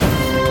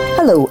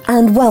Hello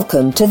and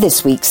welcome to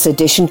this week's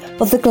edition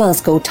of the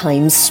Glasgow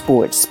Times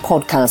Sports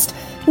Podcast,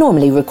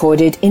 normally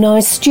recorded in our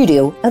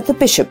studio at the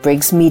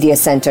Bishopbriggs Media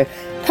Centre,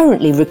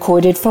 currently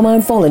recorded from our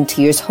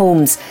volunteers'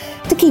 homes.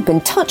 To keep in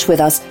touch with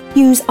us,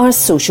 use our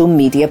social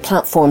media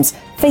platforms,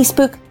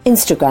 Facebook,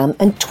 Instagram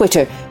and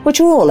Twitter,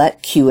 which are all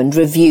at Q and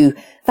Review.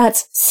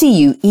 That's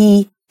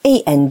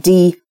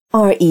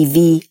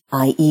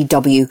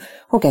CUEANDREVIEW.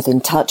 Or get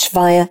in touch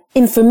via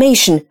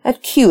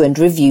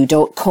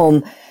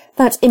information@qandreview.com.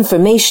 That's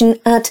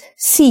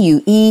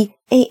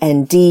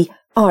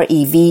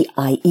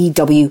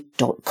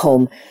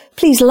information@CUEANDREVIEW.com.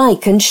 Please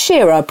like and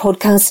share our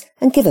podcasts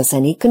and give us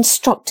any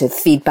constructive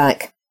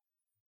feedback.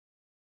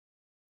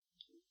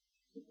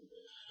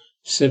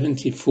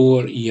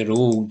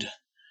 74-year-old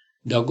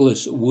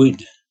Douglas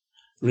Wood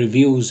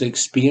reveals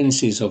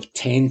experiences of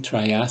 10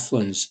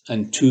 triathlons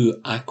and 2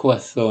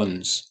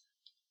 aquathons.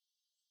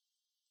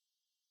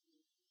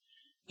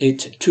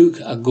 It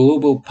took a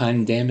global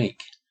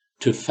pandemic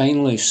to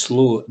finally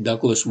slow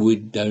Douglas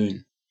Wood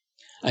down,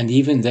 and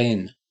even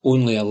then,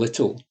 only a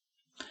little.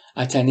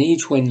 At an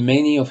age when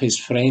many of his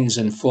friends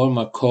and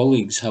former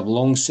colleagues have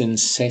long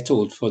since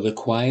settled for the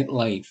quiet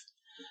life,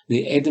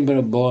 the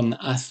Edinburgh-born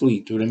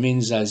athlete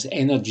remains as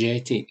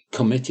energetic,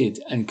 committed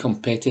and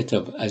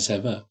competitive as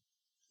ever.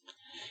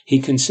 He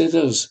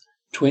considers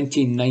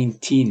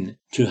 2019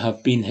 to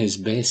have been his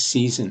best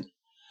season,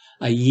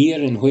 a year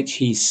in which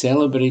he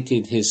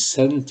celebrated his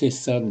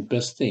 73rd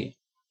birthday.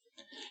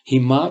 He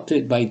marked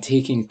it by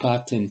taking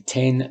part in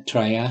 10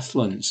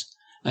 triathlons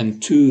and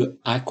 2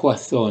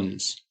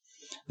 aquathons,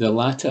 the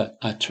latter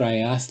a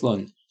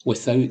triathlon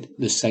without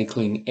the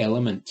cycling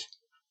element.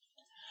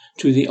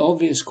 To the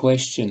obvious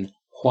question,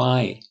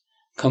 why,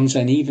 comes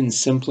an even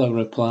simpler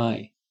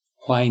reply: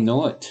 why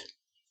not?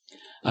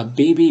 A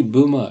baby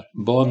boomer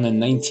born in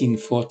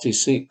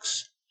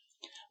 1946,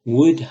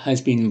 Wood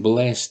has been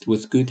blessed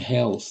with good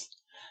health,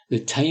 the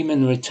time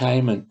in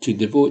retirement to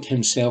devote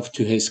himself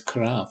to his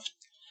craft,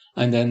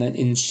 and an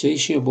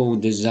insatiable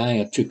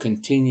desire to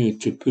continue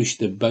to push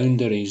the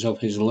boundaries of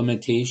his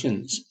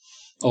limitations,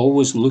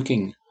 always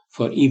looking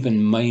for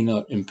even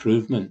minor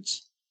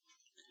improvements.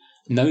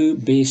 Now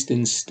based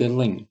in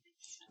Stirling,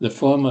 the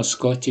former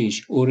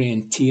Scottish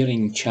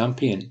orienteering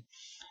champion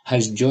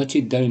has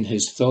jotted down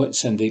his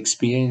thoughts and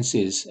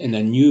experiences in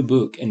a new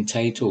book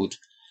entitled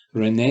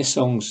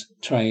Renaissance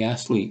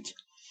Triathlete: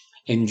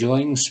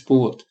 Enjoying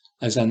Sport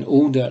as an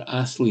Older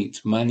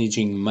Athlete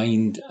Managing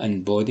Mind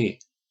and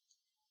Body.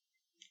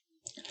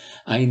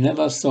 I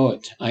never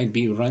thought I'd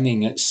be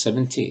running at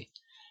 70,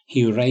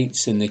 he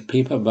writes in the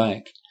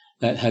paperback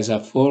that has a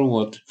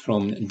foreword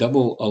from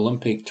double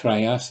Olympic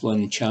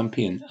triathlon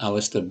champion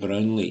Alistair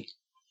Brownlee.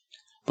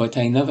 But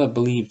I never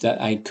believed that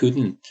I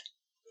couldn't.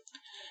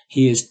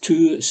 He is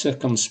too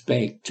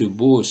circumspect to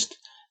boast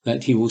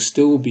that he will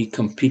still be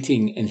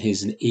competing in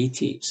his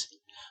 80s,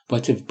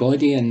 but if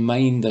body and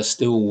mind are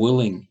still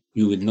willing,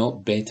 you would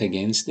not bet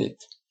against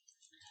it.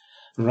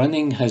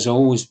 Running has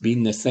always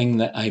been the thing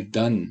that I've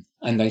done,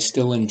 and I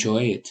still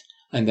enjoy it,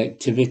 and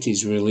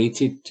activities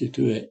related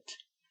to it.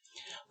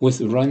 With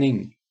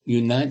running,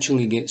 you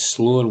naturally get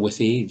slower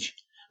with age,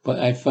 but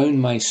I found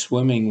my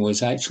swimming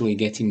was actually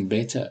getting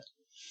better.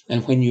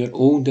 And when you're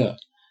older,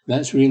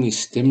 that's really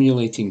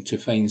stimulating to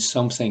find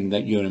something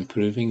that you're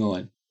improving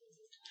on.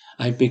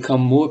 I've become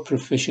more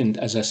proficient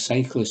as a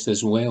cyclist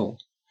as well,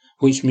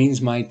 which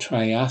means my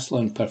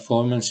triathlon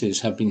performances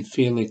have been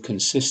fairly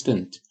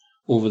consistent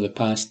over the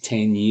past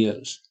 10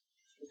 years.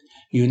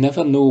 You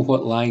never know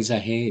what lies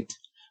ahead,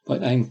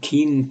 but I'm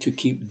keen to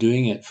keep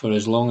doing it for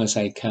as long as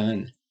I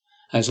can.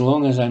 As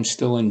long as I'm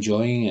still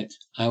enjoying it,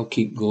 I'll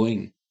keep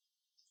going.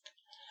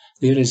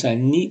 There is a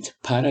neat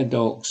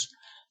paradox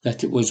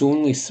that it was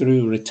only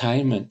through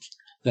retirement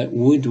that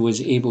Wood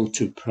was able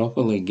to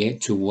properly get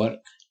to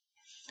work.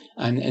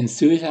 An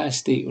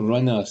enthusiastic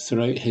runner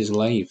throughout his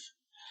life,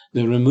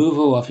 the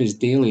removal of his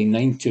daily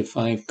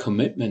 9-to-5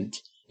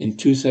 commitment in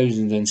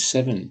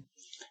 2007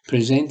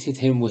 presented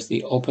him with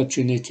the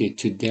opportunity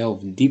to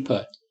delve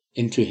deeper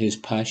into his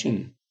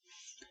passion.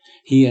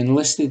 He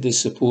enlisted the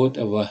support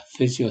of a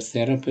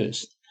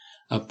physiotherapist,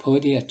 a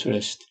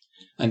podiatrist,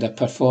 and a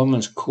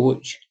performance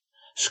coach,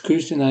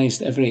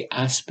 scrutinized every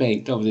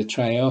aspect of the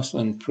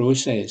triathlon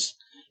process,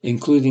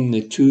 including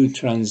the 2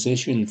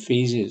 transition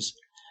phases,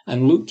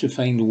 and looked to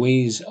find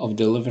ways of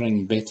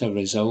delivering better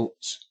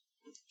results.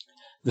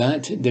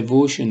 That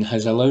devotion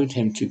has allowed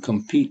him to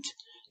compete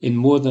in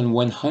more than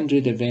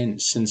 100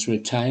 events since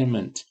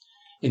retirement,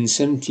 in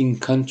 17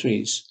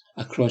 countries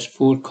across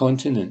 4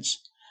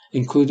 continents,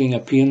 including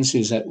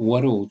appearances at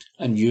World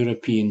and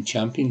European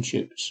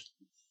Championships.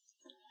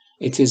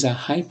 It is a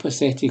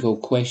hypothetical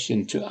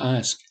question to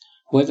ask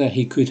whether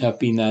he could have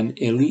been an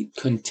elite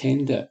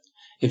contender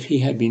if he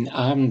had been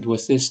armed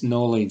with this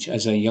knowledge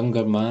as a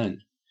younger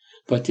man,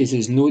 but it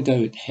is no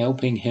doubt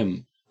helping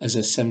him as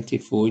a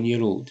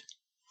 74-year-old.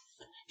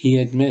 He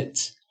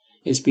admits,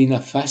 "It's been a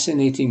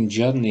fascinating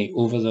journey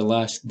over the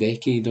last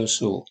decade or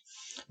so.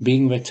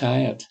 Being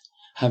retired,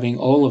 having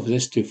all of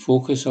this to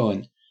focus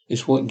on,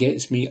 is what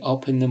gets me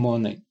up in the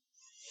morning.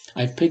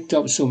 I've picked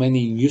up so many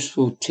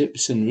useful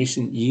tips in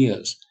recent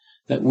years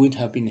that would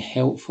have been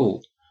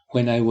helpful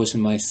when I was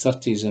in my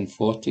 30s and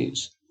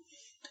 40s.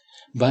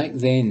 Back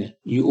then,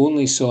 you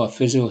only saw a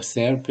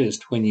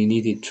physiotherapist when you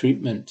needed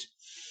treatment.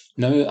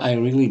 Now I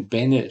really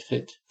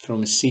benefit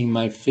from seeing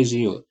my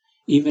physio,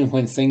 even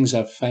when things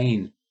are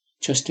fine,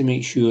 just to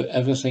make sure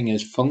everything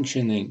is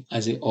functioning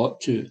as it ought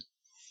to.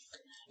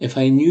 If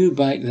I knew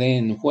back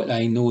then what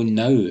I know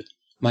now,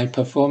 my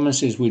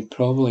performances would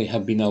probably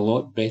have been a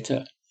lot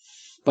better.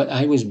 But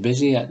I was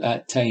busy at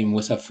that time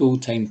with a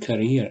full-time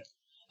career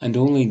and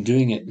only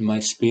doing it in my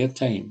spare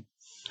time.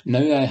 Now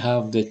I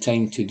have the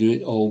time to do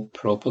it all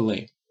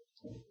properly.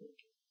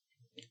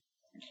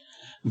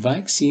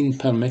 Vaccine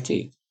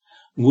permitting,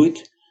 Wood,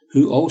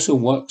 who also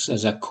works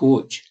as a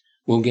coach,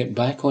 will get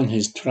back on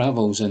his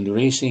travels and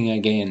racing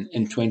again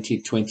in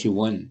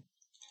 2021.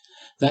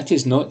 That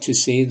is not to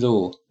say,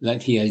 though,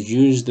 that he has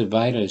used the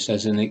virus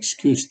as an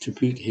excuse to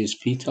put his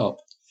feet up.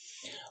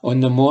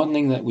 On the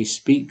morning that we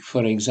speak,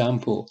 for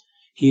example,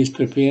 he is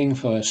preparing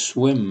for a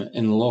swim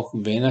in Loch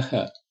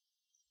Venacha.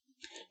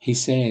 He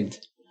said,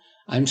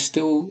 "I'm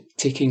still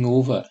ticking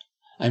over.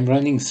 I'm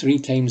running 3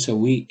 times a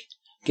week,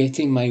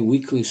 getting my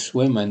weekly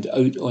swim and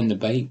out on the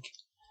bike.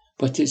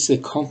 But it's the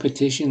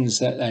competitions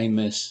that I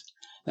miss.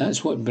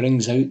 That's what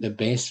brings out the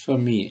best for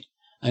me,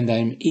 and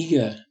I'm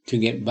eager to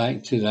get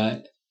back to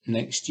that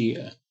next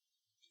year."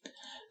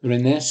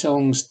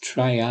 Renaissance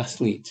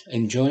triathlete,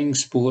 enjoying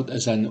sport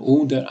as an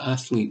older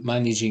athlete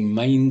managing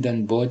mind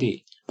and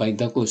body by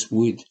Douglas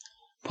Wood,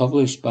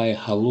 published by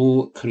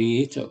Hello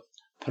Creative,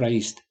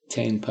 priced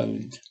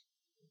 £10.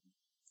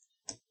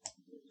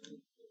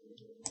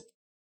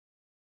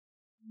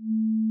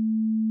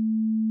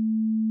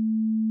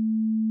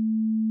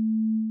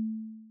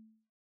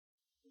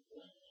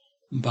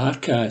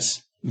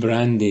 Barkas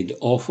branded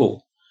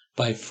awful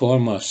by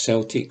former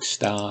Celtic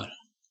star.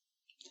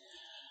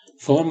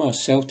 Former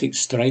Celtic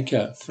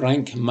striker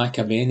Frank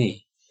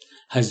McAvenny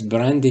has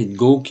branded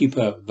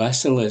goalkeeper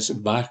Vasilis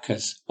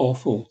Barkas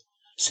awful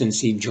since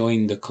he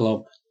joined the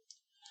club.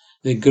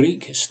 The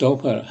Greek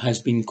stopper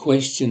has been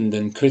questioned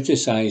and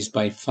criticised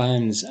by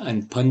fans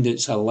and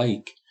pundits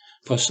alike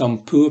for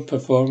some poor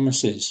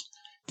performances,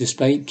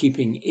 despite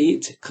keeping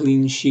 8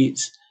 clean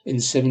sheets in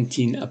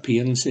 17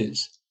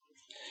 appearances.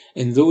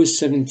 In those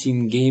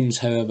 17 games,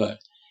 however,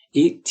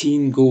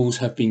 18 goals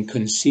have been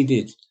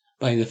conceded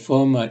by the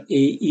former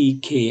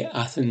AEK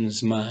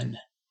Athens man.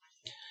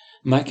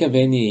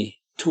 McAvenny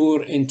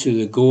tore into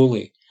the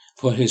goalie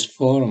for his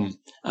form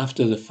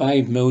after the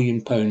 £5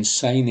 million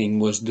signing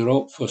was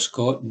dropped for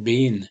Scott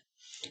Bain,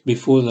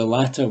 before the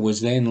latter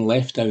was then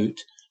left out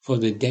for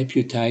the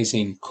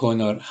deputising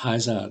Connor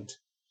Hazard.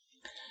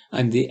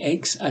 And the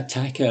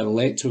ex-attacker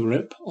let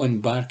rip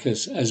on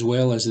Barkas as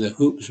well as the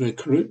Hoops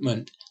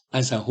recruitment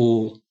as a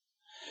whole.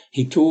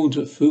 He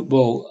told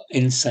Football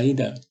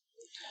Insider,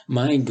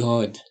 "My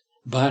God,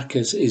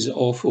 Barkas is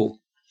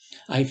awful.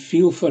 I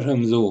feel for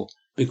him though,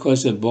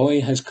 because the boy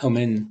has come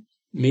in,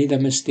 made a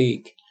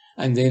mistake,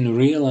 and then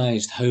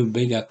realised how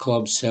big a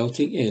club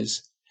Celtic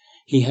is.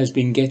 He has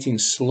been getting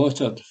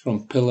slaughtered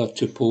from pillar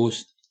to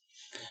post.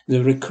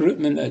 The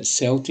recruitment at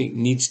Celtic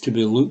needs to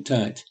be looked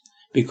at,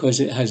 because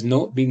it has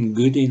not been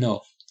good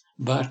enough,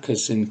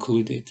 Barkas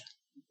included."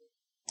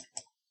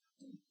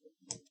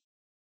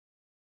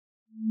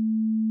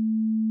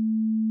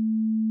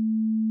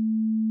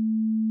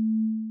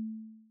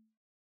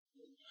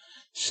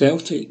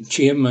 Celtic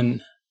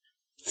chairman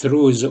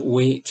throws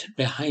weight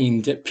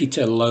behind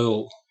Peter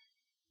Lowell.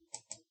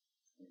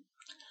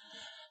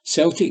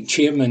 Celtic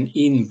chairman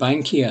Ian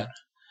Bankier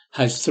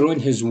has thrown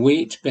his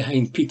weight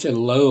behind Peter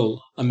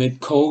Lowell amid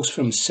calls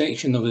from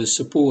section of the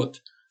support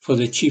for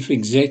the chief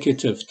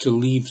executive to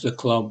leave the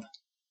club.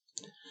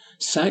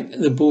 Sack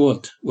the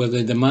board were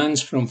the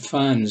demands from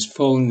fans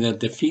following their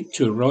defeat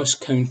to Ross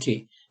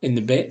County in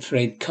the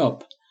Betfred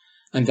Cup,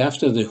 and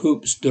after the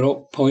Hoops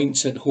dropped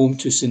points at home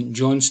to St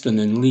Johnstone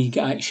in league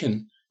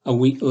action a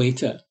week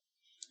later.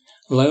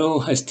 Lowell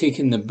has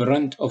taken the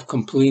brunt of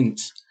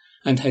complaints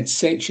and had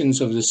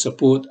sections of the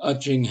support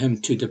urging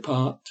him to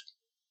depart.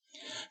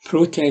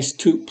 Protests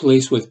took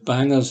place with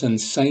banners and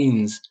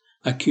signs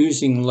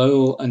accusing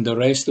Lowell and the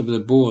rest of the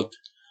board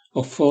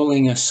of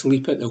falling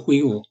asleep at the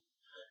wheel,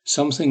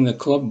 something the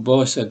club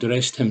boss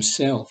addressed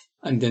himself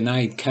and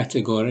denied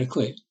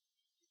categorically.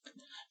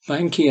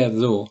 Bankier,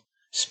 though,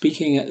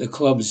 speaking at the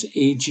club's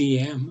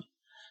AGM,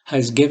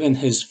 has given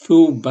his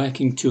full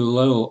backing to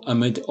Lowell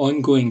amid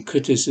ongoing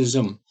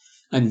criticism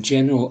and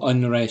general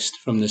unrest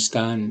from the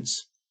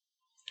stands.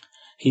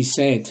 He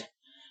said,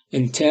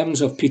 "In terms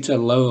of Peter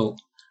Lowell,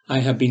 I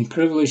have been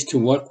privileged to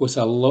work with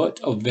a lot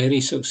of very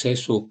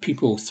successful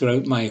people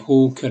throughout my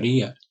whole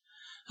career,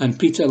 and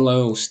Peter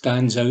Lowell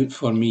stands out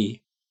for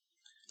me.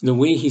 The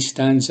way he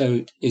stands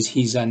out is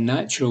he's a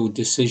natural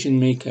decision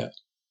maker."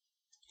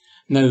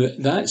 Now,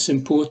 that's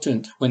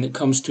important when it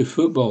comes to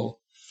football,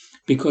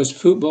 because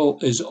football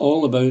is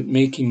all about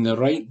making the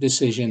right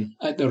decision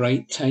at the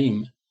right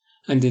time,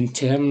 and in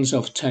terms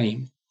of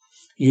time,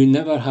 you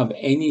never have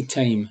any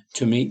time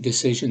to make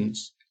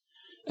decisions.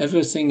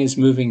 Everything is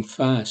moving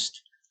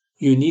fast.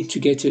 You need to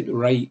get it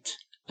right,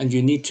 and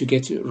you need to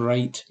get it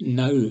right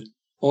now,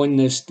 on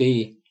this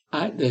day,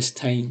 at this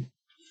time.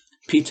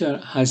 Peter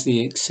has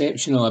the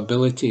exceptional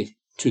ability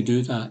to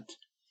do that.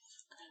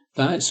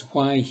 That's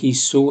why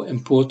he's so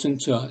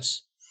important to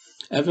us.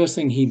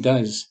 Everything he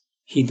does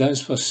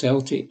for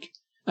Celtic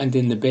and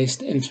in the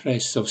best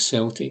interests of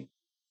Celtic.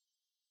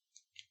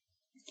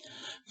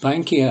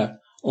 Bankia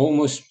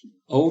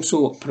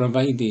also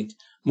provided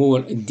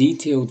more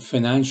detailed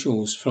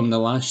financials from the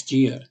last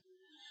year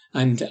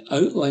and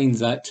outlined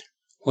that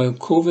while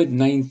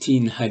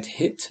COVID-19 had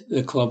hit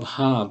the club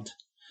hard,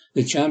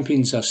 the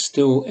champions are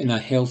still in a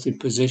healthy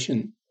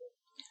position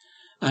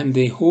and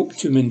they hope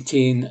to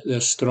maintain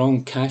their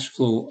strong cash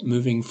flow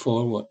moving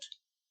forward.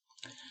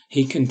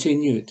 He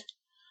continued,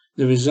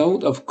 "The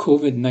result of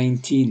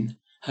COVID-19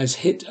 has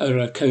hit our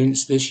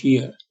accounts this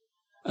year.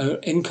 Our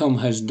income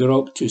has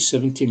dropped to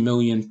 £70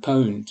 million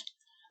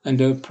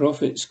and our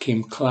profits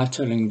came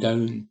clattering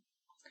down.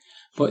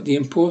 But the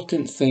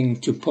important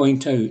thing to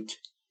point out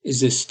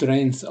is the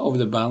strength of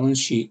the balance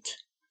sheet.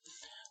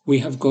 We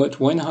have got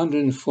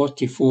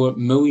 £144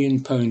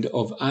 million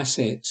of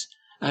assets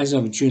as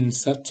of June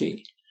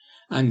 30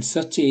 and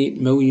 £38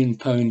 million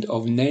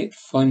of net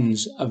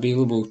funds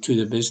available to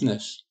the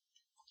business.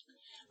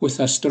 With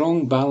a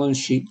strong balance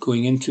sheet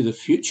going into the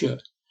future,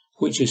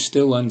 which is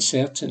still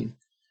uncertain,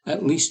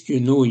 at least you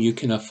know you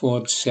can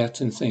afford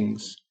certain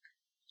things.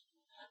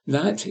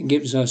 That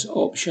gives us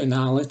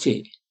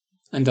optionality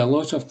and a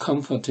lot of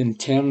comfort in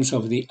terms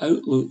of the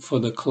outlook for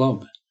the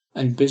club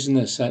and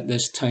business at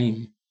this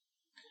time.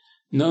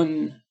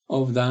 None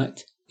of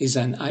that is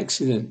an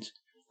accident,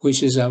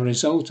 which is a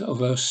result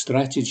of our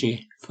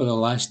strategy for the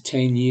last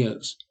 10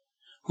 years,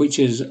 which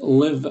is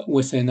live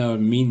within our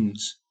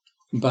means,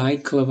 buy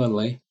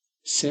cleverly,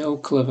 sell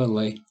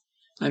cleverly,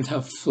 and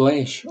have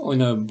flesh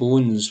on our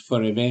bones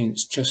for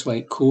events just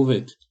like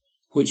COVID,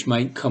 which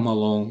might come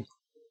along.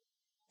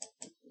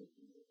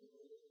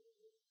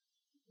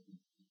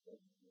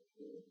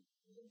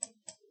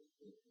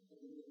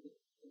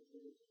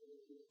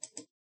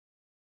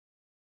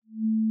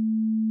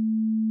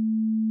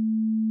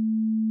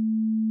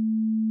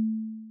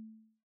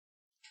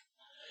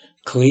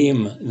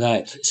 Claim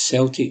that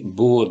Celtic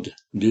board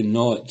do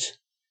not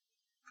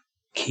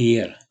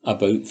care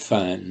about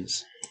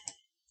fans.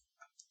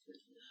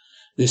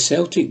 The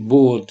Celtic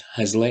board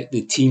has let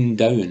the team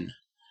down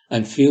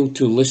and failed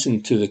to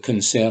listen to the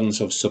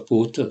concerns of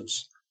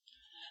supporters.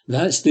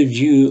 That's the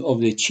view of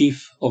the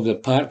chief of the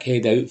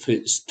Parkhead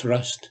Outfits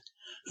Trust,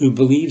 who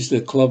believes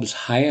the club's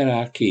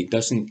hierarchy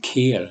doesn't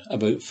care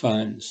about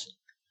fans.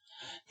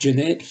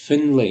 Jeanette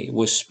Findlay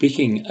was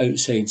speaking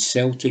outside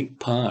Celtic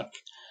Park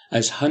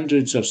as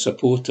hundreds of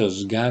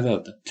supporters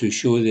gathered to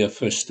show their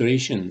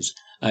frustrations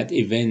at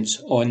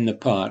events on the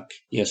park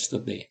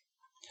yesterday.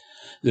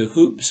 The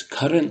Hoops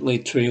currently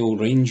trail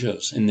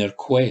Rangers in their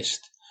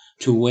quest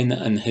to win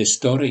an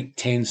historic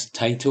 10th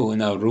title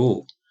in a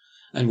row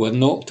and were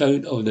knocked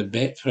out of the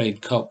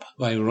Betfred Cup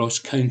by Ross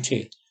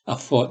County a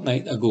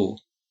fortnight ago.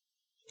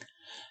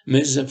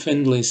 Ms.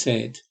 Findlay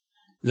said,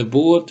 "The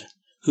board,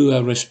 who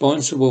are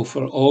responsible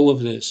for all of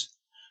this,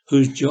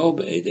 whose job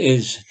it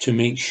is to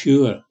make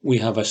sure we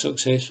have a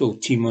successful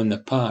team on the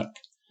park,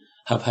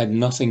 have had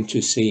nothing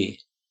to say.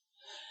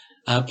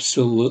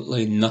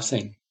 Absolutely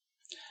nothing.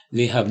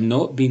 They have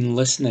not been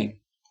listening.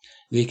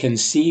 They can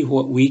see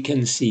what we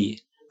can see,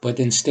 but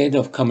instead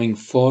of coming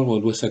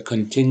forward with a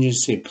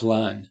contingency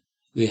plan,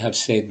 they have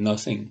said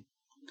nothing.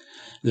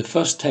 The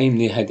first time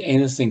they had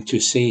anything to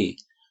say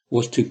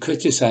was to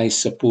criticise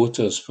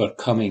supporters for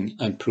coming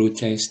and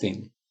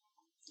protesting.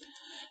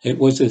 It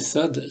was the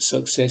third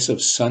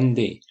successive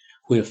Sunday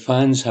where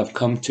fans have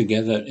come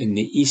together in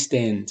the East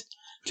End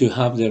to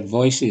have their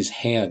voices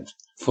heard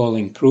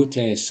following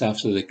protests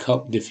after the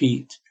cup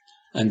defeat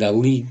and a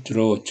league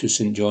draw to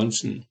St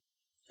Johnstone.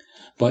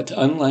 But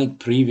unlike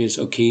previous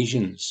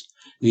occasions,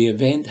 the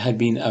event had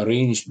been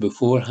arranged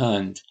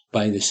beforehand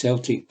by the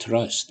Celtic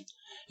Trust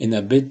in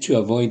a bid to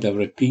avoid a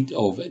repeat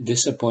of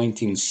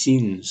disappointing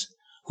scenes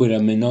where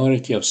a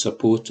minority of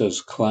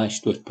supporters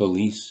clashed with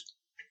police.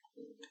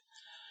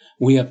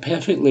 We are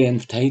perfectly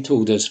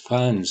entitled as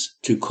fans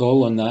to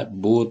call on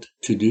that board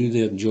to do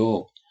their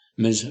job,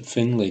 Ms.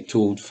 Findlay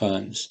told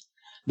fans.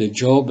 The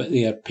job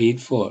they are paid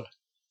for.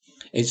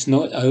 It's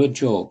not our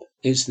job,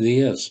 it's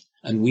theirs,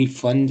 and we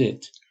fund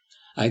it.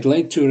 I'd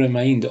like to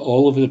remind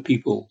all of the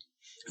people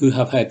who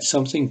have had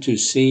something to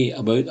say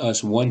about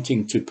us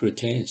wanting to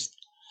protest.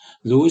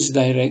 Those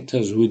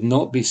directors would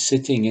not be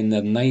sitting in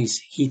their nice,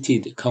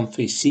 heated,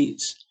 comfy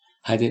seats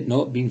had it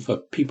not been for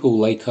people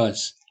like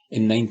us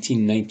in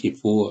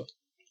 1994.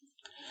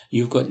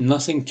 You've got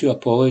nothing to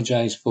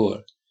apologise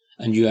for,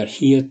 and you are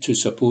here to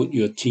support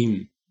your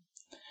team.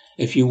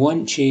 If you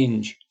want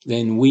change,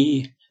 then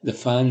we, the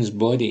fans'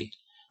 body,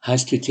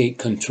 has to take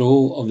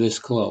control of this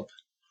club.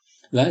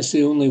 That's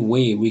the only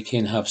way we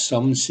can have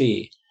some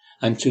say,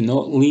 and to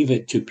not leave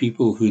it to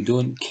people who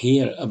don't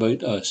care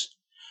about us,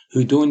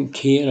 who don't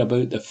care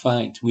about the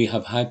fact we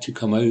have had to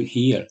come out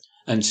here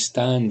and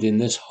stand in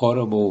this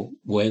horrible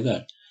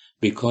weather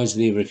because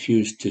they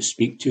refuse to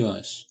speak to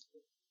us.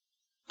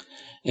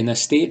 In a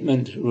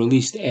statement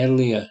released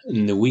earlier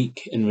in the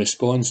week in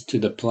response to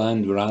the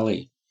planned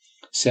rally,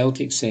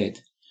 Celtic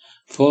said,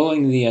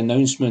 following the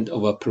announcement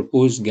of a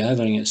proposed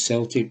gathering at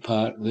Celtic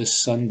Park this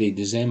Sunday,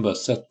 December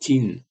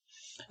 13,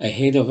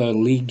 ahead of our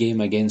league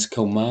game against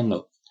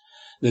Kilmarnock,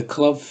 the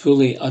club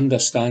fully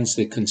understands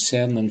the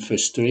concern and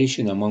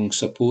frustration among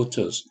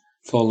supporters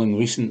following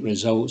recent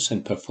results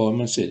and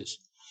performances.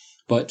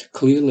 But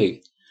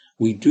clearly,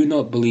 we do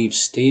not believe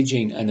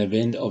staging an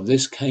event of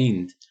this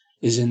kind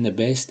is in the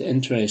best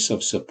interests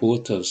of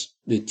supporters,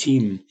 the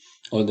team,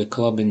 or the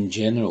club in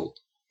general,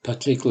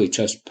 particularly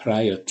just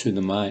prior to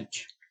the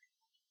match.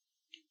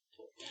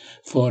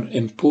 For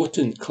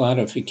important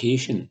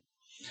clarification,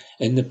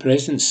 in the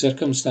present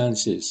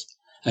circumstances,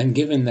 and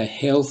given the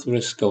health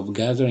risk of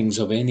gatherings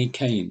of any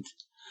kind,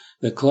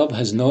 the club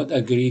has not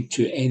agreed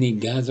to any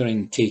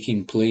gathering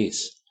taking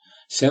place.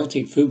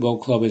 Celtic Football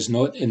Club is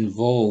not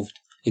involved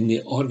in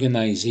the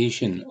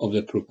organisation of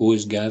the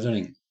proposed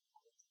gathering.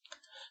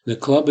 The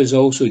club is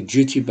also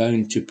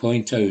duty-bound to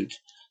point out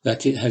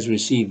that it has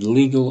received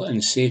legal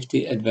and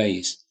safety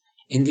advice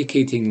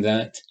indicating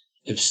that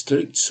if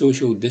strict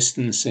social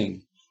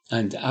distancing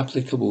and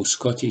applicable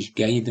Scottish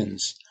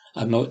guidance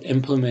are not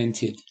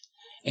implemented,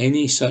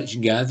 any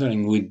such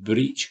gathering would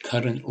breach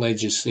current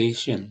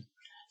legislation,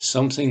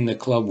 something the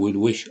club would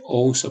wish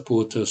all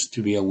supporters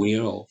to be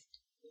aware of.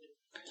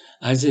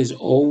 As is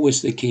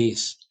always the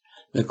case,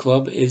 the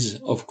club is,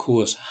 of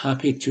course,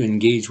 happy to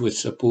engage with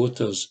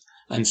supporters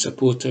and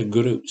supporter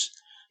groups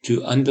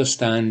to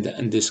understand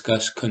and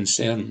discuss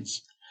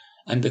concerns,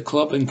 and the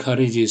club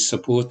encourages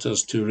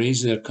supporters to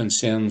raise their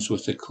concerns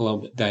with the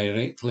club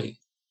directly.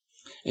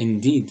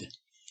 Indeed,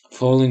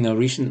 following a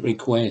recent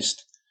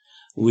request,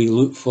 we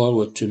look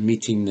forward to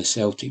meeting the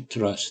Celtic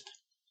Trust.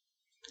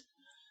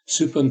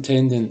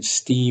 Superintendent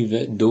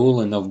Steve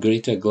Dolan of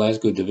Greater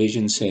Glasgow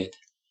Division said,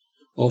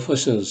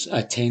 officers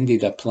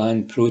attended a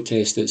planned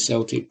protest at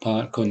Celtic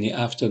Park on the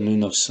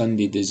afternoon of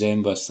Sunday,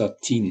 December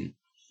 13.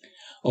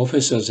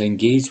 Officers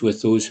engaged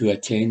with those who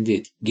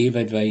attended, gave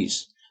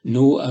advice,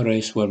 no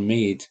arrests were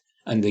made,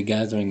 and the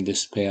gathering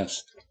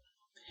dispersed.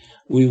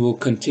 We will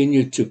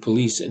continue to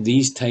police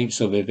these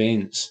types of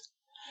events,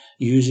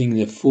 using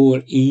the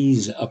 4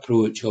 E's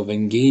approach of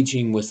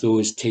engaging with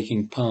those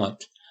taking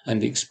part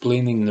and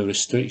explaining the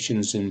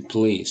restrictions in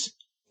place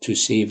to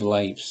save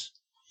lives.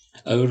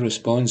 Our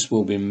response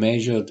will be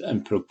measured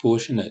and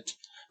proportionate,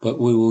 but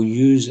we will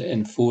use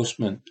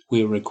enforcement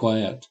where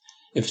required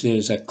if there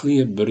is a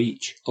clear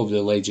breach of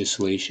the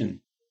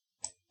legislation.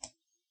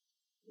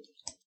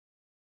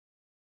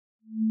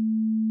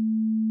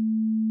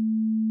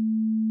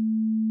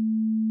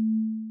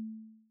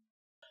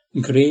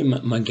 Graham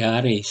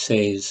McGarry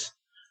says,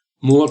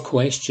 more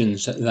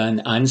questions than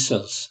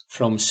answers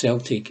from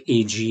Celtic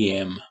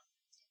AGM.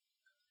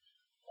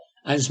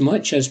 As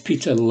much as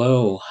Peter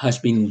Lowell has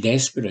been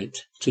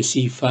desperate to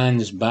see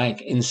fans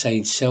back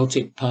inside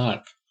Celtic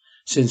Park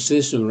since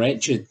this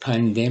wretched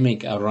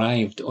pandemic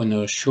arrived on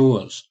our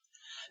shores,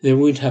 there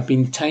would have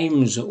been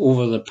times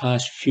over the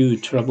past few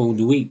troubled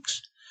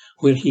weeks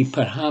where he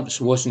perhaps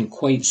wasn't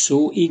quite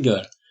so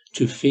eager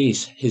to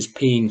face his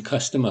paying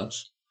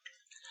customers.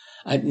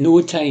 At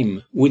no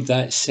time would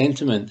that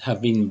sentiment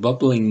have been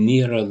bubbling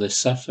nearer the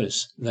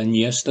surface than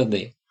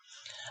yesterday,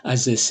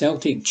 as the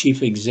Celtic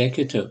chief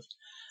executive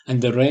and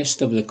the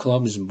rest of the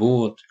club's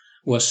board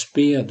were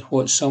spared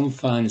what some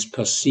fans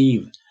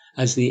perceive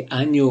as the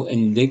annual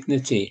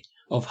indignity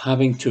of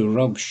having to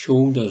rub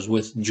shoulders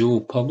with Joe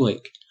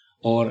Public,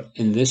 or,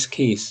 in this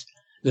case,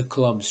 the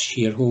club's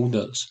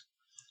shareholders.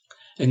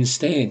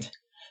 Instead,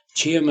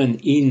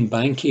 Chairman Ian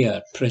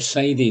Bankier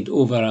presided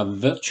over a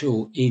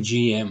virtual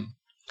AGM,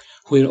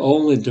 where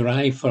all the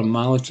dry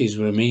formalities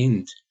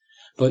remained,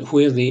 but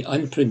where the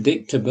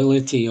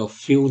unpredictability of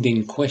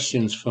fielding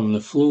questions from the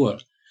floor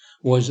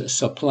was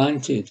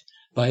supplanted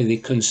by the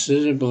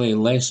considerably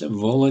less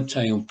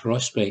volatile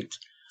prospect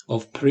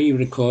of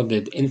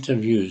pre-recorded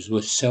interviews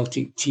with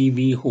Celtic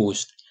TV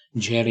host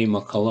Jerry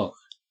McCulloch.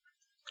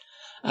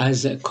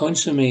 As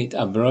consummate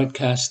a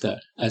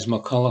broadcaster as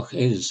McCulloch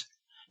is,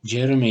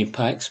 Jeremy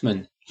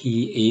Paxman,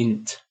 he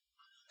ain't.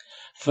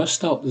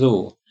 First up,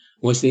 though,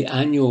 was the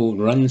annual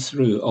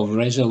run-through of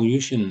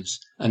resolutions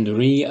and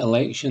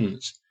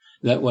re-elections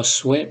that were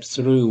swept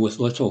through with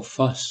little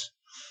fuss,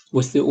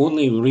 with the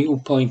only real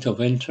point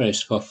of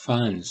interest for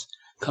fans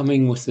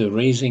coming with the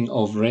raising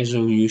of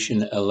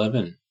Resolution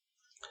 11,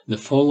 the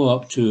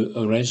follow-up to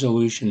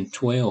Resolution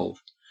 12,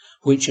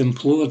 which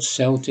implored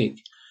Celtic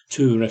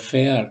to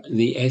refer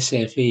the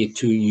SFA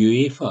to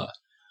UEFA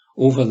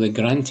over the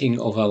granting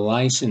of a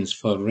licence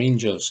for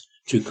Rangers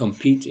to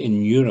compete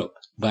in Europe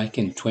back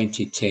in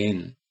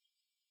 2010.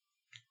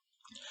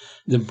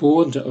 The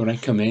board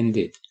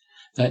recommended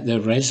that the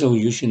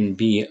resolution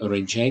be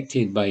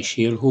rejected by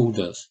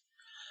shareholders,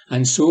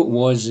 and so it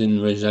was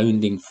in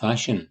resounding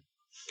fashion,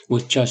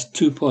 with just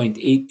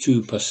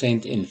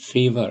 2.82% in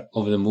favour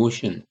of the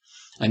motion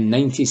and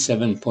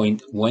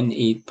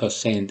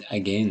 97.18%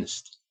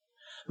 against.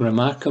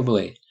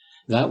 Remarkably,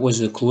 that was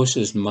the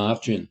closest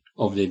margin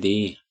of the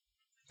day.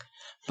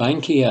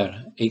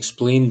 Bankier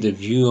explained the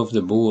view of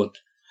the board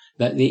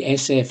that the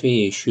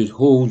SFA should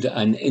hold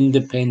an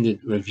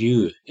independent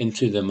review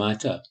into the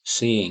matter,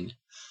 saying,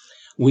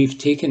 "We've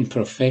taken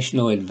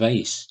professional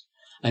advice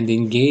and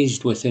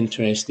engaged with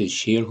interested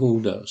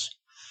shareholders.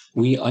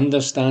 We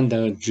understand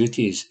our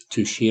duties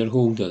to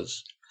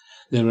shareholders.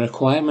 The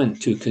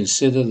requirement to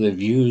consider the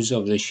views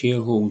of the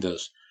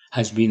shareholders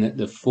has been at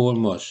the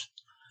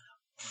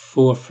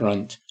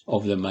forefront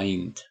of the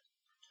mind."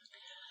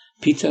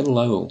 Peter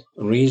Lowell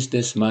raised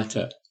this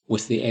matter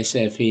with the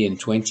SFA in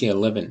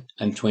 2011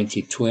 and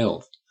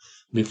 2012,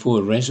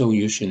 before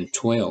Resolution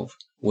 12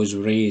 was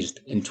raised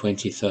in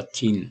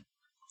 2013.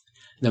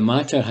 The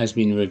matter has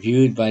been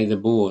reviewed by the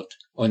board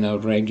on a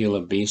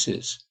regular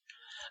basis.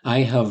 I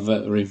have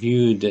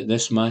reviewed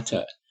this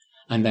matter,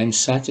 and I'm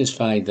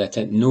satisfied that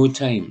at no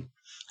time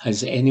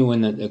has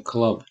anyone at the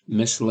club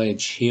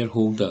misled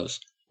shareholders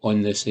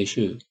on this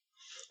issue.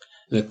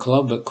 The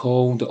club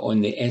called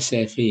on the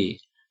SFA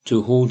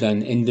to hold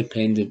an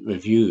independent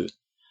review.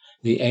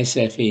 The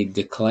SFA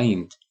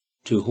declined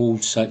to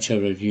hold such a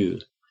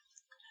review.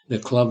 The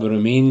club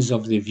remains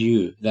of the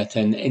view that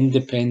an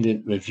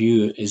independent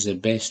review is the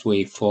best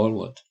way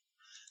forward.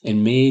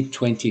 In May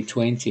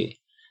 2020,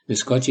 the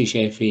Scottish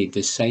FA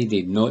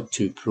decided not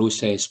to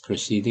process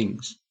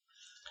proceedings.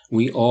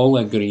 We all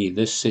agree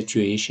this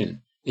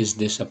situation is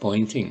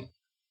disappointing.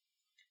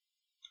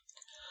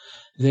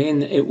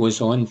 Then it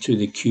was on to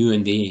the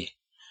Q&A,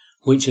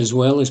 which, as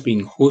well as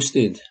being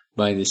hosted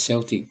by the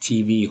Celtic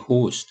TV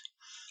host,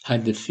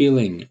 had the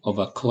feeling of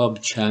a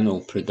club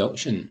channel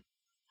production.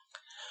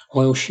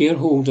 While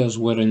shareholders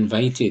were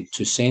invited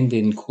to send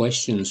in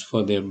questions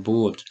for their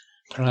board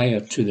prior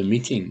to the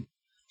meeting,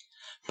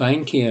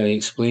 Bankier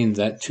explained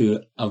that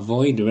to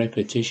avoid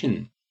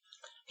repetition,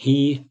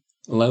 he,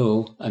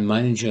 Lowell, and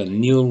manager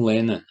Neil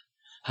Lennon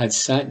had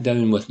sat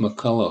down with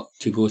McCulloch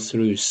to go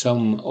through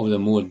some of the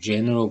more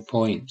general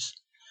points,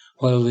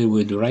 while they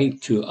would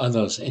write to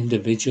others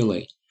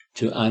individually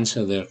to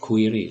answer their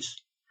queries.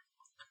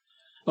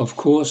 Of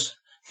course,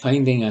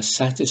 finding a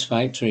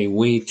satisfactory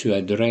way to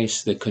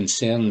address the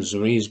concerns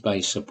raised by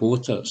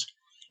supporters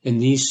in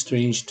these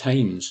strange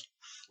times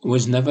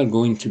was never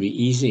going to be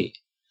easy,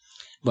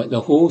 but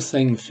the whole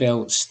thing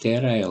felt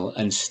sterile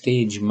and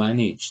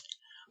stage-managed,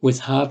 with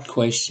hard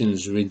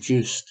questions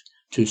reduced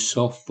to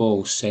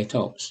softball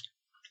setups.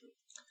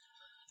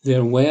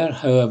 There were,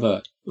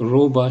 however,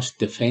 robust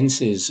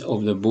defences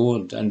of the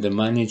board and the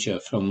manager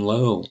from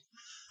Lowell,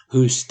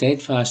 who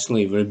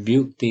steadfastly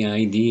rebuked the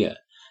idea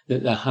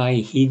that the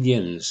high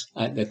Hedians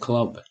at the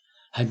club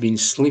had been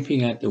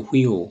sleeping at the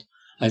wheel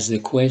as the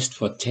quest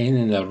for 10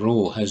 in a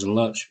row has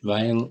lurched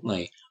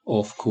violently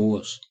off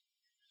course.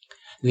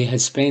 They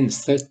had spent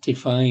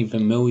 £35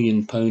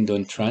 million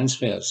on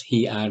transfers,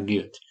 he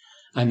argued,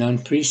 an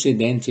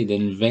unprecedented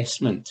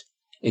investment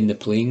in the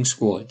playing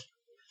squad.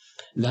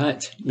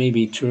 That may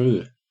be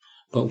true,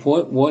 but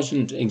what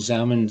wasn't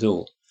examined,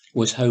 though,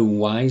 was how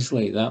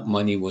wisely that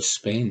money was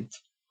spent.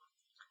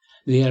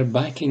 They are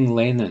backing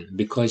Lennon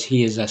because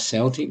he is a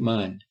Celtic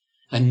man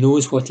and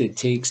knows what it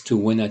takes to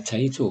win a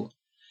title,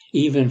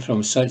 even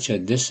from such a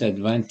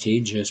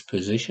disadvantageous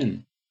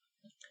position.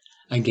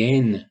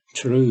 Again,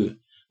 true,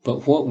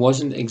 but what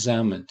wasn't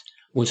examined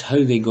was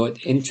how they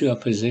got into a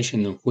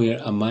position where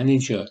a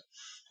manager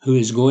who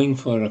is going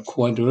for a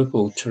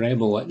quadruple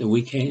treble at the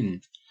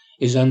weekend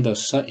is under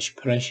such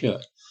pressure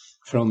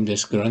from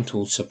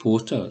disgruntled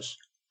supporters.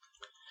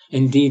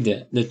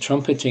 Indeed, the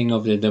trumpeting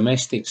of the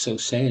domestic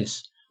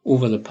success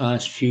over the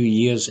past few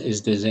years is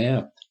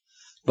deserved,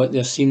 but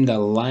there seemed a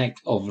lack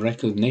of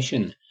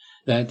recognition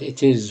that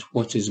it is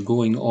what is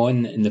going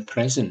on in the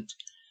present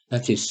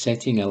that is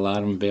setting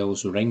alarm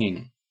bells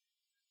ringing.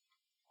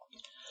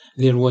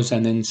 There was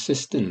an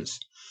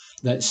insistence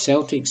that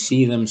Celtic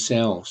see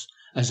themselves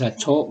as a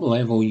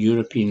top-level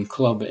European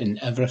club in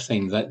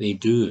everything that they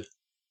do.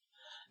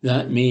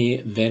 That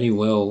may very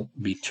well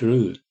be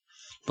true,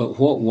 but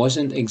what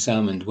wasn't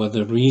examined were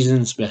the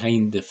reasons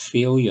behind the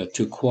failure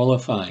to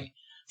qualify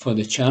for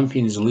the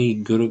Champions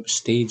League group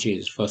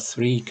stages for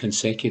 3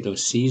 consecutive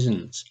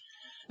seasons,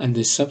 and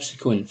the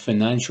subsequent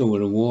financial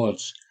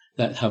rewards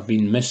that have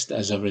been missed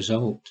as a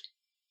result.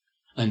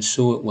 And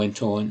so it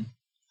went on.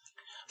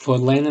 For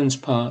Lennon's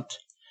part,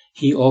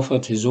 he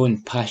offered his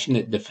own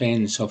passionate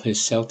defence of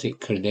his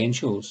Celtic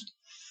credentials,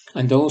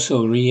 and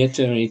also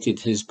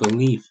reiterated his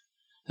belief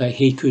that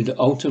he could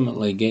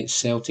ultimately get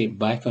Celtic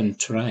back on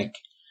track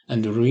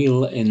and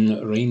reel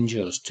in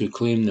Rangers to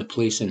claim the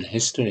place in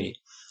history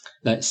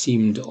that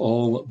seemed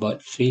all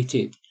but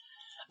fated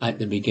at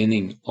the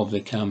beginning of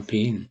the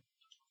campaign.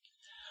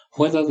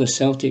 Whether the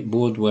Celtic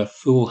board were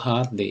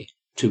foolhardy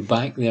to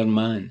back their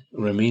man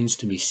remains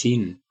to be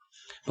seen,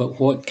 but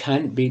what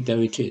can't be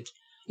doubted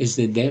is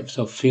the depth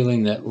of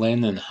feeling that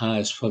Lennon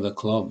has for the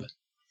club.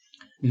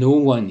 No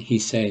one, he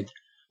said,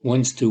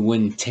 wants to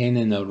win 10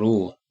 in a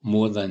row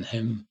more than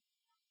him.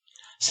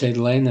 Said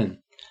Lennon,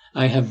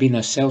 I have been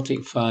a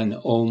Celtic fan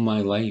all my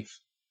life,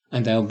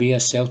 and I'll be a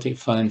Celtic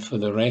fan for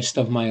the rest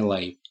of my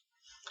life.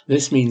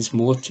 This means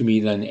more to me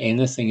than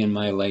anything in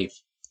my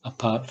life,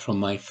 apart from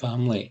my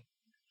family.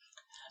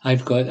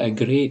 I've got a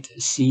great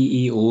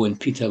CEO in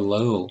Peter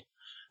Lowell,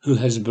 who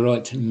has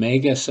brought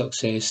mega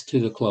success to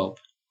the club.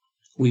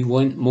 We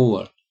want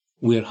more.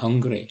 We're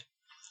hungry.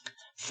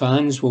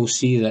 Fans will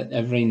see that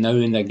every now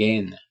and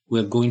again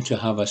we're going to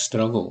have a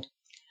struggle.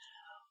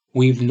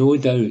 We've no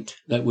doubt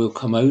that we'll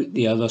come out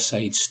the other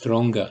side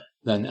stronger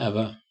than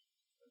ever.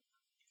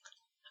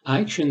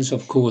 Actions,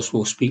 of course,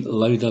 will speak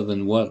louder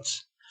than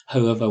words,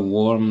 however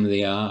warm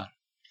they are.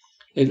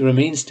 It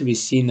remains to be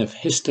seen if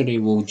history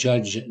will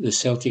judge the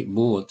Celtic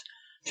board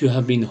to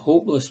have been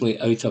hopelessly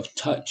out of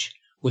touch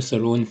with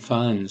their own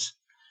fans,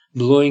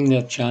 blowing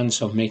their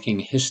chance of making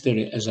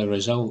history as a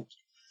result,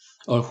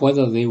 or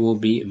whether they will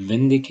be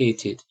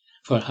vindicated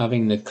for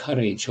having the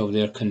courage of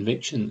their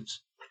convictions.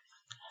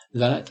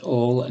 That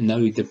all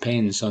now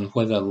depends on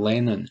whether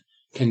Lennon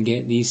can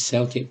get these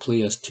Celtic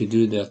players to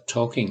do their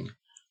talking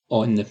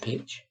on the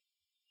pitch.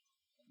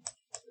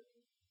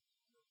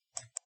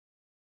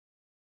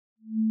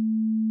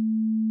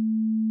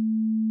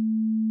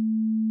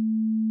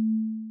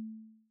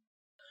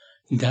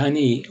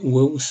 Danny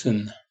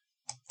Wilson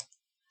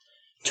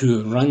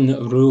to run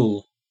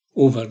rule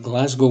over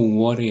Glasgow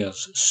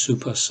Warriors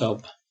super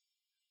sub.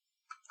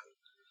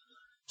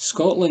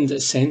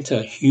 Scotland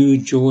centre Hugh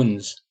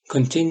Jones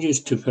continues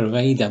to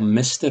provide a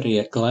mystery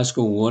at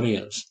Glasgow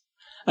Warriors,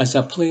 as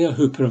a player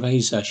who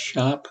provides a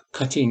sharp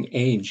cutting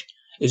edge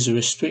is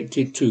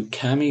restricted to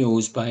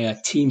cameos by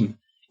a team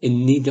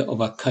in need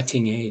of a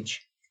cutting edge.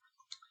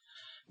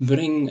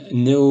 Bring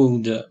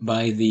nilled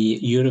by the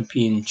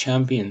European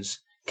champions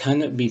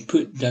cannot be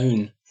put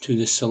down to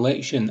the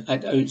selection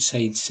at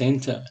outside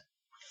centre,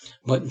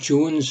 but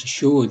Jones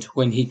showed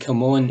when he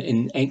came on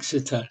in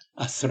Exeter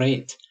a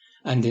threat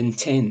and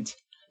intent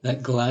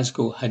that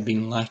Glasgow had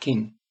been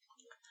lacking.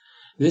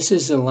 This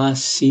is the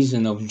last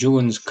season of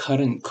Jones'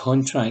 current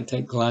contract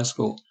at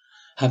Glasgow,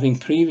 having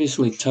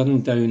previously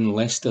turned down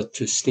Leicester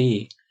to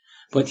stay,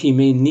 but he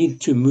may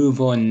need to move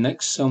on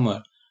next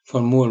summer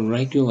for more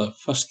regular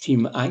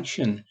first-team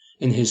action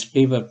in his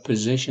favoured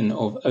position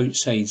of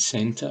outside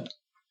centre.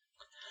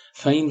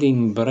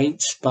 Finding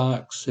bright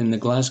sparks in the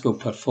Glasgow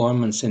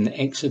performance in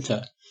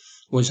Exeter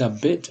was a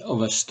bit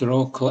of a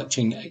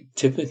straw-clutching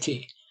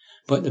activity,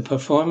 but the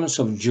performance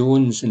of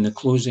Jones in the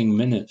closing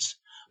minutes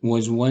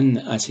was one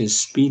as his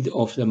speed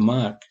off the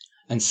mark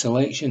and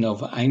selection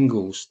of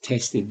angles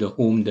tested the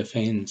home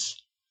defence.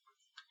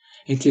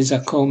 It is a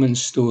common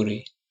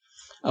story.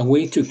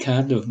 Away to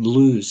Cardiff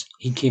Blues,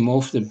 he came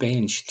off the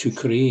bench to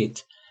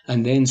create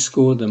and then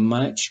score the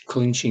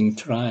match-clinching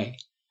try.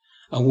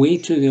 Away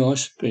to the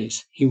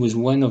Ospreys, he was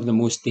one of the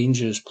most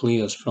dangerous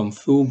players from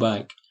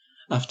full-back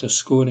after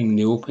scoring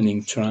the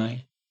opening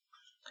try.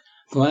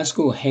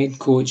 Glasgow head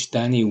coach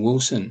Danny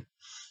Wilson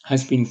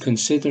has been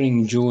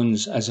considering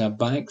Jones as a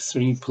back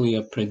three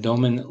player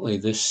predominantly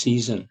this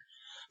season,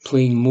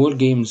 playing more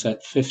games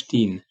at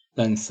 15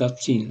 than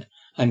 13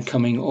 and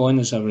coming on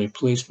as a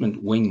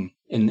replacement wing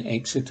in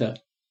Exeter.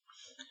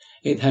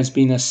 It has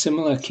been a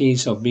similar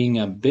case of being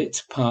a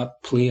bit part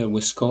player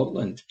with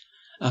Scotland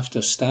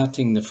after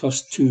starting the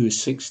first two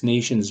Six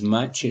Nations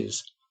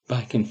matches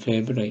back in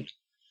February.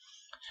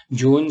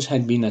 Jones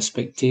had been a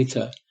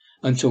spectator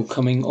until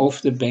coming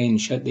off the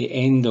bench at the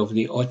end of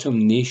the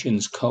Autumn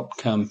Nations Cup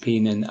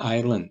campaign in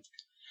Ireland,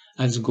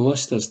 as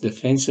Gloucester's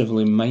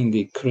defensively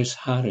minded Chris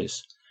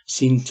Harris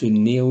seemed to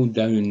nail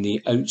down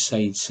the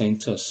outside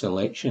centre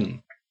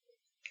selection.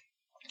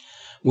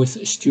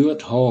 With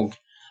Stuart Hogg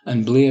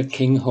and Blair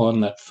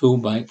Kinghorn at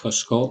fullback for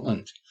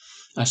Scotland,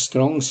 a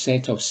strong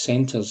set of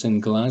centres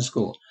in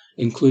Glasgow,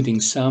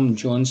 including Sam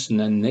Johnson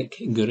and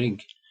Nick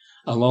Grigg,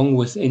 along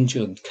with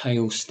injured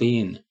Kyle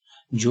Steyn,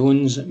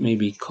 Jones may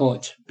be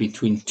caught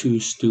between two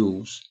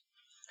stools.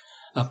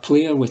 A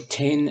player with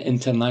 10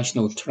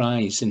 international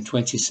tries in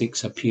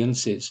 26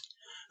 appearances,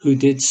 who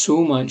did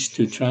so much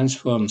to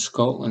transform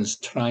Scotland's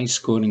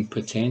try-scoring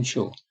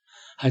potential,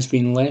 has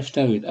been left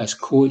out as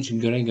coach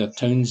Gregor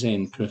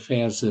Townsend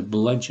prefers the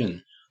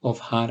bludgeon of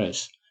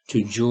Harris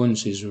to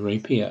Jones's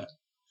rapier.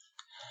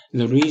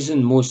 The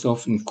reason most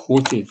often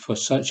quoted for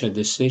such a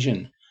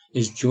decision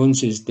is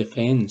Jones's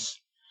defence,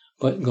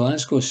 but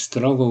Glasgow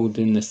struggled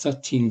in the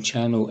 13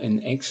 channel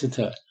in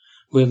Exeter,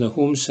 where the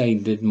home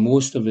side did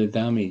most of the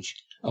damage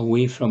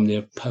away from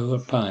their power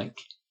pack.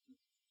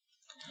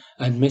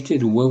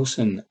 Admitted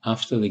Wilson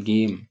after the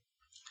game,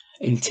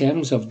 in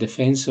terms of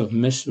defensive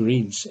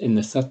misreads in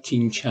the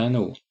 13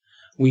 channel,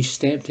 we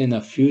stepped in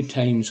a few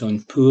times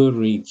on poor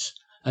reads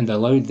and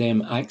allowed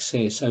them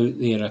access out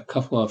there a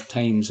couple of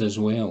times as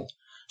well,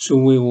 so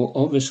we will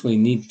obviously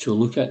need to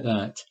look at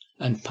that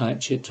and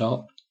patch it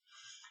up.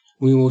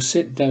 We will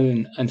sit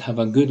down and have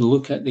a good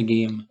look at the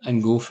game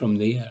and go from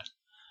there.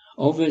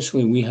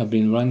 Obviously we have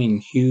been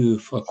running Hugh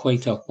for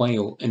quite a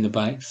while in the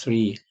back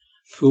three,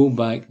 full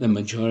back the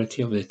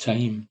majority of the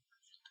time.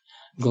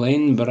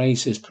 Glenn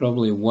Bryce is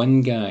probably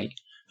one guy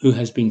who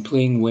has been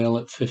playing well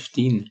at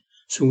 15,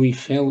 so we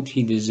felt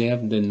he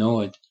deserved the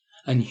nod,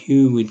 and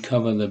Hugh would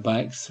cover the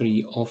back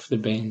three off the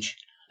bench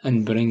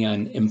and bring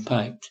an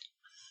impact.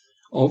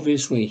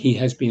 Obviously, he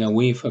has been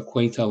away for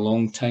quite a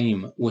long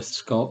time with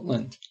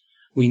Scotland.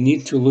 We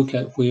need to look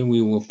at where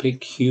we will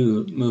pick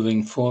Hugh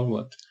moving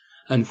forward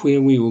and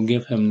where we will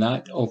give him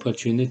that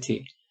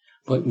opportunity,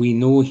 but we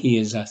know he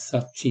is a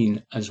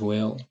 13 as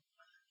well.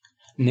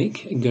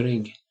 Nick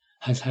Grigg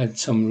has had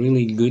some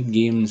really good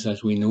games,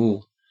 as we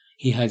know.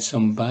 He had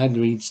some bad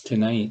reads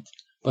tonight,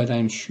 but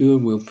I'm sure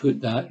we'll put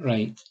that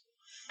right.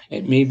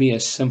 It may be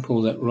as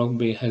simple that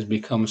rugby has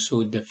become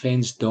so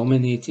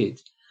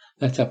defence-dominated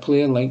that a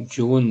player like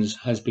Jones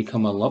has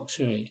become a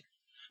luxury,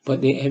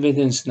 but the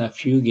evidence in a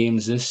few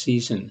games this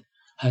season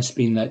has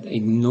been that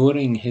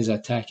ignoring his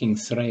attacking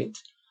threat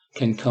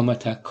can come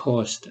at a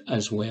cost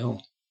as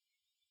well.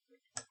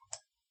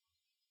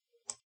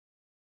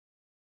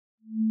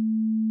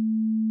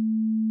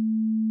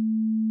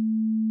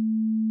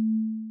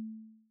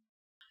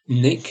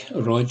 Nick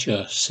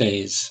Roger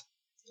says,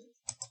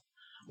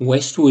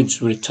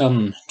 Westwood's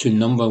return to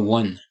number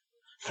one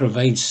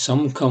provides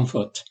some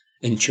comfort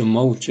in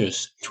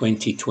tumultuous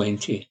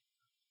 2020.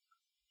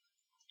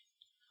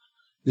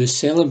 The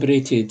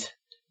celebrated,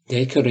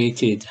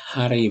 decorated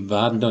Harry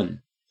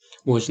Vardon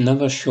was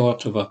never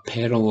short of a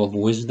pearl of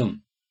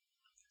wisdom.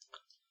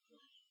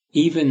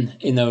 Even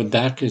in our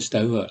darkest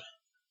hour,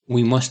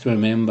 we must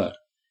remember,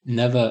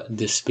 never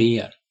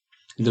despair.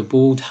 The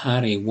bold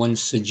Harry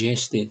once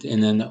suggested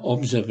in an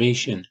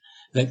observation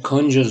that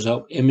conjures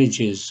up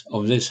images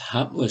of this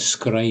hapless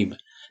scribe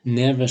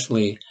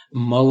nervously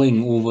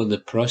mulling over the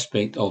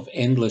prospect of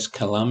endless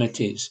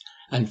calamities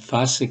and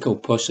farcical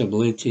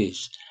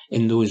possibilities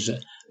in those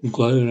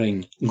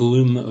glowering,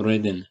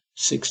 gloom-ridden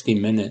 60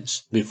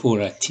 minutes before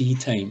a tea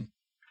time.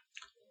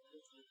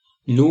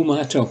 No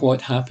matter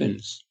what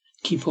happens,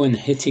 keep on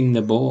hitting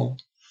the ball,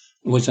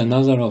 was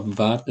another of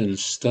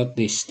Vardon's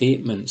sturdy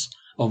statements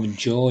of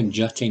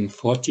jaw-jutting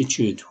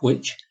fortitude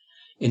which,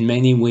 in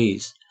many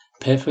ways,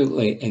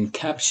 perfectly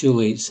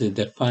encapsulates the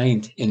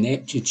defiant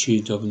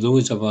ineptitude of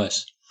those of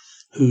us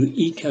who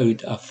eke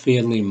out a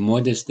fairly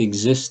modest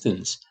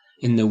existence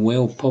in the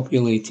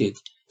well-populated,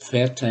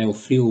 fertile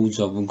fields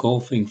of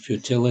golfing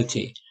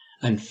futility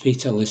and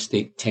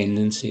fatalistic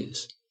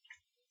tendencies.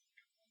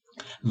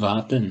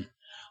 Vardon,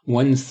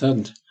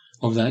 1/3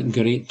 of that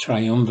great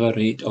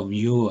triumvirate of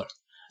yore,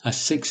 a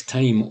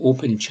 6-time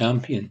Open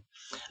champion,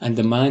 and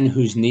the man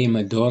whose name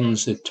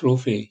adorns the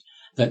trophy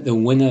that the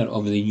winner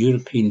of the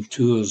European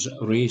Tour's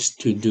race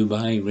to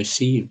Dubai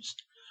receives,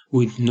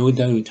 would no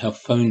doubt have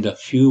found a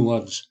few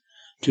words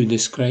to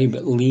describe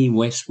Lee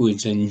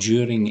Westwood's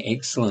enduring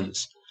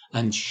excellence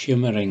and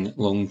shimmering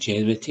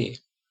longevity.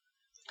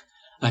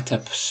 At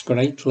a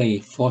sprightly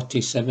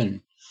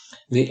 47,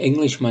 the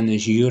Englishman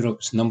is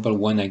Europe's number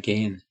one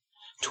again,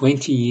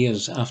 20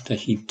 years after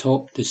he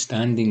topped the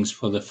standings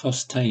for the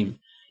first time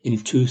in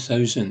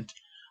 2000,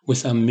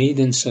 with a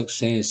maiden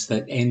success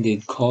that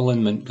ended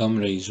Colin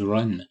Montgomery's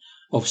run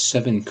of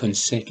 7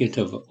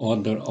 consecutive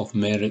Order of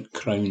Merit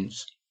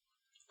crowns.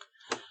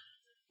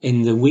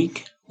 In the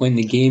week when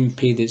the game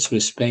paid its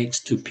respects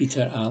to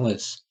Peter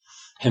Alliss,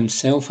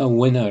 himself a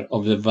winner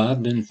of the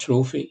Vardon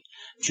Trophy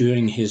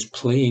during his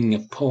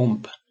playing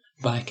pomp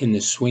back in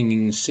the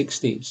swinging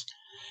 60s,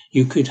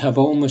 you could have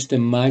almost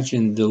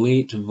imagined the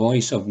late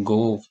voice of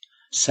golf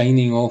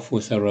signing off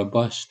with a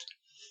robust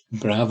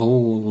 "Bravo,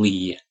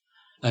 Lee,"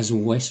 as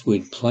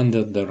Westwood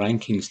plundered the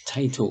rankings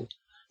title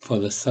for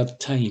the 3rd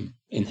time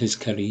in his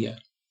career.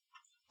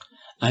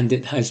 And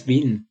it has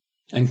been,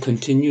 and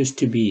continues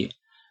to be,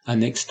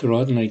 an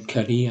extraordinary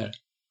career.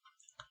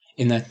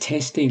 In a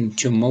testing,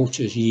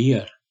 tumultuous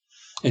year,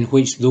 in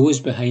which those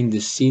behind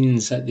the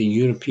scenes at the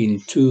European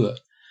Tour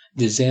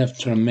deserve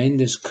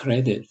tremendous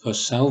credit for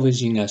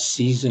salvaging a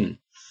season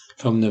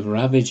from the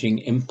ravaging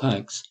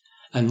impacts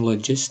and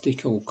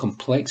logistical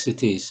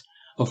complexities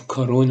of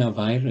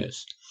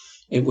coronavirus,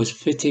 it was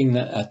fitting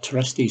that a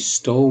trusty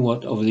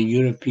stalwart of the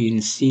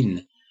European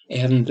scene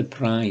earned the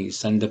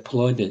prize and the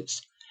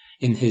plaudits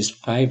in his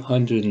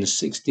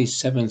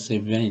 567th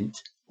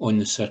event on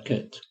the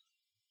circuit.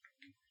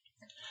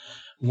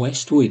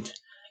 Westwood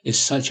is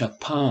such a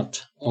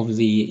part of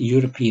the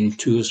European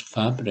Tour's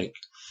fabric,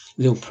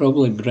 they'll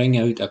probably bring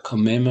out a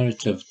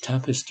commemorative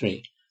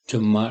tapestry to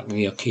mark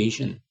the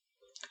occasion.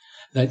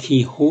 That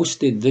he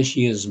hosted this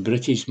year's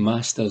British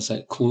Masters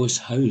at Close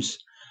House,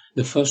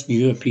 the first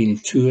European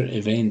Tour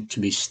event to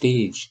be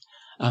staged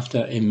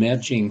after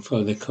emerging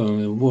for the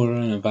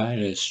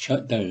coronavirus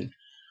shutdown,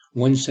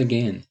 once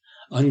again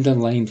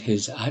underlined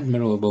his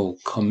admirable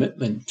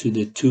commitment to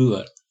the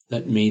Tour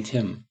that made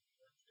him.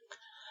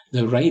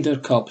 The Ryder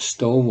Cup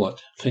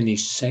stalwart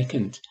finished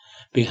second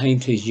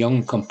behind his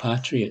young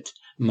compatriot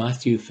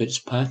Matthew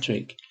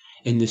Fitzpatrick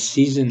in the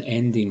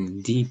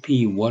season-ending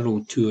DP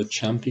World Tour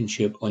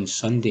Championship on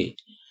Sunday,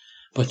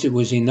 but it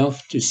was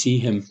enough to see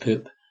him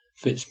pip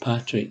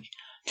Fitzpatrick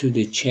to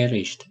the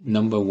cherished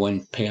number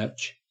one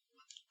perch.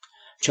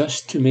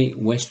 Just to make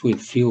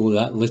Westwood feel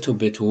that little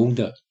bit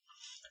older,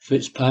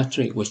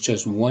 Fitzpatrick was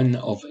just one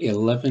of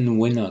 11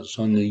 winners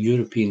on the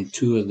European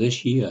Tour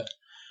this year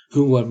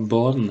who were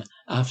born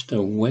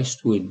after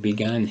Westwood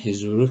began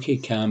his rookie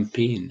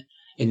campaign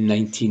in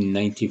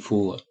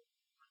 1994.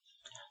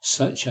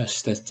 Such a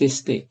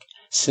statistic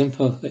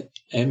simply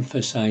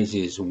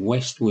emphasises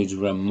Westwood's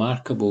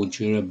remarkable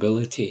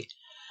durability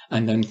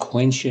and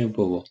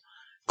unquenchable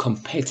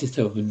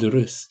competitive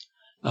drouth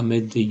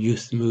amid the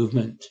youth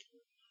movement.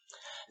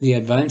 The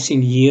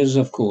advancing years,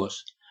 of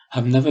course,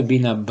 have never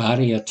been a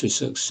barrier to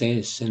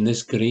success in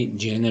this great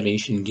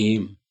generation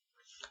game.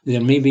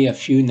 There may be a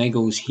few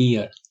niggles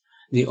here,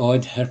 the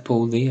odd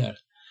hirple there,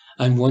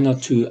 and one or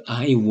two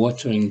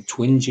eye-watering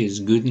twinges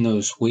good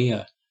knows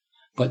where,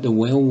 but the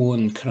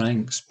well-worn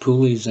cranks,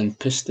 pulleys and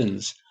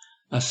pistons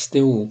are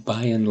still,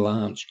 by and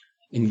large,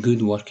 in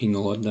good working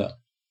order.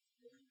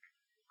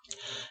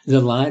 The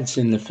lads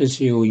in the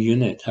physio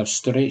unit have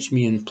stretched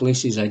me in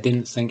places I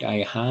didn't think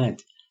I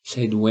had,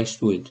 said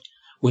Westwood,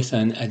 with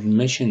an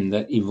admission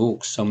that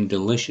evokes some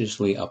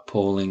deliciously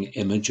appalling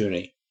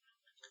imagery.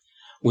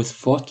 With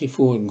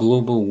 44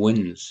 global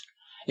wins,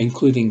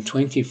 including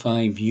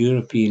 25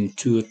 European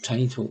Tour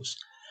titles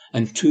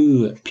and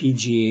 2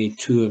 PGA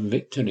Tour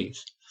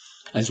victories,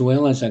 as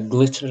well as a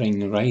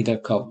glittering Ryder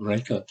Cup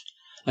record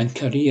and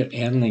career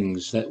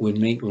earnings that would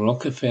make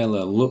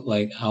Rockefeller look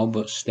like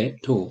Albert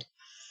Steptoe,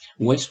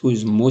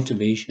 Westwood's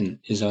motivation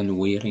is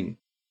unwavering.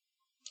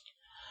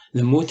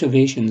 The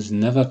motivation's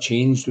never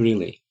changed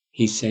really,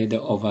 he said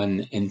of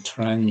an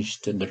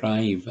entrenched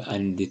drive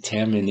and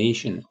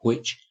determination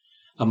which,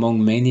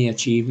 among many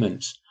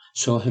achievements,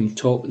 saw him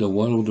top the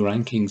world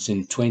rankings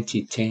in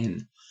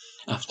 2010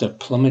 after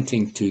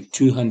plummeting to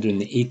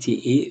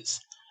 288th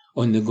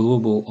on the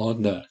global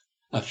order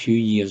a few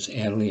years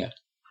earlier.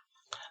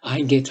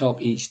 I get up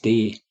each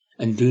day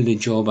and do the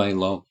job I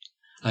love.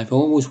 I've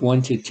always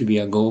wanted to be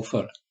a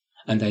golfer,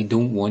 and I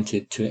don't want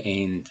it to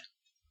end.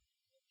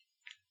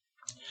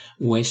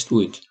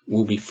 Westwood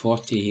will be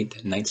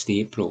 48 next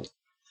April.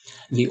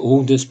 The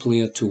oldest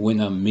player to win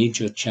a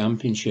major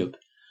championship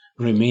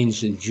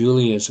remains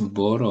Julius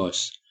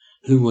Boros,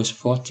 who was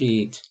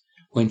 48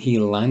 when he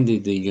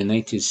landed the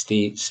United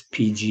States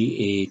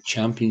PGA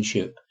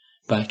Championship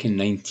back in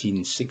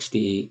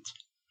 1968.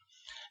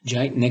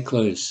 Jack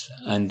Nicklaus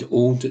and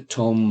old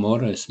Tom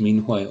Morris,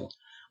 meanwhile,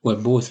 were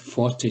both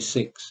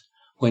 46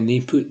 when they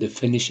put the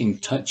finishing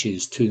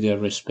touches to their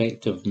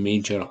respective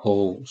major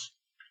hauls.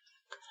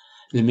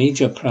 The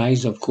major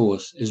prize, of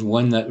course, is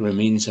one that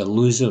remains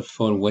elusive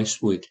for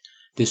Westwood,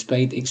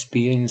 despite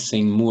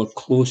experiencing more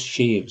close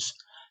shaves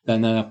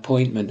than an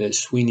appointment at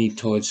Sweeney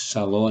Todd's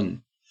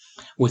salon,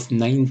 with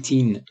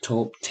 19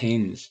 top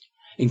tens,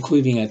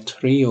 including a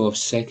trio of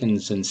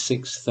seconds and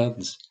 6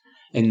 thirds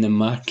in the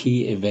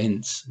marquee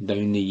events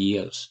down the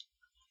years.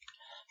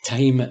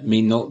 Time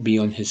may not be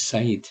on his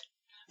side,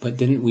 but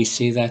didn't we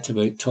say that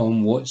about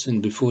Tom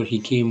Watson before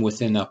he came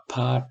within a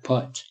par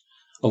putt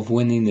of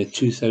winning the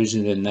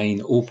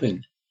 2009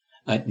 Open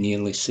at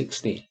nearly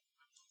 60?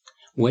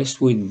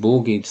 Westwood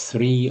bogeyed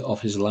 3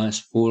 of his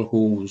last 4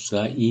 holes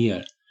that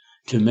year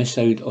to miss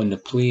out on the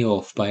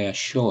playoff by a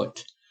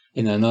shot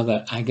in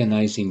another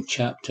agonising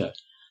chapter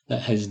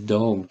that has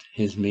dogged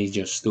his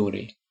major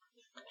story.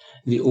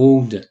 The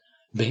old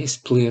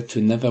best player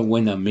to never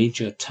win a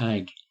major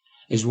tag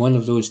is one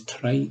of those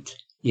trite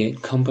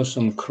yet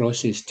cumbersome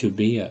crosses to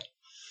bear,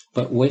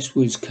 but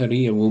Westwood's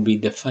career will be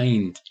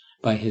defined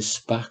by his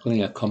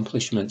sparkling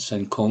accomplishments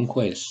and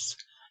conquests,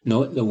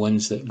 not the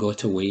ones that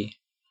got away.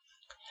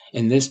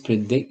 In this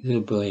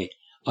predictably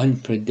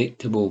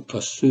unpredictable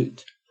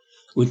pursuit,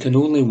 we can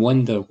only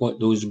wonder what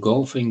those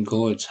golfing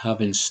gods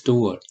have in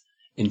store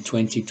in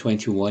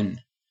 2021.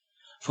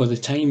 For the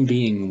time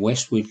being,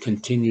 Westwood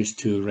continues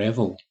to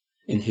revel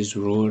in his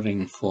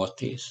roaring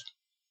 40s.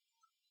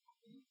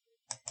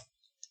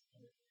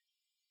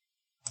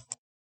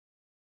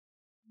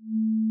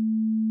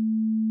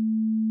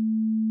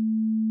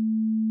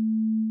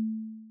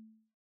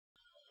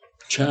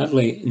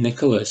 Charlie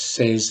Nicholas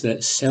says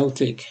that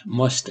Celtic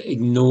must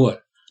ignore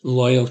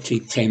loyalty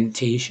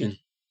temptation.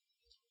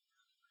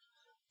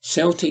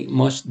 Celtic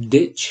must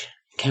ditch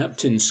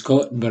captain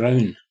Scott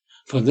Brown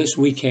for this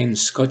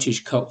weekend's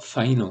Scottish Cup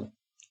final.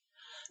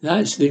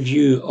 That's the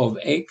view of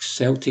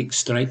ex-Celtic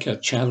striker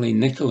Charlie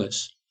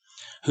Nicholas,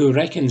 who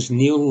reckons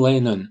Neil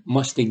Lennon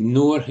must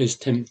ignore his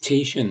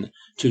temptation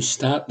to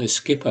start the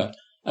skipper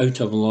out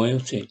of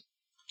loyalty.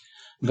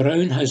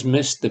 Brown has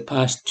missed the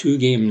past 2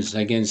 games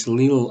against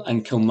Lille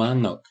and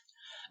Kilmarnock,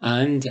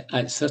 and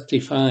at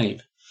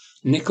 35,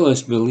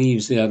 Nicholas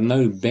believes there are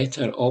now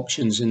better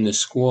options in the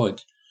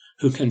squad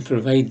who can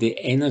provide the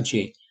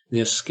energy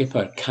their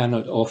skipper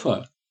cannot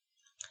offer.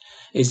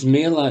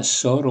 Ismaila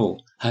Soro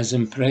has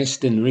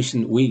impressed in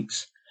recent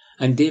weeks,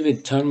 and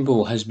David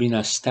Turnbull has been a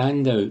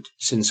standout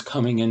since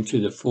coming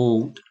into the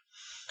fold,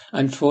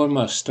 and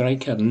former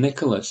striker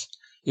Nicholas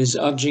is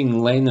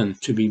urging Lennon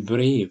to be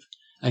brave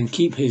and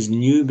keep his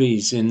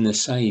newbies in the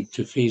side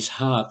to face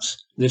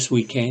Hearts this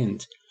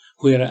weekend,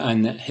 where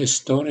an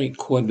historic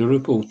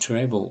quadruple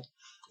treble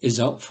is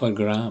up for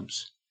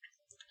grabs.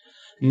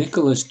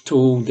 Nicholas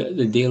told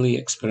the Daily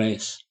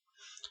Express,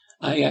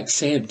 "I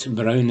accept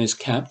Brown as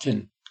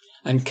captain,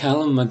 and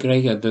Callum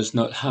McGregor does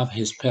not have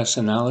his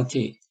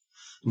personality,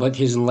 but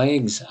his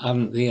legs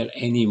aren't there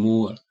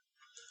anymore.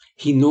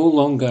 He no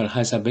longer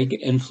has a big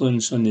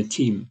influence on the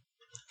team.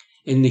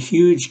 In the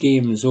huge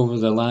games over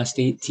the last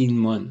 18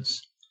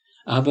 months,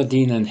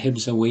 Aberdeen and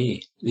Hibs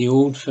away, the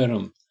Old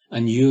Firm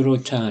and Euro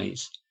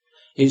ties,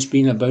 it's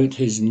been about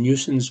his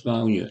nuisance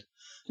value,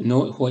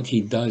 not what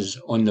he does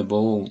on the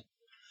ball.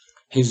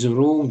 His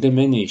role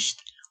diminished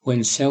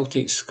when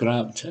Celtic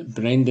scrapped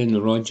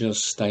Brendan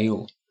Rodgers'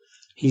 style.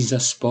 He's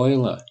a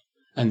spoiler,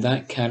 and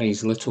that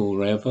carries little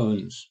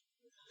relevance.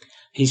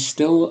 He's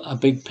still a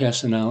big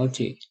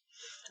personality,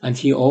 and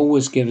he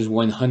always gives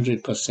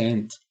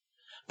 100%.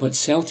 But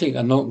Celtic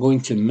are not going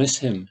to miss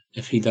him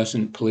if he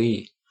doesn't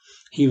play.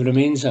 He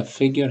remains a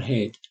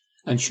figurehead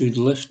and should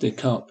lift the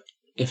cup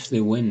if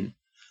they win.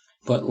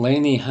 But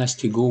Lenny has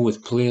to go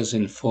with players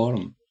in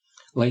form,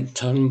 like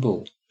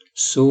Turnbull,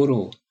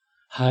 Soro,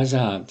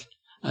 Hazard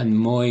and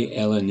Moy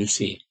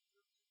Elyounoussi.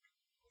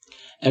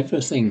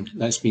 Everything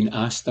that's been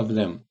asked of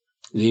them,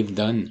 they've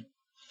done.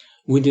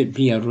 Would it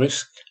be a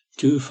risk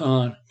too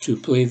far to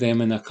play them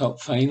in a cup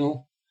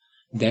final?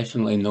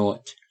 Definitely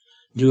not.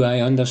 Do I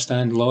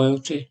understand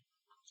loyalty?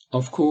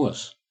 Of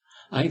course.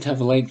 I'd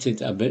have liked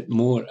it a bit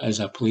more as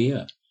a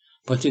player,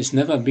 but it's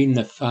never been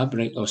the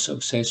fabric of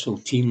successful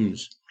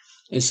teams.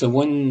 It's the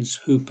ones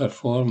who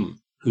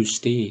perform, who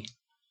stay.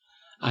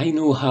 I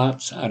know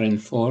Hearts are in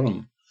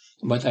form,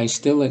 but I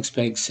still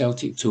expect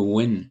Celtic to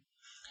win,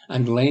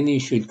 and Lenny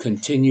should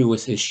continue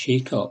with his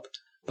shake-up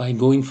by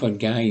going for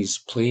guys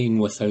playing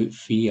without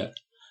fear.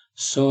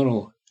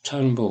 Soro,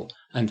 Turnbull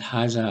and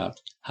Hazard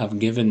have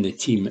given the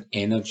team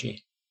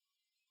energy.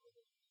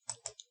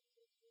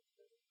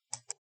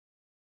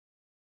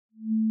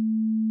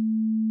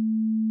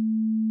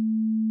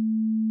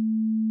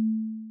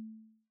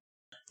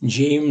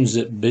 James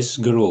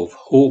Bisgrove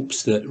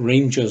hopes that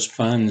Rangers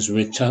fans'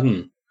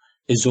 return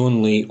is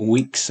only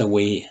weeks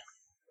away.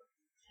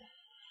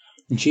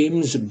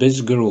 James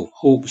Bisgrove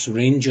hopes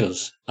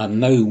Rangers are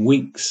now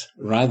weeks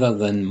rather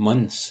than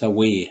months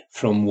away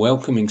from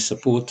welcoming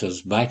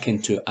supporters back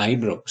into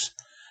Ibrox,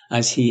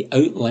 as he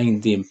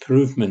outlined the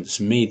improvements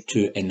made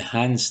to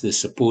enhance the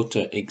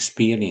supporter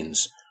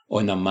experience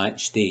on a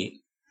match day.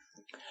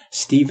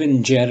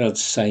 Steven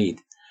Gerrard's side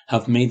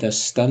have made a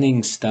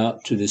stunning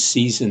start to the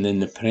season in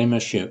the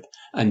Premiership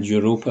and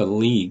Europa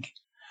League,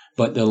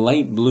 but the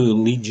light blue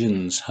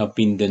legions have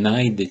been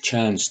denied the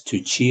chance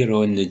to cheer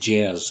on the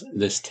Gers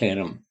this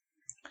term.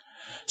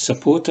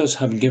 Supporters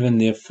have given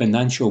their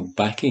financial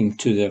backing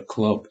to their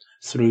club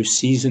through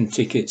season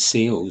ticket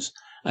sales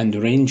and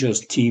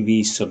Rangers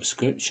TV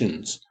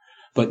subscriptions,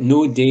 but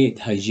no date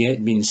has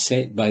yet been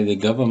set by the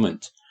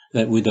government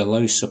that would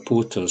allow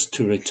supporters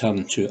to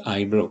return to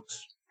Ibrox.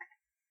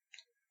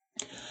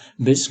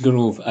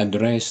 Bisgrove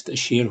addressed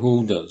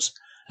shareholders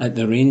at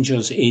the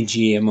Rangers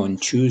AGM on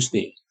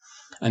Tuesday,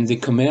 and the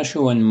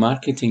commercial and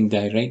marketing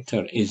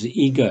director is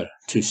eager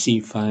to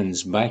see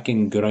fans back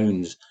in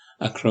grounds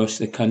across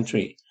the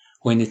country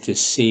when it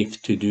is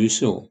safe to do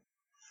so.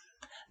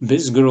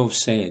 Bisgrove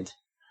said,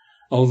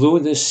 "Although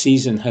this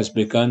season has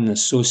begun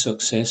so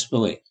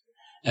successfully,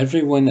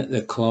 everyone at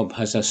the club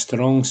has a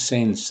strong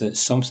sense that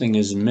something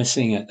is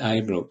missing at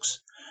Ibrox,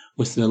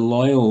 with the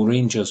loyal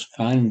Rangers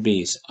fan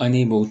base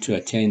unable to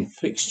attend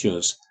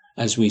fixtures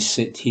as we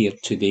sit here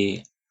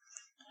today.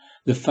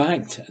 The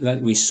fact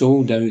that we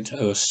sold out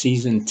our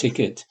season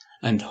ticket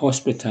and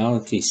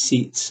hospitality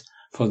seats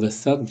for the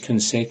third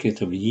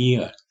consecutive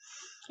year,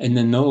 in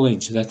the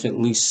knowledge that at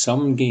least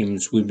some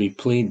games would be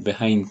played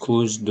behind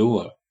closed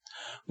door,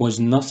 was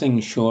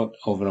nothing short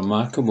of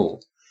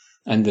remarkable,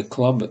 and the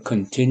club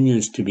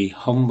continues to be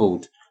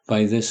humbled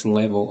by this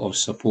level of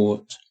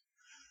support.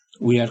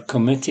 We are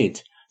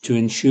committed to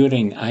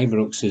ensuring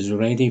Ibrox is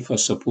ready for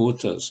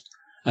supporters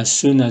as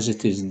soon as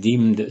it is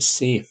deemed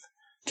safe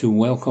to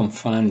welcome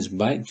fans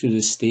back to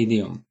the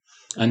stadium,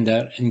 and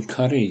are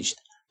encouraged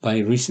by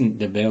recent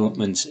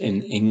developments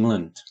in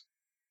England.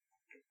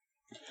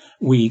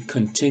 We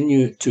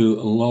continue to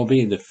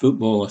lobby the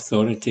football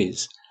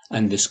authorities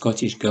and the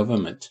Scottish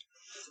Government,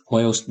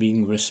 whilst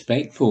being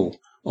respectful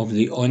of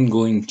the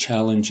ongoing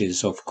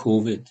challenges of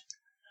COVID.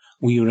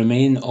 We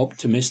remain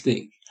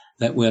optimistic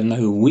that we are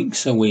now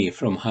weeks away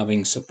from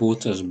having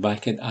supporters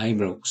back at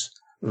Ibrox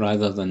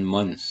rather than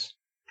months.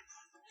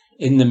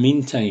 In the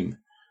meantime,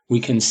 we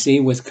can say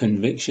with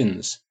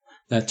convictions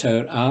that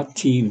our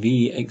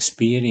RTV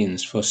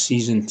experience for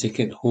season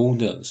ticket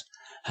holders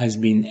has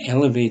been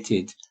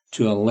elevated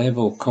to a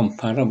level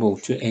comparable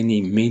to any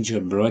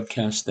major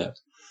broadcaster,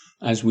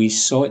 as we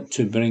sought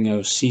to bring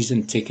our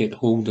season ticket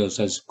holders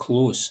as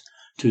close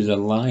to the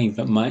live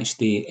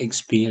matchday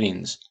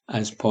experience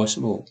as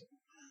possible.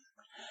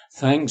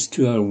 Thanks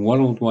to our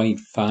worldwide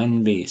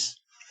fan base,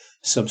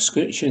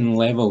 subscription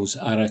levels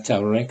are at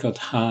a record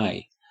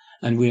high,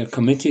 and we are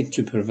committed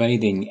to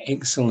providing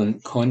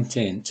excellent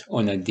content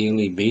on a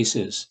daily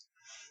basis,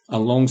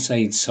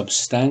 alongside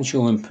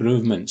substantial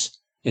improvements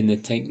in the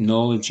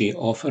technology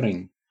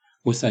offering,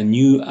 with a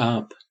new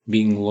app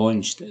being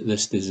launched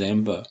this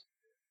December.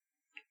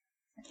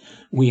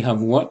 We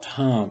have worked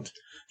hard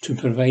to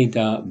provide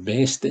a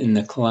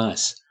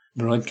best-in-the-class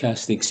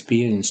broadcast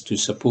experience to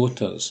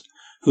supporters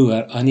who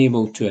are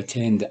unable to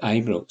attend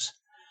Ibrox,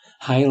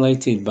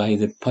 highlighted by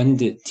the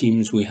pundit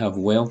teams we have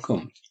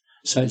welcomed,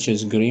 such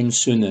as Graham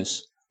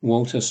Souness,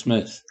 Walter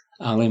Smith,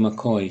 Ali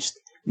McCoist,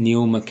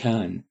 Neil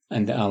McCann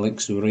and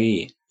Alex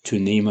Ray, to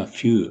name a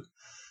few,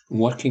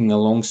 working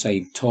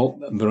alongside top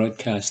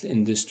broadcast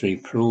industry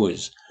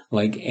pros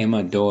like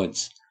Emma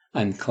Dodds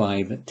and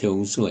Clive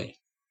Tilsley.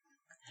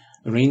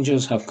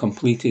 Rangers have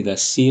completed a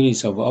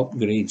series of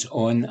upgrades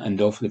on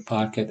and off the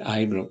park at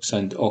Ibrox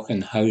and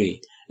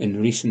Auchenhowie in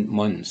recent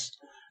months,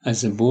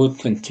 as the board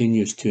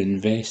continues to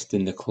invest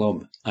in the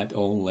club at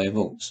all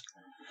levels,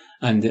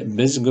 and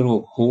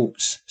Bisgrove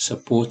hopes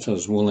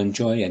supporters will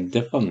enjoy a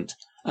different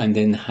and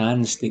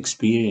enhanced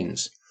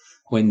experience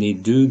when they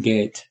do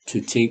get to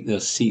take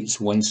their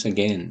seats once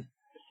again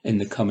in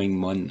the coming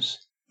months.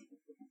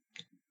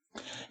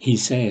 He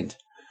said,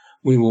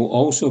 "We will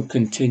also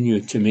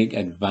continue to make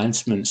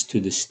advancements to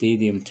the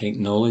stadium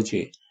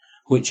technology,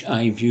 which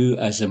I view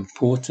as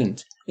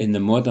important in the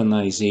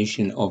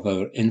modernisation of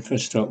our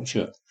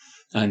infrastructure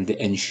and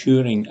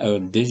ensuring our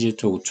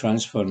digital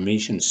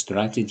transformation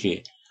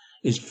strategy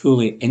is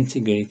fully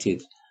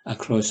integrated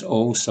across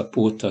all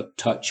supporter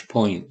touch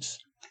points.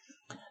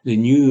 The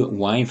new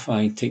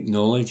Wi-Fi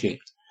technology,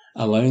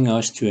 allowing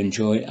us to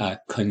enjoy a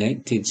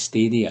connected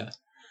stadia,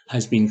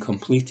 has been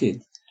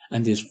completed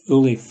and is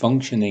fully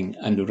functioning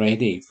and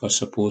ready for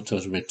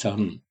supporters'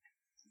 return.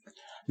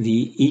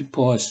 The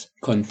EPOS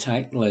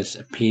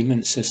contactless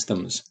payment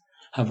systems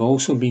have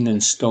also been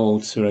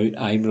installed throughout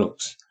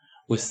Ibrox,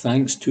 with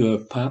thanks to our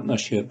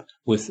partnership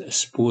with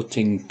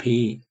Sporting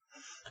Pay,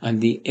 and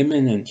the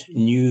imminent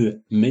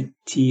new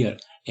mid-tier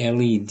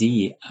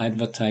LED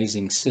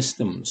advertising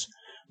systems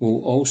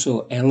will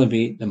also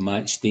elevate the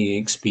matchday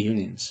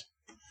experience.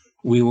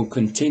 We will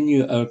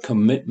continue our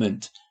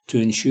commitment to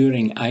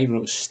ensuring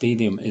Ibrox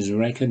Stadium is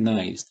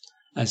recognised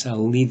as a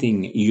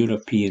leading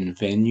European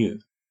venue.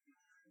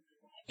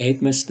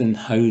 Edmiston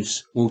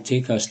House will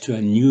take us to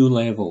a new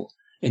level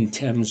in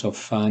terms of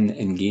fan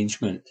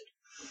engagement.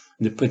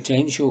 The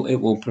potential it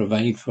will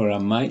provide for a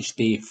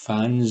matchday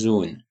fan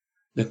zone,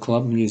 the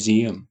club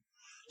museum,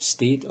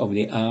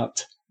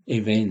 state-of-the-art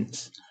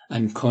events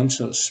and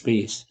concert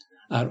space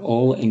are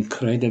all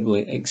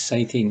incredibly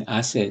exciting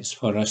assets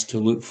for us to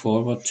look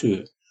forward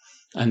to,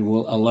 and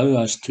will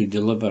allow us to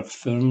deliver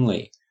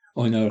firmly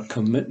on our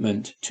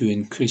commitment to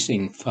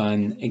increasing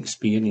fan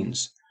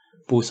experience,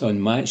 both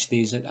on match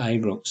days at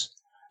Ibrox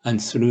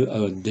and through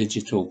our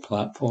digital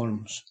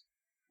platforms.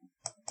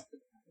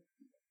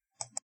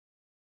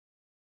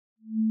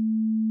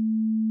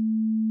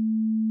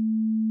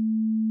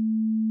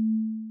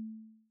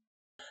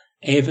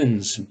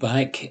 Evans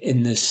back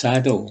in the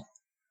saddle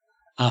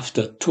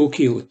after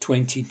Tokyo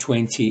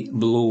 2020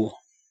 blow.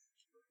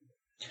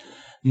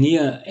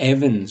 Nia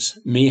Evans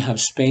may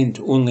have spent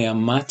only a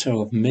matter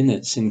of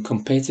minutes in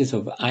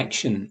competitive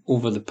action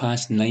over the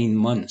past 9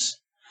 months,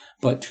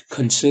 but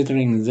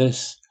considering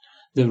this,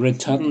 the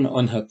return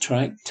on her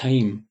track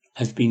time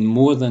has been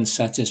more than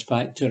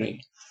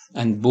satisfactory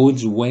and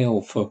bodes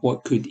well for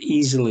what could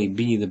easily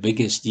be the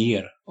biggest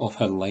year of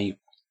her life.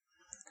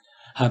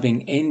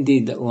 Having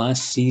ended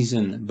last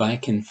season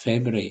back in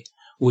February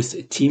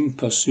with Team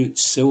Pursuit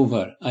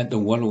silver at the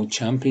World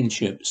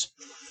Championships,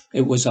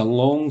 it was a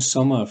long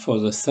summer for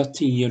the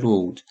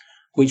 30-year-old,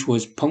 which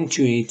was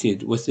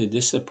punctuated with the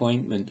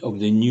disappointment of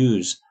the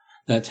news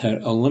that her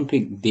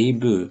Olympic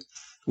debut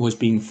was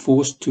being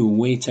forced to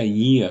wait a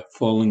year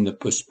following the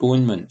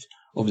postponement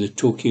of the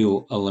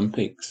Tokyo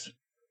Olympics.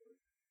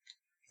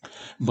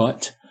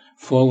 But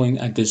following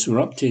a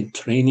disrupted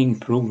training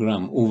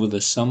program over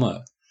the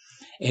summer,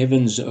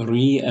 Evans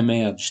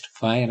re-emerged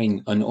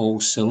firing on all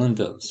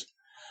cylinders.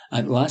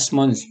 At last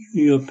month's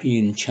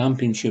European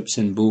Championships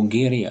in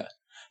Bulgaria,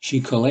 she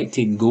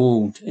collected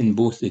gold in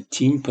both the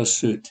team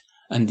pursuit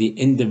and the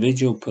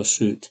individual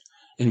pursuit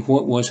in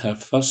what was her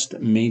first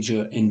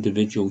major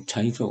individual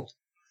title.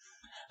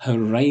 Her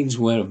rides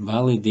were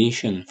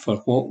validation for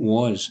what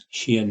was,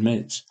 she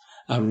admits,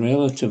 a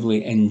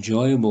relatively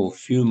enjoyable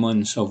few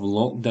months of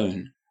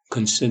lockdown,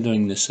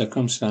 considering the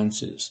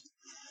circumstances.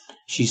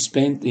 She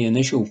spent the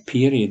initial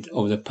period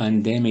of the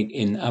pandemic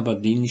in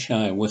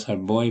Aberdeenshire with her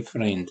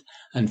boyfriend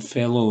and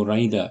fellow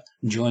rider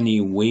Johnny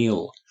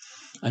Whale,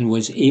 and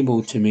was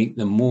able to make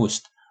the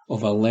most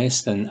of a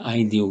less than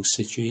ideal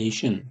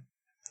situation.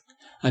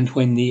 And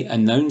when the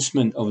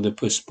announcement of the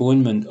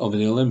postponement of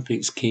the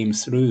Olympics came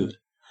through,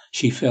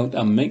 she felt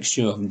a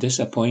mixture of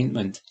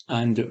disappointment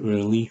and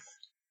relief.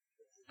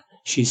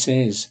 She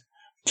says,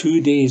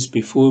 2 days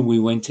before we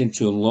went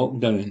into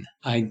lockdown,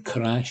 I'd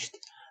crashed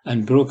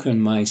and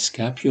broken my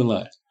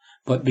scapula,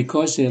 but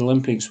because the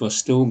Olympics were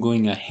still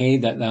going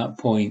ahead at that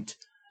point,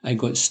 I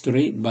got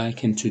straight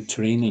back into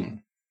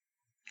training.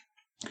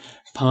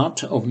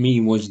 Part of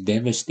me was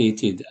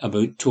devastated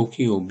about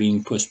Tokyo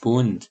being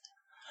postponed,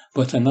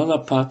 But another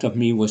part of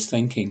me was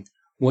thinking,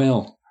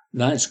 well,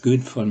 that's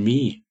good for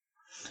me.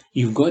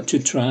 You've got to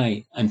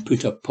try and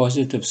put a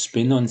positive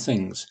spin on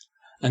things,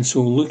 and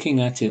so looking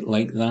at it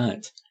like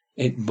that,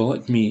 it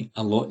bought me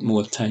a lot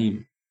more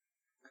time.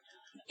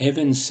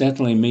 Evans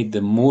certainly made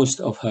the most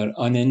of her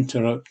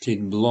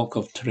uninterrupted block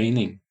of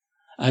training,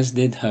 as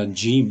did her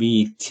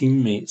GB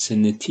teammates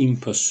in the team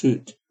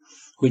pursuit,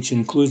 which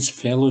includes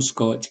fellow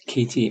Scot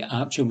Katie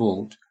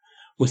Archibald,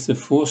 with the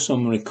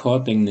foursome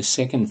recording the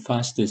second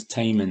fastest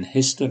time in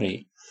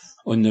history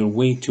on their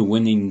way to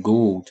winning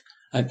gold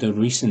at the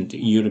recent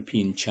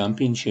European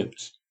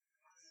Championships.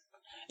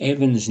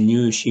 Evans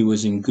knew she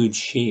was in good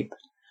shape,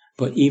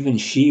 but even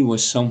she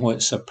was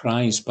somewhat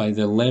surprised by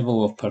the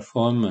level of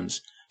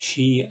performance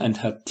she and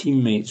her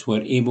teammates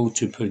were able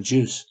to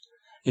produce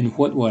in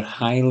what were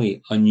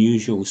highly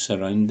unusual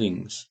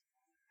surroundings.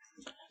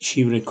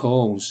 She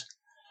recalls,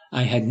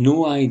 I had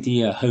no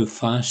idea how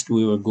fast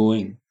we were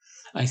going.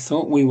 I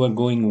thought we were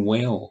going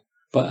well,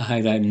 but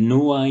I had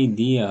no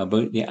idea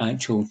about the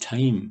actual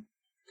time.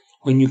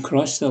 When you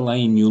cross the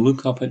line, you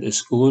look up at the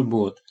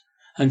scoreboard,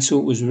 and so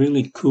it was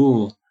really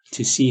cool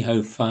to see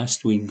how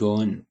fast we'd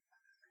gone.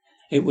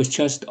 It was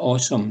just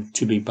awesome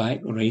to be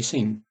back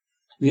racing.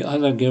 The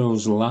other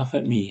girls laugh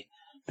at me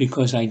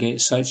because I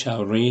get such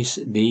a race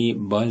day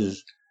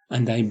buzz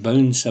and I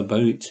bounce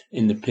about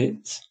in the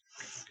pits.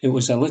 It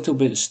was a little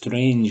bit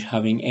strange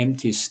having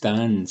empty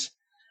stands,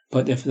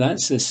 but if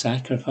that's the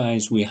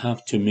sacrifice we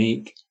have to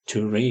make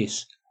to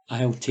race,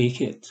 I'll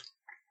take it.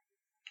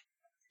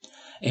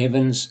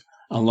 Evans,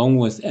 along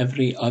with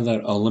every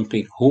other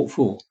Olympic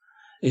hopeful,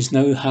 is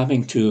now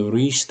having to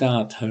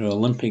restart her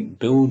Olympic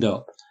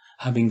build-up,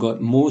 having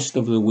got most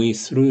of the way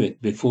through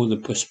it before the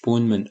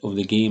postponement of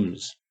the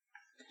Games.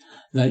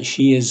 That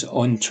she is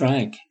on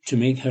track to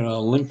make her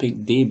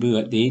Olympic debut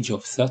at the age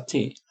of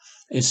 30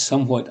 is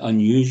somewhat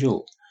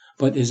unusual,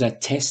 but is a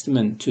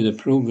testament to the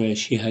progress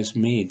she has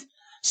made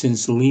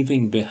since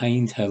leaving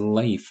behind her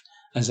life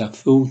as a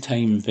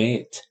full-time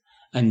vet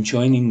and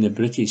joining the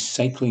British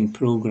cycling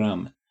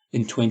programme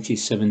in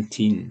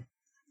 2017.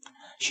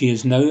 She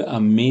is now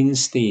a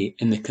mainstay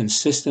in the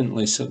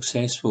consistently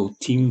successful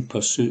Team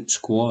Pursuit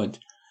squad,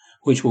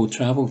 which will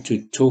travel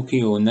to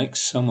Tokyo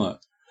next summer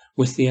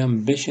with the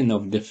ambition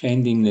of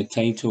defending the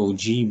title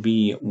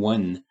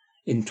GB1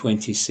 in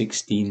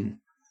 2016.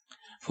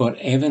 For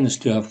Evans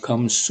to have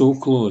come so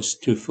close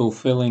to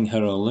fulfilling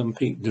her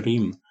Olympic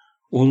dream,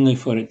 only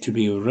for it to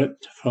be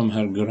ripped from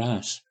her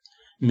grasp,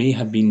 may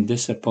have been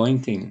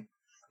disappointing,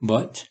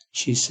 but,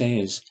 she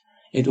says,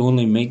 it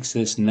only makes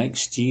this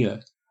next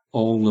year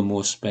all the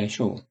more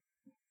special.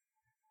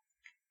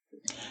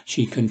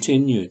 She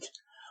continued,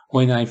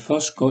 when I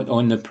first got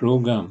on the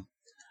programme,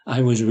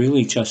 I was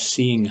really just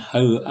seeing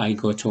how I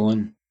got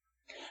on.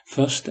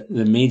 First,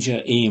 the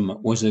major aim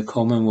was the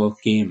Commonwealth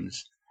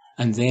Games,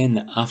 and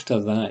then after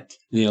that,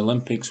 the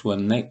Olympics were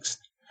next,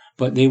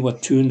 but they were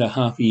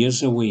 2.5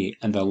 years away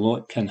and a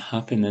lot can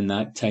happen in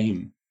that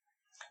time.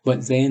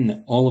 But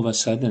then, all of a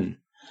sudden,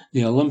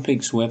 the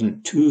Olympics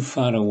weren't too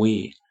far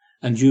away,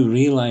 and you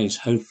realise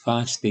how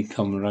fast they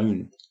come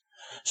round.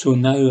 So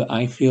now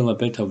I feel a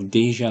bit of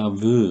déjà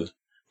vu,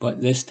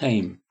 but this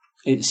time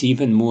it's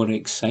even more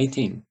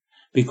exciting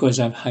because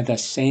I've had a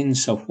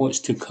sense of what's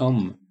to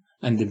come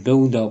and the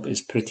build-up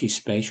is pretty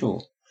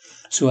special.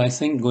 So I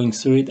think going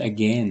through it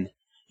again,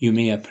 you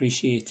may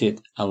appreciate it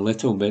a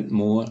little bit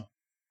more.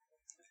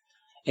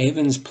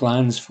 Evans'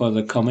 plans for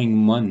the coming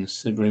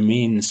months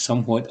remain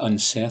somewhat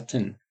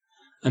uncertain,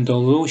 and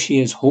although she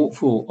is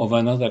hopeful of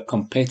another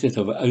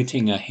competitive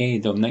outing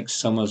ahead of next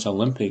summer's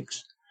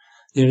Olympics,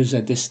 there is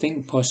a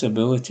distinct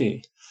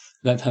possibility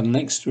that her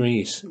next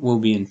race will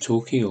be in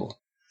Tokyo.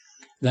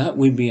 That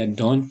would be a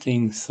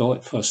daunting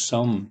thought for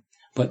some,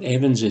 but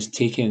Evans is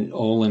taking it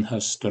all in her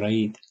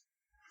stride.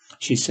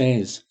 She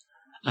says,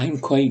 I'm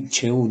quite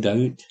chilled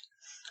out.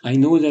 I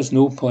know there's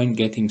no point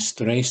getting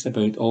stressed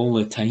about all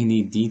the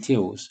tiny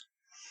details.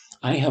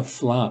 I have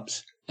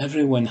flaps,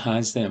 everyone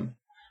has them,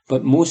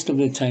 but most of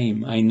the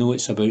time I know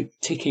it's about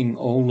ticking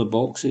all the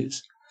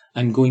boxes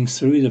and going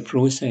through the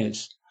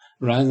process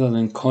rather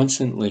than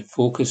constantly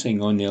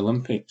focusing on the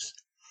Olympics.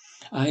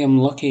 I am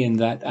lucky in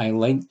that I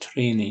like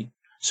training,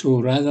 so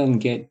rather than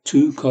get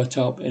too caught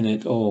up in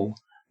it all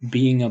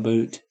being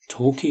about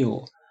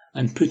Tokyo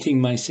and putting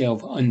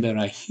myself under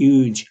a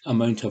huge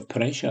amount of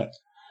pressure,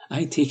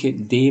 I take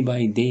it day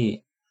by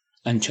day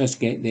and just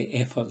get the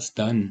efforts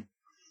done.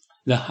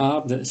 The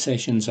hard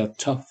sessions are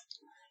tough,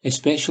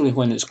 especially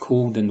when it's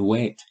cold and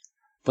wet,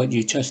 but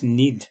you just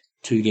need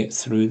to get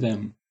through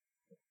them.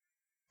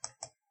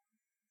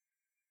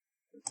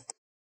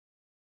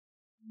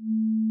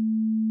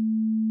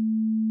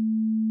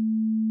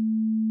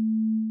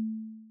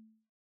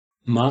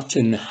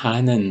 Martin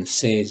Hannon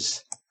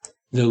says,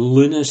 the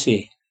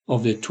lunacy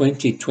of the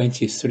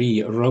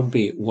 2023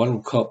 Rugby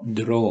World Cup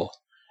draw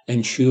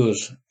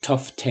ensures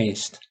tough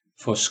test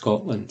for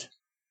Scotland.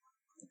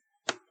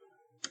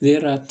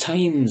 There are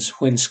times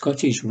when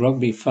Scottish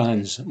rugby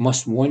fans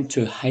must want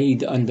to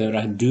hide under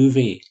a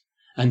duvet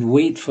and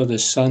wait for the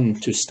sun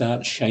to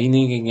start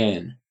shining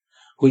again,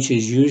 which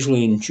is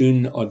usually in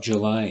June or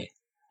July,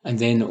 and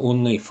then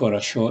only for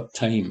a short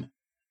time.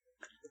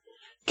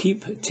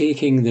 Keep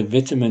taking the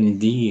vitamin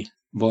D,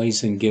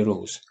 boys and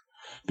girls,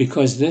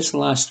 because this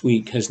last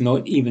week has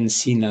not even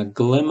seen a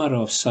glimmer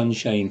of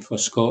sunshine for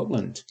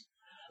Scotland,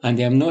 and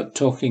I am not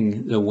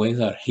talking the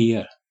weather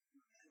here.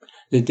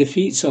 The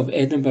defeats of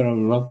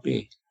Edinburgh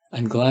Rugby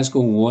and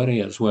Glasgow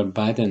Warriors were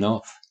bad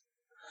enough.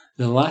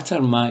 The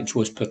latter match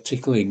was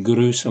particularly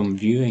gruesome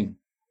viewing.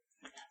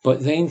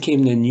 But then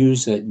came the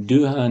news that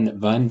Duhan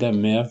van der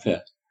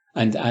Merwe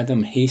and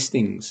Adam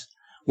Hastings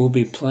will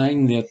be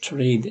plying their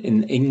trade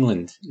in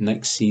England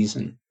next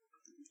season.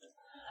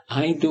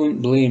 I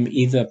don't blame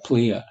either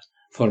player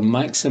for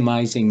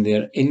maximising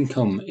their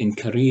income in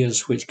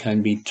careers which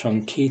can be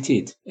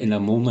truncated in a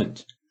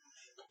moment,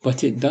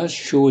 but it does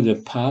show the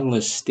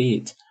parlous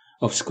state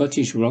of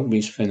Scottish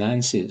rugby's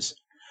finances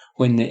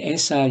when the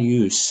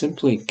SRU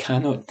simply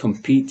cannot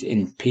compete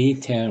in pay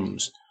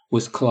terms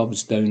with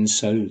clubs down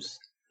south.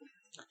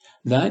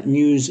 That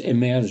news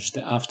emerged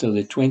after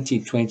the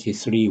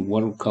 2023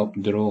 World Cup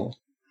draw.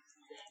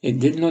 It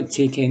did not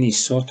take any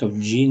sort of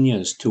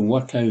genius to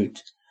work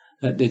out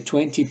that the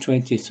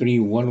 2023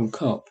 World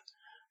Cup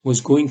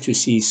was going to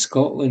see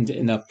Scotland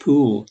in a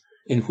pool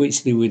in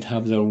which they would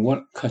have their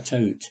work cut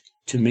out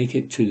to make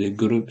it to the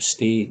group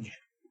stage.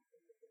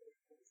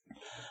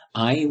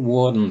 I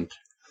warned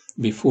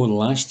before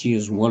last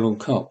year's World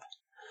Cup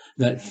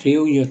that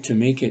failure to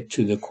make it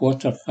to the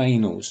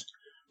quarter-finals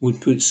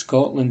would put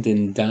Scotland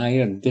in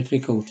dire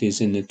difficulties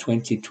in the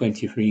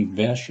 2023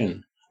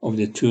 version of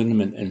the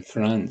tournament in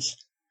France,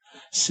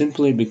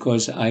 simply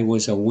because I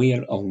was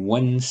aware of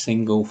one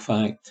single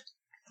fact,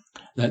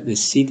 that the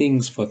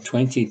seedings for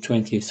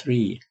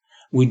 2023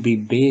 would be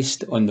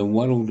based on the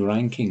world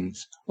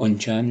rankings on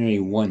January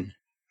 1,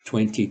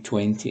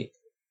 2020.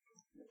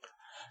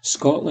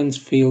 Scotland's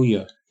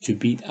failure to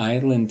beat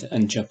Ireland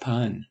and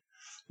Japan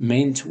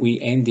meant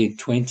we ended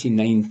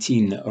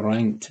 2019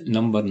 ranked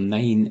number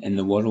 9 in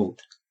the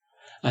world,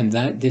 and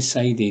that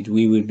decided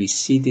we would be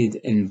seeded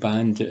in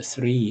Band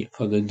 3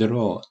 for the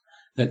draw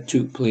that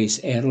took place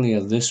earlier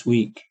this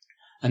week,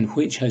 and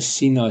which has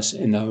seen us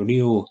in a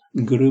real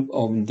group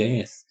of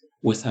death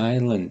with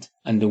Ireland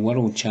and the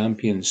world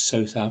champions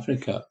South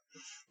Africa,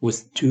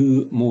 with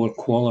 2 more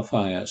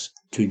qualifiers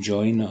to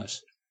join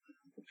us.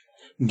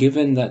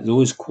 Given that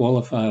those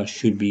qualifiers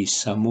should be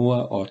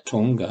Samoa or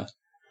Tonga,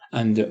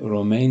 and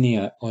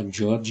Romania or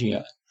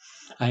Georgia,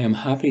 I am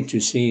happy to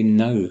say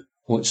now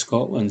what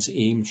Scotland's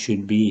aim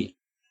should be.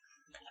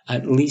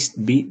 At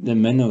least beat the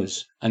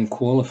Minnows and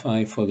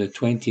qualify for the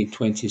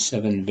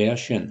 2027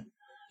 version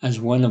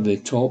as one of the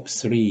top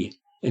 3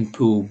 in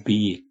Pool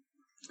B.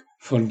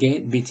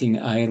 Forget beating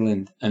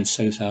Ireland and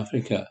South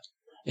Africa.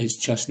 It's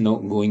just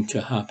not going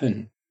to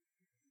happen.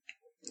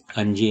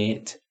 And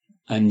yet,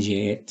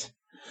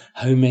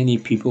 how many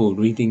people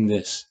reading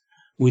this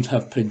would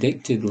have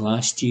predicted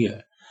last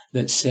year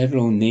that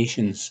several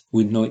nations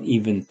would not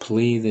even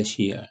play this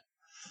year?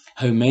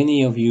 How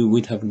many of you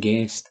would have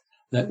guessed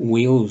that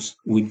Wales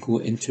would go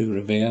into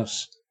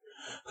reverse?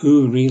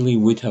 Who really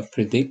would have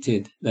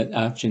predicted that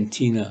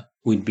Argentina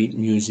would beat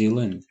New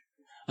Zealand?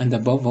 And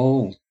above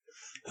all,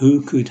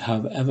 who could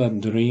have ever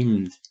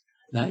dreamed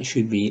that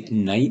should be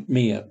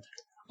nightmared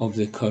of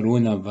the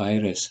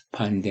coronavirus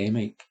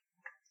pandemic?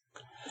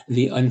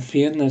 The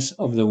unfairness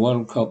of the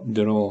World Cup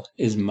draw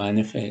is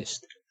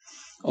manifest.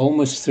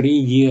 Almost 3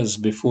 years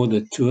before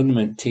the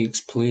tournament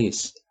takes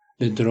place,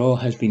 the draw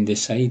has been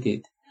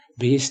decided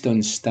based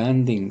on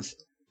standings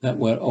that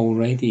were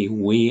already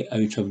way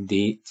out of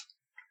date.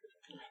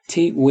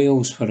 Take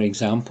Wales, for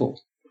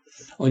example.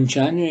 On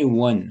January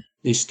 1,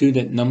 they stood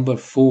at number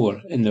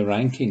 4 in the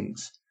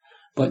rankings,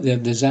 but their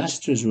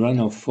disastrous run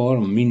of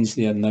form means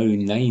they are now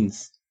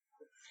 9th.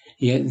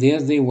 Yet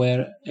there they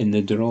were in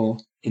the draw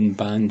in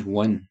Band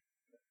 1.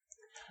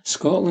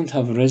 Scotland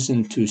have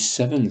risen to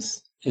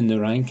 7th in the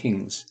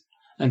rankings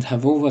and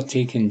have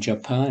overtaken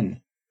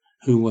Japan,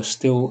 who were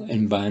still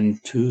in Band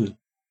 2.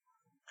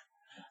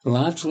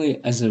 Largely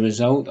as a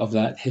result of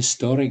that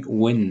historic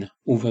win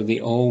over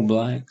the All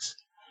Blacks,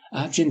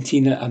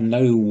 Argentina are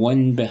now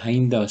 1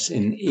 behind us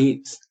in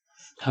 8th,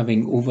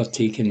 having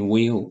overtaken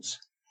Wales.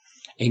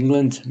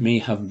 England may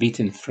have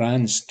beaten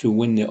France to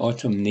win the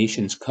Autumn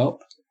Nations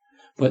Cup,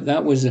 but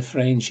that was the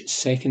French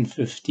second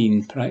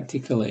 15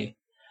 practically,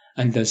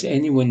 and does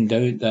anyone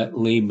doubt that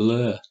Les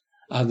Bleus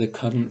are the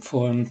current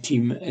form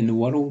team in the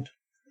world?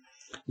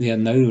 They are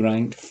now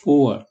ranked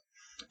 4,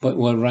 but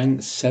were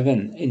ranked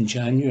 7 in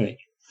January,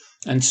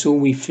 and so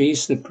we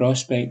face the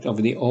prospect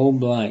of the All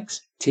Blacks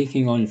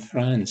taking on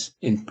France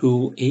in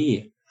Pool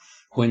A,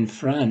 when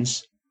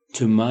France,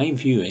 to my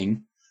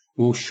viewing,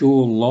 will show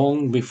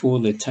long before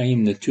the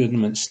time the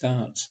tournament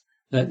starts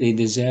that they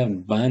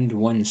deserve Band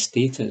 1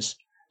 status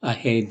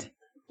ahead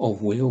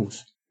of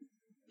Wales.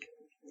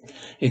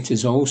 It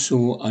is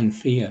also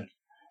unfair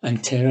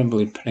and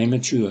terribly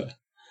premature,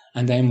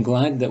 and I am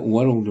glad that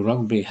World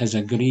Rugby has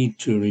agreed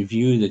to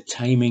review the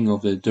timing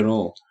of the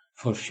draw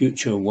for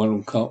future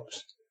World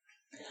Cups.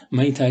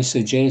 Might I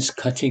suggest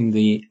cutting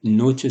the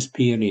notice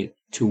period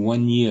to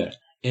 1 year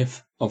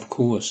if, of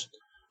course,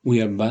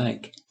 we are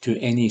back to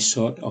any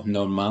sort of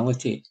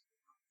normality?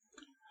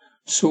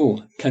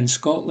 So, can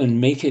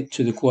Scotland make it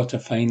to the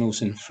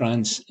quarter-finals in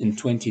France in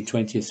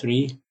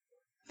 2023?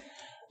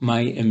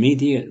 My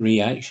immediate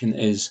reaction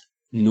is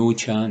no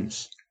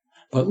chance.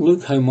 But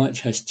look how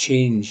much has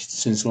changed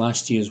since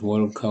last year's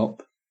World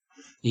Cup.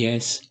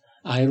 Yes,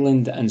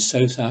 Ireland and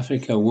South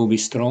Africa will be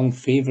strong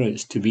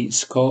favourites to beat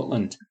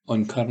Scotland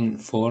on current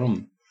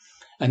form,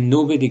 and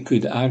nobody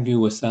could argue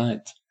with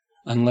that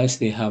unless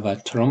they have a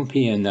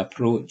Trumpian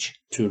approach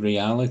to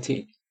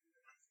reality.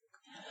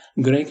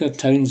 Gregor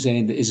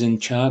Townsend is in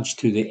charge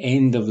to the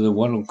end of the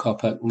World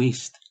Cup at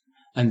least,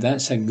 and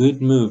that's a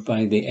good move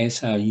by the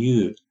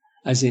SRU,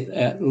 as it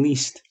at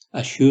least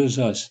assures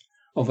us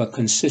of a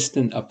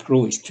consistent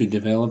approach to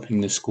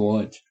developing the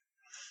squad.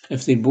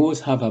 If they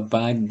both have a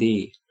bad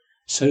day,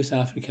 South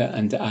Africa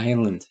and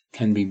Ireland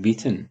can be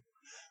beaten,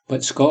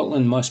 but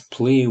Scotland must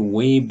play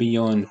way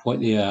beyond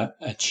what they are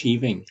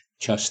achieving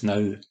just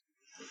now.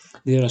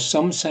 There are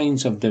some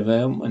signs of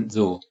development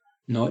though,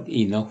 not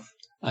enough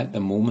at the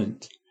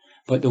moment.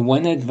 But the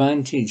one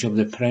advantage of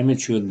the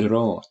premature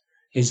draw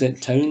is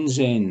that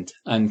Townsend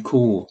and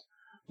co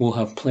will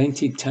have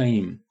plenty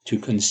time to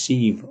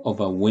conceive of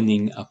a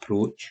winning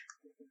approach.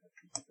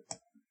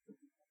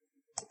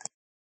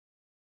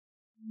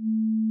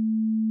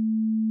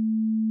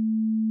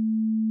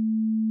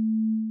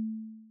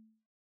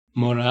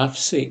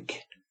 Moravcsik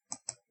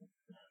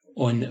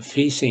on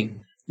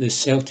facing the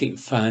Celtic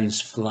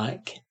fans'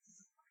 flak.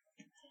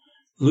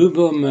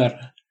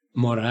 Lubomir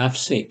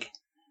Moravcsik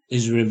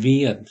is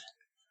revered,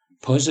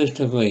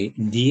 positively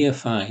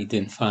deified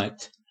in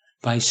fact,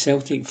 by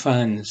Celtic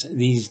fans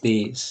these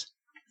days.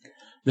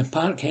 The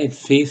Parkhead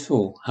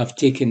faithful have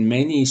taken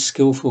many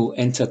skillful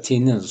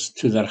entertainers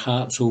to their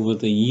hearts over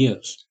the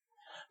years,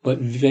 but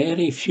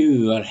very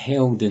few are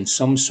held in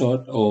some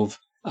sort of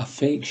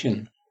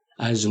affection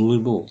as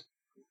Lubo.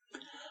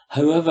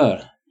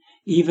 However,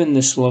 even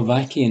the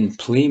Slovakian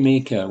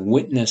playmaker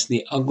witnessed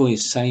the ugly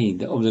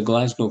side of the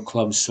Glasgow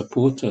club's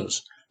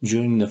supporters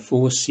during the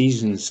 4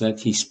 seasons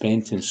that he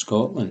spent in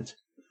Scotland.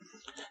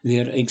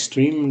 Their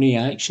extreme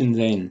reaction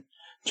then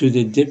to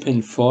the dip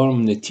in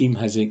form the team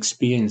has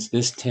experienced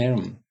this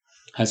term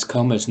has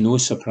come as no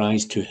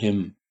surprise to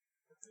him.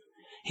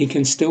 He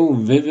can still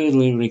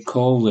vividly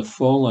recall the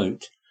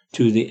fallout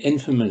to the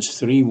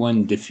infamous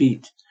 3-1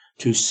 defeat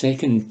to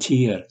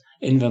second-tier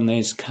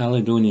Inverness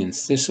Caledonian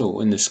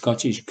Thistle in the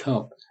Scottish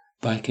Cup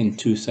back in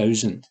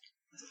 2000,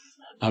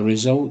 a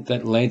result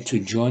that led to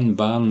John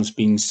Barnes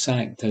being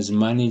sacked as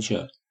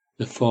manager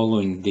the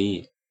following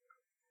day.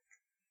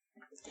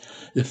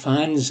 The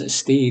fans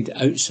stayed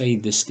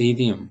outside the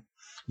stadium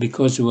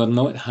because they were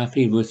not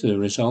happy with the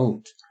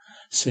result,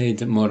 said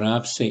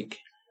Moravcsik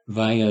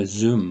via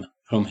Zoom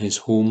from his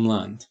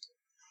homeland.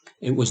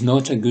 It was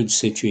not a good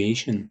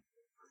situation.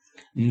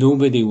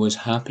 Nobody was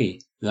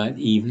happy that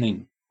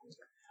evening.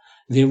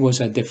 There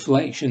was a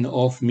deflection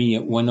off me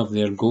at one of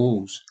their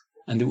goals,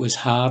 and it was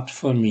hard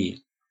for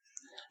me.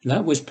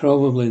 That was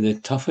probably the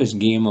toughest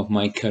game of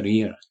my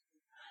career.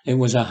 It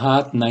was a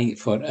hard night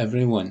for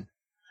everyone.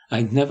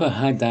 I'd never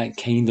had that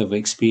kind of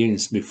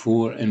experience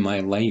before in my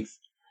life,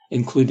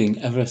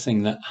 including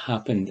everything that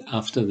happened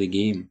after the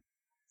game.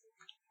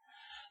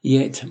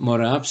 Yet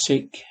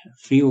Moravcsik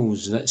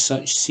feels that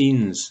such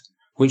scenes,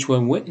 which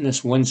were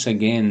witnessed once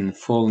again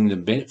following the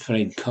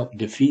Betfred Cup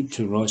defeat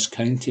to Ross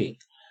County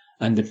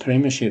and the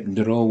Premiership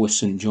draw with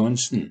St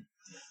Johnstone,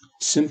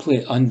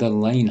 simply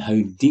underline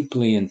how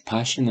deeply and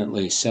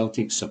passionately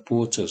Celtic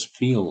supporters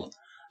feel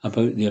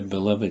about their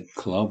beloved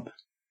club.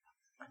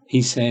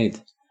 He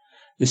said,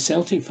 "The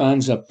Celtic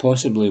fans are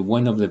possibly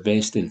one of the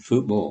best in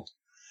football,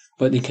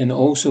 but they can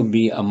also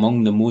be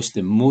among the most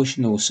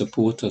emotional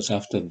supporters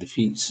after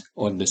defeats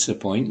or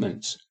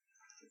disappointments.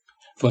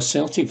 For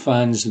Celtic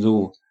fans,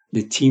 though,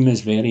 the team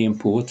is very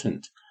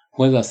important,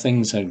 whether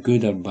things are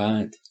good or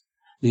bad.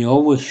 They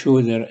always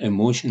show their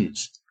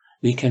emotions.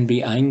 They can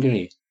be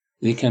angry,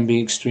 they can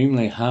be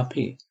extremely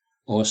happy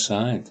or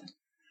sad.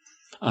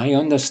 I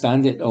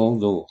understand it all,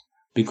 though,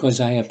 because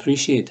I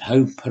appreciate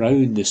how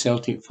proud the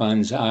Celtic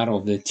fans are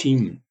of the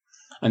team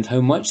and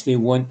how much they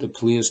want the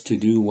players to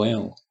do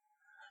well.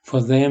 For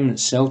them,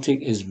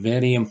 Celtic is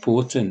very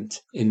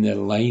important in their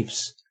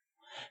lives.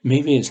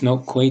 Maybe it's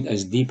not quite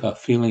as deep a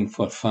feeling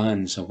for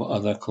fans of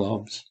other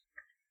clubs."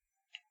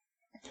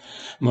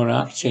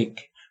 Moravcsik,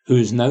 who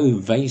is now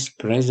Vice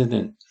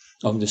President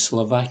of the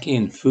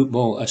Slovakian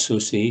Football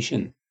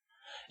Association,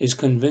 is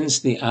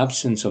convinced the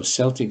absence of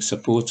Celtic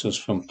supporters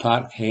from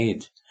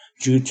Parkhead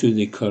due to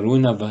the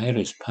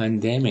coronavirus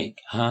pandemic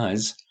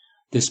has,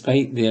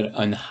 despite their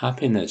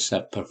unhappiness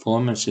at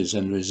performances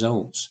and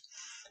results,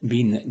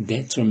 been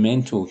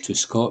detrimental to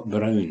Scott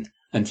Brown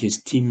and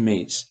his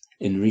teammates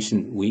in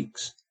recent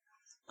weeks.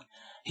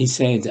 He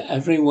said,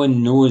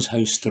 "Everyone knows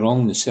how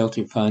strong the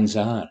Celtic fans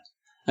are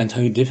and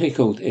how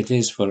difficult it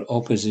is for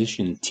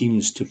opposition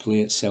teams to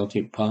play at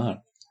Celtic Park.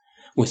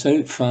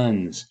 Without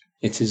fans,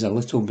 it is a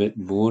little bit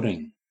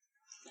boring.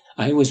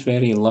 I was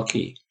very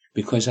lucky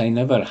because I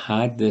never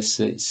had this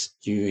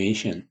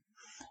situation.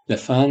 The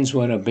fans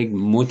were a big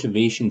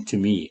motivation to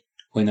me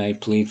when I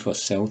played for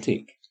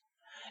Celtic.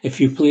 If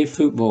you play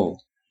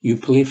football, you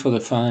play for the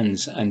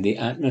fans and the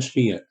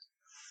atmosphere.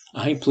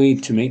 I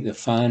played to make the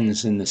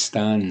fans in the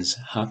stands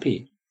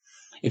happy.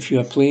 If you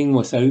are playing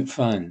without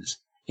fans,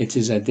 it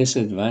is a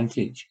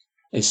disadvantage,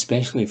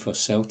 especially for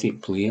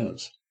Celtic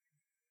players.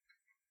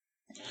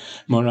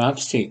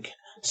 Moravcik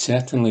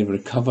certainly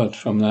recovered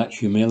from that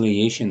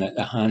humiliation at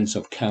the hands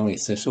of Cally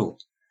Thistle.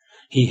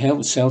 He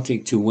helped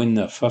Celtic to win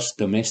their first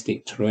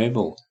domestic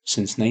treble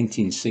since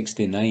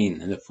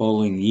 1969, the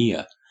following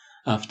year,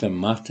 after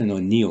Martin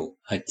O'Neill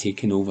had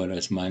taken over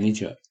as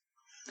manager.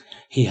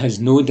 He has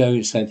no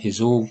doubts that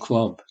his old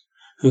club,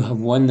 who have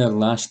won their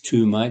last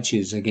two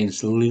matches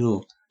against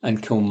Lille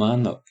and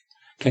Kilmarnock,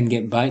 can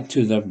get back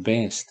to their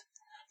best,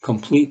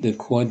 complete the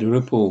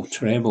quadruple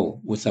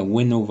treble with a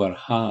win over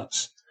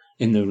Hearts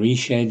in the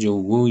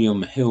rescheduled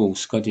William Hill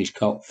Scottish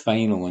Cup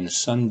final on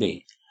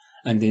Sunday,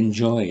 and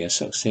enjoy a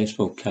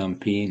successful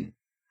campaign.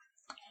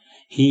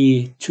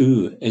 He,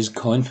 too, is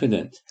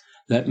confident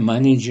that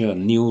manager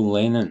Neil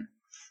Lennon,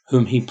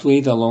 whom he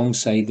played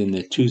alongside in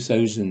the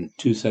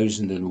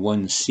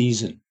 2000-2001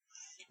 season,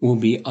 will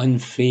be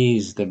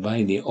unfazed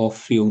by the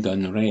off-field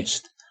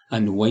unrest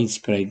and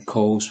widespread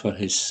calls for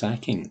his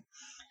sacking,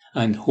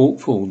 and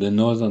hopeful the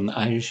Northern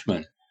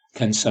Irishman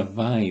can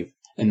survive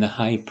in the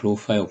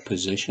high-profile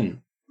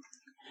position.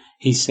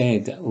 He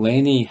said,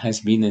 "Lenny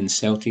has been in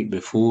Celtic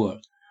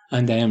before,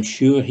 and I am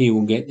sure he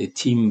will get the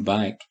team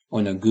back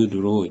on a good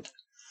road."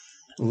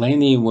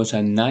 Lenny was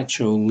a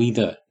natural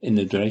leader in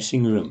the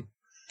dressing room,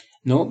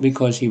 not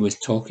because he was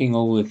talking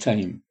all the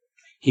time.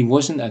 He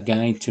wasn't a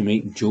guy to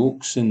make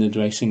jokes in the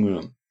dressing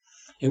room.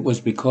 It was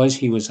because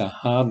he was a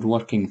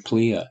hard-working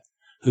player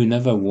who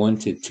never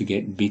wanted to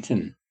get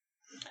beaten.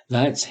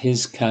 That's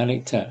his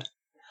character.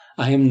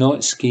 I am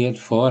not scared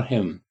for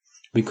him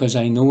because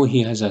I know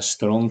he has a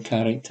strong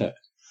character.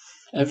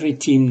 Every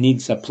team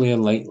needs a player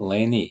like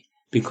Lenny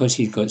because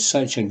he's got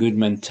such a good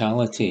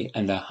mentality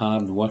and a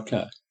hard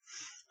worker.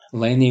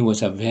 Lenny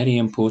was a very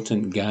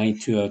important guy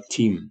to our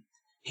team.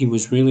 He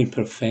was really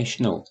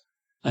professional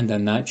and a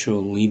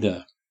natural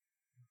leader.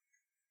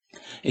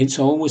 It's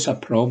always a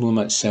problem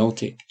at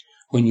Celtic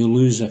when you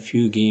lose a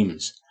few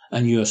games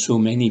and you are so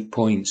many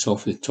points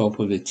off the top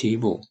of the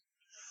table.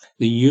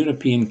 The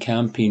European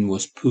campaign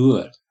was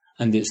poor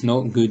and it's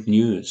not good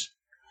news.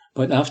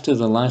 But after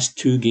the last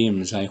two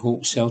games, I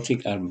hope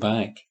Celtic are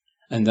back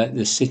and that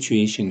the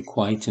situation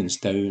quietens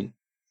down.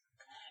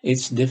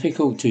 It's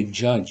difficult to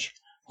judge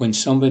when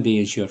somebody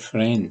is your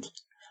friend.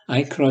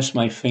 I cross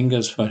my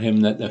fingers for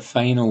him that the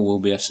final will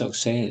be a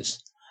success,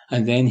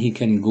 and then he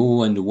can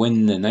go and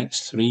win the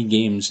next 3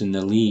 games in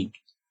the league.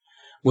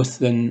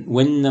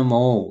 Win them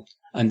all,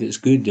 and it's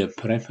good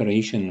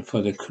preparation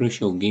for the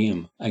crucial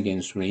game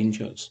against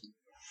Rangers.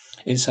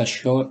 It's a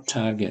short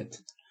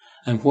target,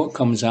 and what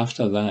comes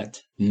after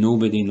that,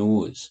 nobody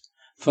knows.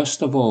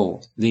 First of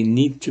all, they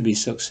need to be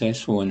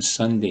successful on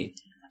Sunday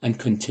and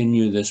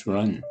continue this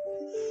run.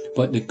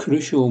 But the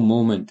crucial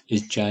moment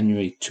is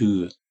January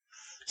 2.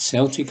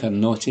 Celtic are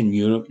not in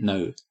Europe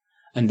now,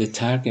 and the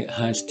target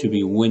has to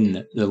be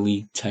win the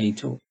league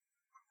title.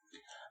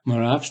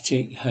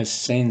 Moravcik has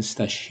sensed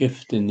a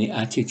shift in the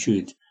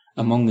attitude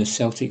among the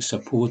Celtic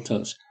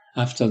supporters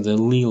after the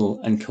Lille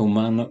and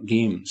Kilmarnock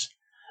games,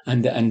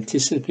 and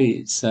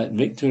anticipates that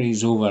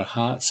victories over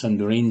Hearts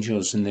and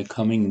Rangers in the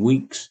coming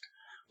weeks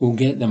will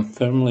get them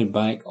firmly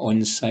back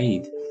on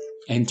side,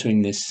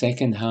 entering the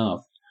second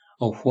half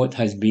of what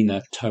has been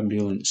a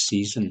turbulent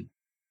season.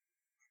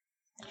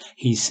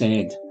 He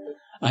said,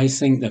 "I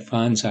think the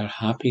fans are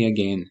happy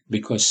again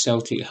because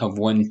Celtic have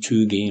won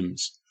 2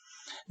 games.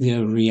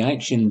 Their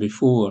reaction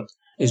before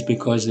is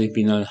because they've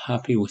been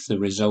unhappy with the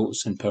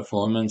results and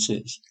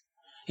performances.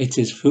 It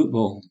is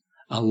football.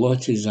 A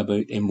lot is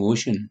about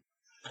emotion.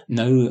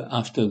 Now,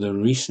 after the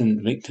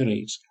recent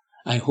victories,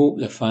 I hope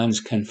the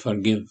fans can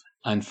forgive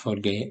and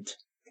forget."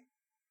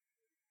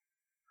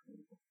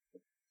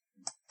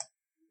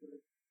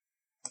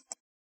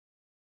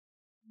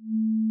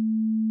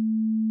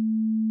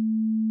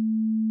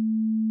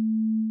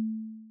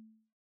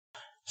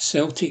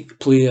 Celtic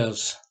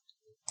players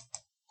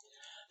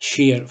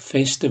share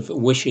festive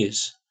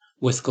wishes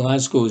with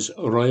Glasgow's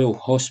Royal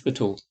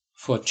Hospital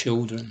for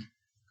Children.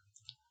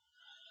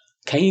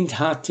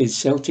 Kind-hearted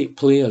Celtic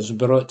players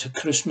brought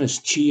Christmas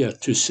cheer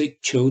to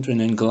sick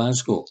children in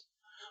Glasgow,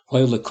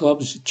 while the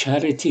club's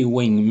charity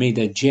wing made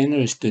a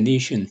generous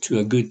donation to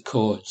a good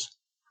cause.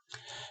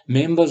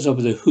 Members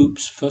of the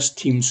Hoops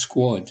first-team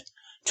squad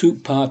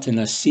took part in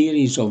a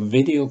series of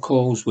video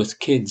calls with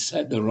kids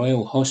at the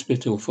Royal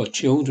Hospital for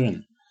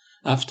Children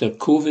after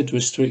COVID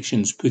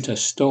restrictions put a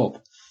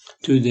stop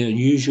to their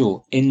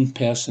usual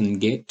in-person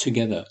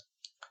get-together.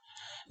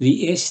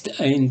 The East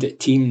End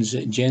team's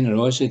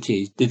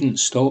generosity didn't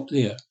stop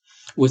there,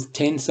 with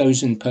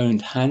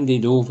 £10,000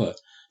 handed over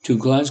to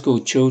Glasgow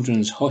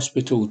Children's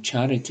Hospital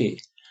charity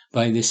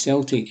by the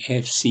Celtic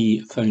FC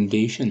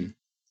Foundation.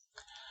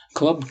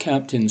 Club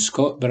captain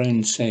Scott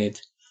Brown said,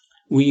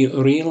 "We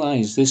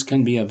realise this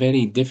can be a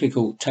very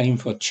difficult time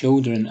for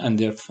children and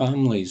their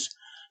families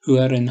who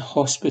are in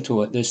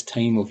hospital at this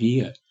time of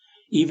year,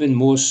 even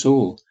more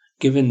so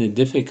given the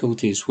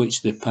difficulties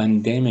which the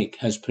pandemic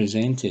has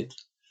presented.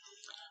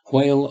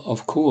 While,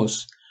 of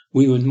course,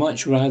 we would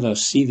much rather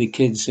see the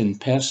kids in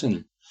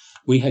person,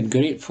 we had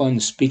great fun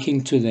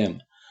speaking to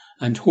them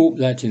and hope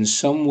that in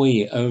some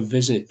way our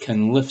visit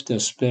can lift their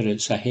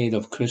spirits ahead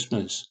of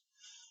Christmas.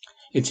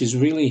 It is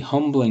really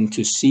humbling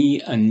to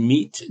see and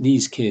meet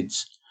these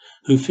kids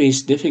who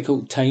face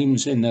difficult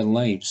times in their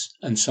lives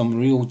and some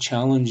real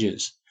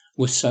challenges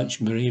with such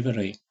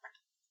bravery."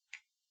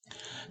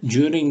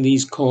 During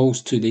these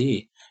calls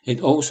today,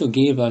 it also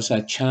gave us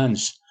a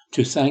chance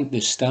to thank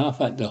the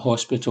staff at the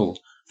hospital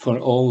for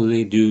all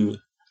they do.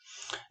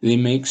 They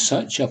make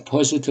such a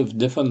positive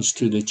difference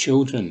to the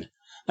children,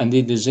 and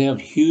they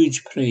deserve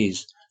huge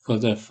praise for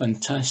their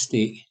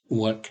fantastic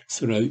work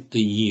throughout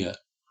the year.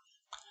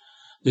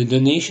 The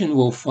donation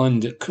will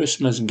fund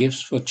Christmas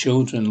gifts for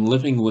children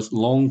living with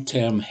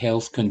long-term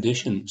health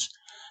conditions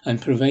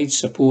and provide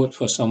support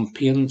for some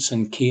parents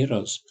and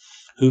carers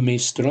who may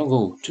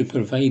struggle to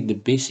provide the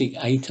basic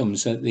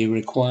items that they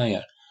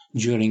require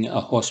during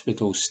a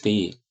hospital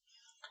stay.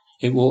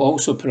 It will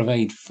also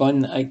provide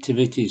fun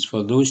activities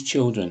for those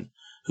children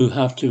who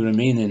have to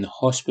remain in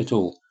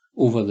hospital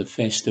over the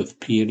festive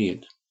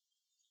period.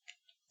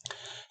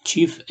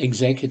 Chief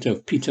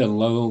Executive Peter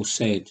Lowell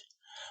said,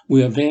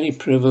 "We are very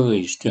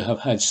privileged to have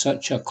had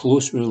such a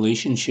close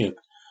relationship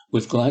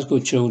with Glasgow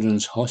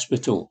Children's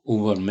Hospital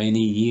over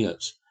many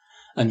years,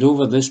 and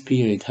over this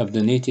period have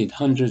donated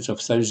hundreds of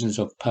thousands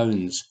of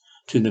pounds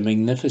to the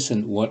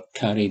magnificent work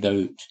carried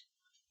out.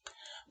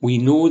 We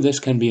know this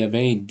can be a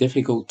very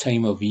difficult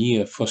time of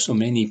year for so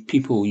many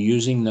people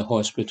using the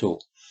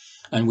hospital,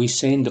 and we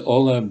send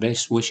all our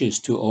best wishes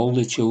to all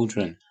the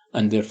children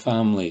and their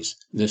families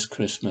this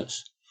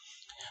Christmas.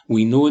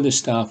 We know the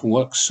staff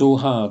work so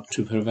hard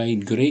to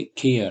provide great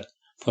care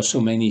for so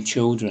many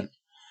children,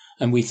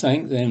 and we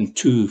thank them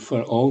too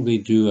for all they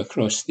do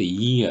across the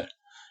year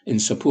in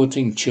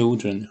supporting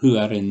children who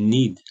are in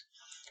need,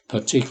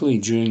 particularly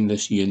during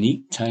this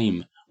unique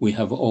time we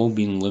have all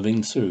been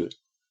living through.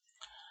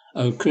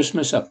 Our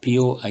Christmas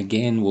appeal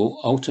again will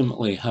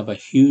ultimately have a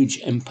huge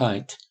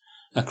impact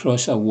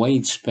across a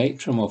wide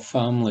spectrum of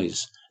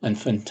families and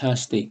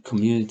fantastic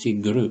community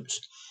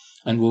groups,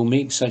 and will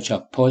make such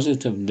a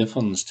positive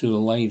difference to the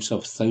lives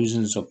of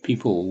thousands of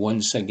people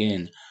once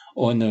again,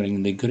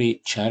 honouring the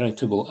great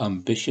charitable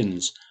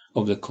ambitions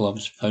of the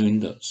club's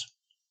founders."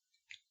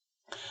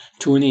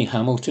 Tony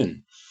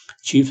Hamilton,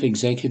 Chief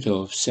Executive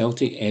of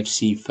Celtic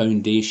FC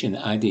Foundation,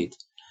 added,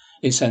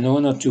 "It's an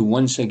honour to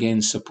once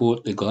again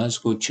support the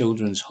Glasgow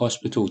Children's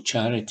Hospital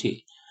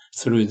charity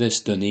through this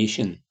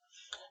donation.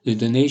 The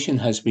donation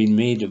has been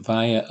made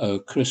via our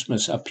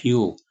Christmas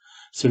appeal,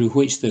 through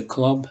which the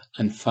club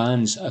and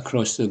fans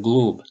across the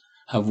globe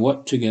have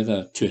worked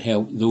together to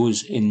help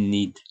those in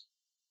need."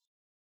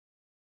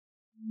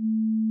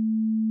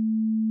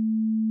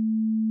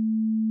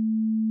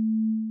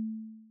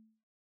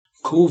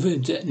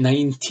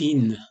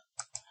 COVID-19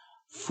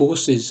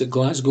 forces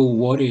Glasgow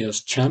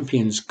Warriors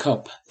Champions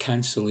Cup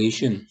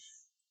cancellation.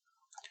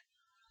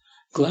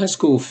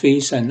 Glasgow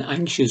face an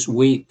anxious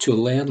wait to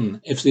learn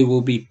if they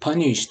will be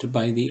punished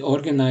by the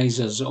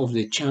organisers of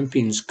the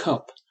Champions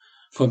Cup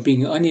for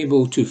being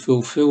unable to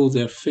fulfil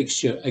their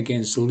fixture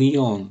against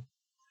Lyon.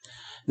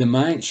 The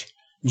match,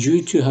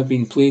 due to have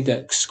been played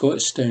at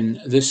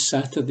Scottstown this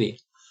Saturday,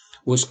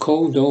 was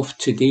called off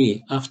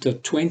today after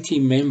 20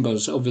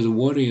 members of the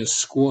Warriors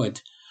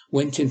squad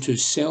went into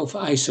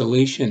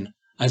self-isolation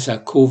as a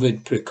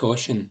COVID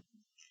precaution.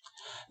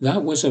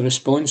 That was a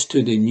response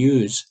to the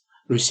news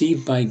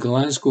received by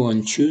Glasgow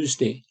on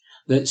Tuesday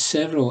that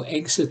several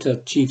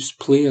Exeter Chiefs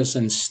players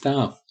and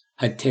staff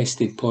had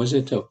tested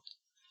positive.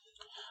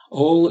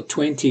 All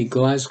 20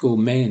 Glasgow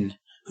men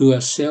who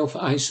are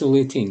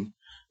self-isolating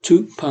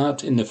took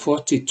part in the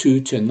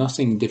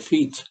 42-0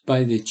 defeat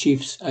by the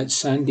Chiefs at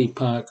Sandy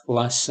Park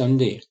last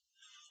Sunday.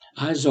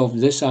 As of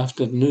this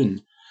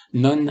afternoon,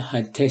 none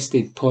had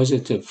tested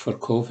positive for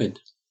COVID.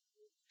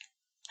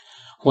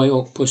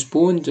 While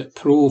postponed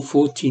Pro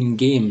 14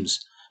 games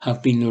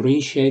have been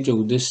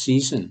rescheduled this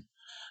season,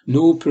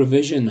 no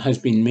provision has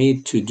been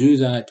made to do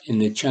that in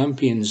the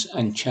Champions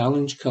and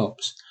Challenge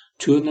Cups,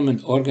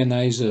 tournament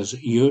organisers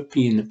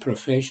European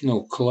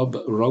Professional Club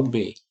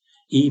Rugby,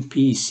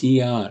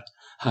 EPCR,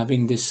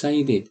 having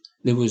decided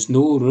there was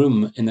no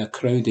room in a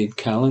crowded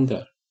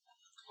calendar.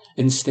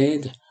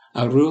 Instead,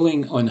 a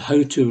ruling on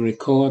how to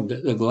record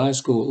the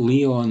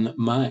Glasgow-Lyon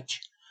match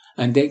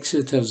and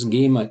Exeter's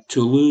game at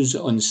Toulouse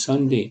on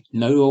Sunday,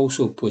 now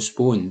also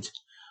postponed,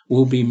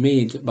 will be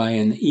made by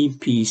an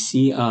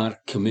EPCR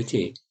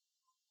committee.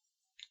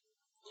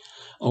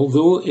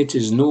 Although it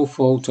is no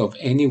fault of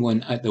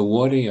anyone at the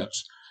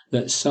Warriors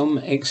that some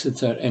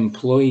Exeter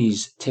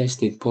employees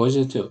tested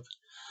positive,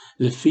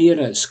 the fear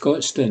at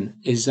Scotstoun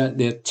is that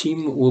their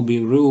team will be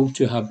ruled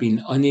to have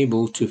been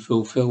unable to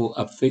fulfil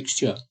a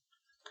fixture.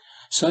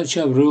 Such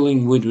a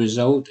ruling would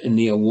result in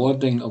the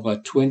awarding of a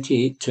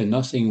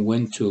 28-0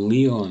 win to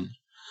Lyon,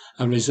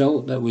 a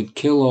result that would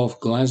kill off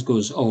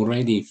Glasgow's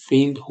already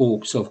faint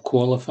hopes of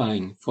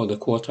qualifying for the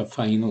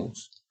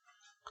quarter-finals.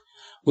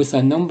 With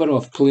a number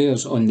of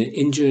players on the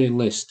injury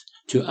list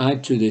to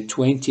add to the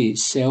 20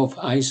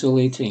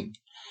 self-isolating,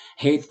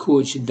 head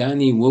coach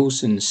Danny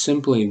Wilson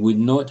simply would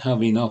not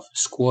have enough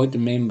squad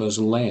members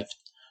left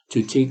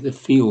to take the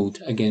field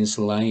against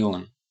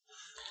Lyon.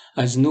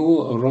 As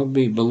no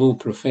rugby below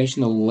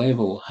professional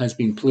level has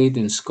been played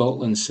in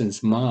Scotland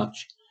since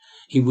March,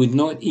 he would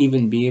not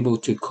even be able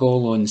to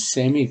call on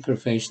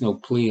semi-professional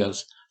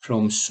players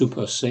from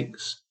Super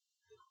 6.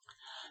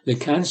 The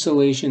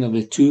cancellation of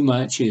the two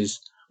matches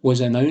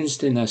was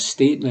announced in a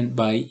statement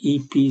by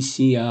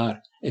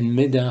EPCR in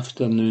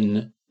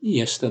mid-afternoon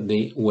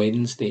yesterday,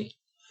 Wednesday.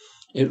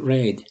 It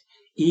read,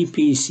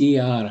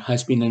 EPCR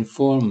has been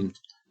informed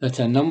that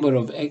a number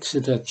of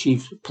Exeter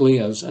Chiefs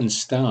players and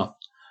staff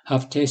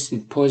have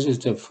tested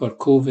positive for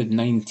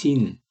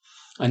COVID-19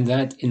 and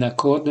that in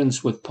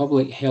accordance with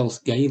public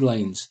health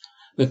guidelines,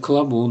 the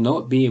club will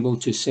not be able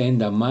to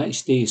send a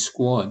matchday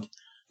squad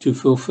to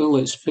fulfil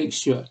its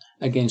fixture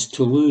against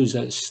Toulouse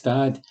at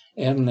Stade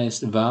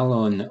Ernest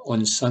Vallon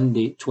on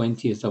Sunday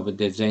 20th of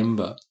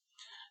December.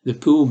 The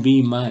Pool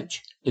B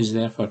match is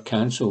therefore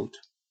cancelled.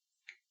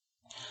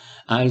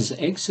 As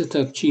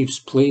Exeter Chiefs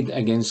played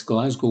against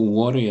Glasgow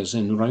Warriors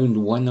in round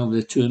 1 of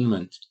the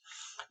tournament,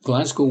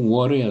 Glasgow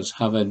Warriors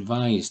have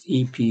advised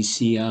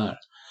EPCR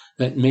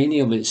that many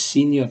of its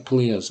senior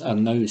players are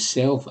now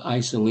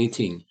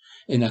self-isolating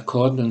in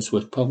accordance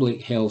with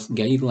public health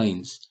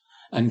guidelines,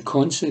 and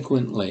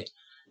consequently,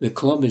 the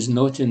club is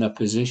not in a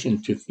position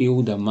to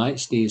field a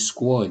matchday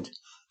squad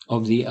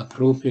of the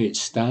appropriate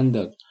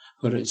standard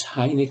for its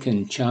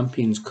Heineken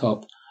Champions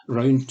Cup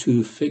Round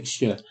 2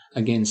 fixture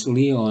against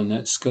Lyon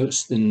at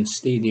Scotstoun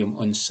Stadium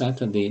on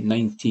Saturday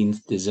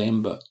 19th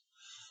December.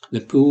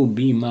 The Pool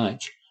B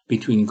match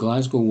between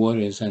Glasgow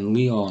Warriors and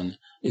Lyon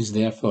is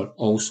therefore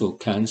also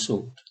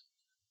cancelled.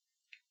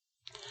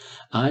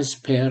 As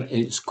per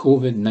its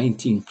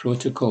COVID-19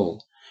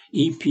 protocol,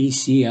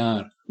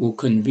 EPCR will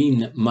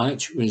convene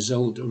match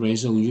result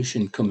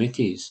resolution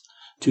committees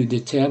to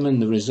determine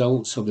the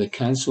results of the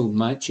cancelled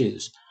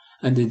matches,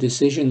 and the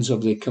decisions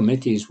of the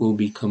committees will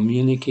be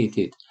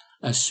communicated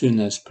as soon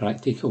as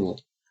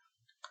practicable.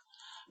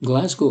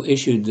 Glasgow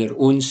issued their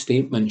own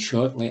statement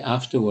shortly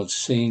afterwards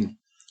saying,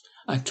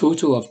 a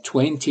total of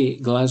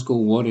 20 Glasgow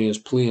Warriors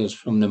players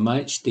from the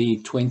match day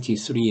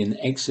 23 in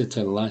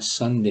Exeter last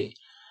Sunday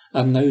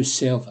are now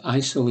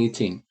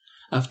self-isolating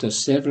after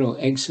several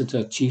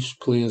Exeter Chiefs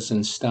players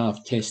and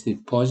staff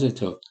tested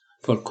positive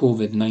for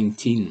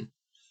COVID-19.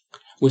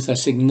 With a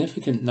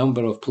significant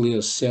number of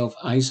players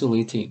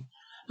self-isolating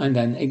and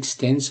an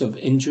extensive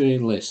injury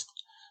list,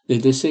 the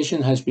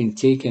decision has been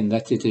taken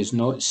that it is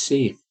not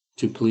safe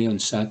to play on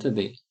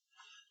Saturday.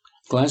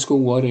 Glasgow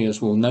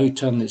Warriors will now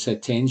turn its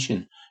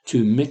attention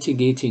to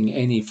mitigating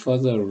any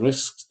further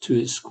risks to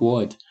its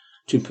squad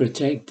to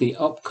protect the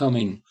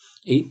upcoming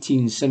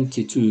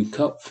 1872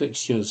 Cup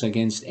fixtures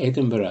against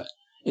Edinburgh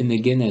in the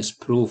Guinness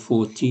Pro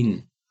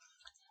 14.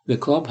 The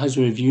club has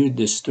reviewed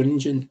the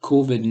stringent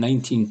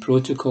COVID-19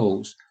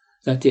 protocols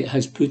that it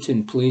has put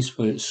in place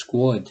for its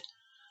squad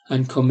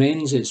and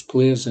commends its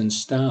players and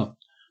staff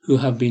who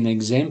have been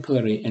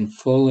exemplary in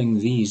following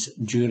these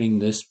during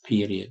this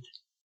period.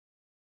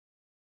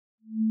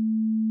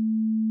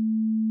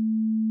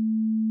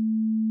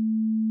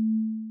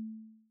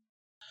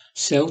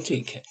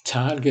 Celtic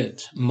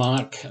target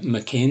Mark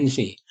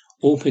McKenzie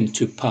open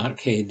to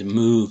Parkhead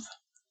move.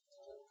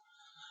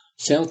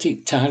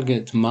 Celtic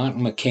target Mark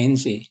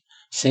McKenzie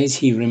says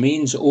he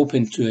remains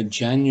open to a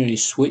January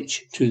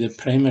switch to the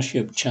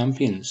Premiership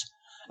champions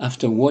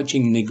after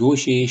watching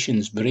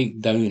negotiations break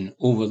down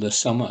over the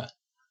summer.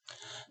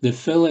 The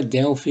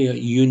Philadelphia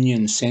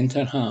Union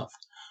centre-half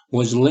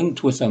was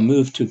linked with a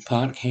move to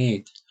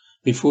Parkhead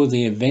before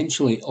they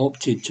eventually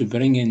opted to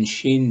bring in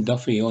Shane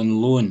Duffy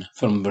on loan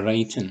from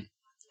Brighton.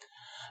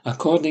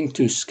 According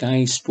to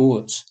Sky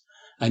Sports,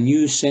 a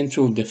new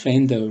central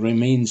defender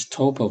remains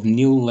top of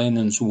Neil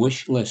Lennon's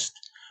wish list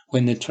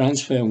when the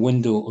transfer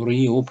window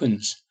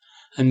reopens,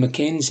 and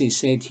McKenzie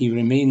said he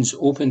remains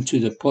open to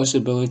the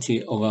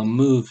possibility of a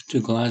move to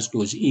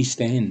Glasgow's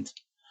East End,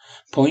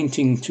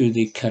 pointing to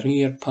the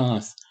career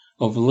path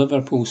of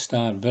Liverpool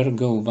star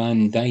Virgil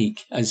van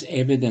Dijk as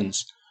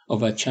evidence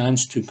of a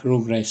chance to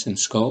progress in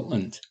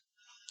Scotland.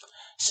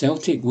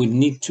 Celtic would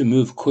need to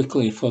move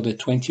quickly for the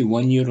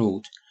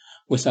 21-year-old,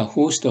 with a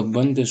host of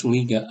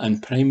Bundesliga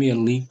and Premier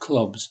League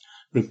clubs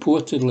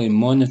reportedly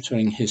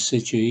monitoring his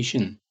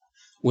situation,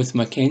 with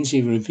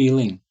McKenzie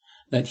revealing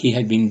that he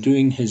had been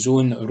doing his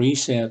own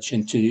research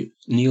into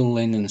Neil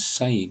Lennon's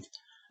side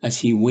as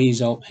he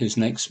weighs up his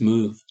next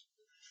move.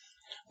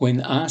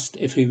 When asked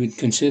if he would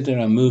consider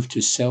a move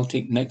to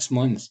Celtic next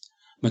month,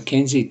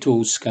 McKenzie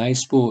told Sky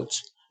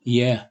Sports,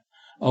 "Yeah,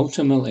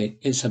 ultimately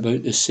it's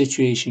about the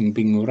situation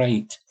being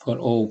right for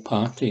all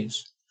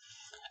parties.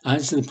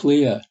 As the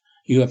player,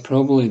 you are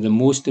probably the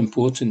most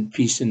important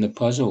piece in the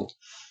puzzle,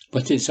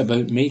 but it's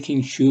about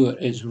making sure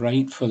it's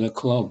right for the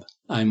club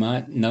I'm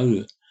at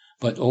now,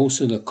 but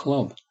also the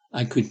club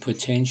I could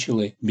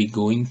potentially be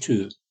going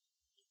to.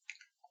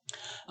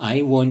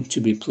 I want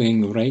to be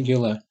playing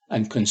regular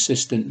and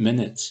consistent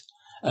minutes,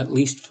 at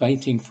least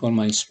fighting for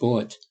my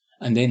spot,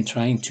 and then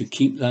trying to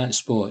keep that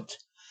spot.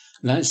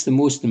 That's the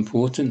most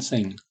important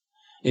thing.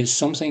 It's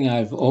something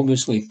I've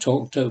obviously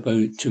talked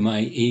about to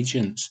my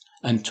agents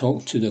and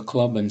talked to the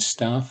club and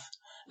staff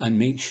and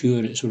make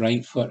sure it's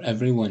right for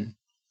everyone.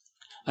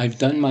 I've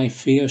done my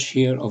fair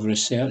share of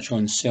research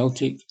on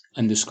Celtic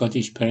and the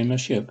Scottish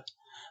Premiership,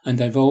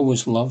 and I've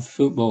always loved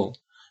football,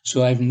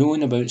 so I've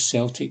known about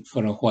Celtic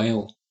for a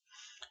while.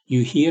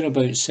 You hear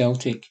about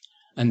Celtic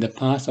and the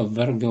path of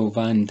Virgil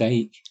van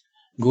Dijk,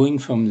 going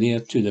from there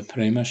to the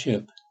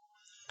Premiership.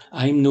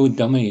 I'm no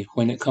dummy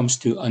when it comes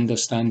to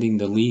understanding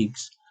the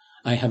leagues.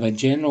 I have a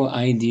general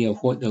idea of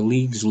what the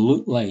leagues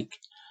look like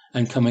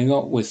and coming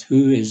up with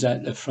who is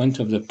at the front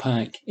of the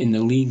pack in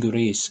the league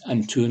race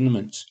and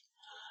tournaments.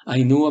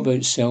 I know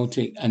about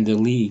Celtic and the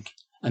league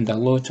and a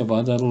lot of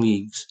other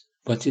leagues,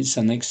 but it's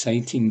an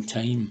exciting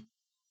time.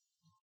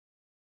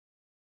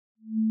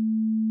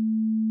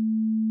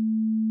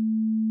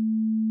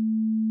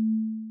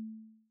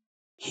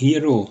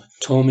 Hero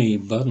Tommy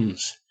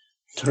Burns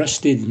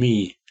trusted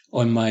me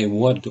on my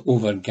word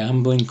over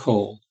gambling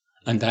call,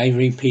 and I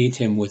repaid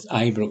him with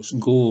Ibrox's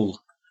goal,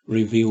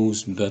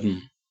 reveals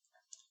Byrne.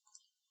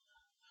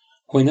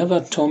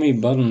 Whenever Tommy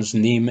Burns'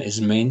 name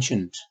is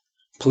mentioned,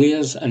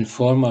 players and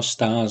former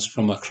stars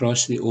from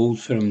across the old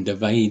firm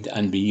divide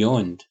and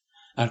beyond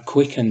are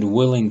quick and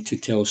willing to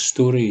tell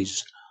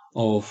stories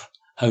of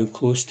how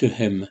close to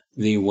him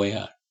they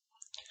were.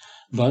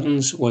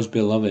 Burns was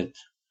beloved,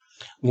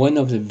 one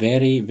of the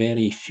very,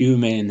 very few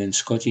men in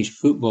Scottish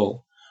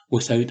football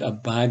without a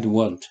bad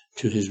word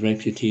to his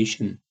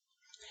reputation.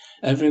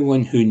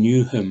 Everyone who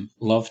knew him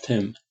loved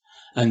him,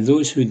 and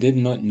those who did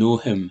not know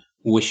him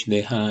wished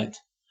they had.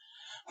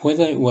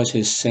 Whether it was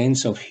his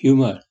sense of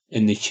humour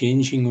in the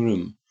changing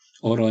room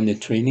or on the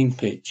training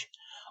pitch,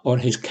 or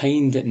his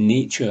kind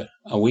nature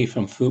away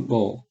from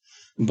football,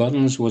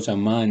 Burns was a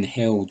man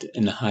held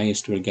in the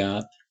highest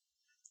regard.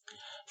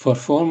 For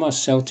former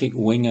Celtic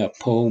winger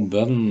Paul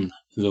Byrne,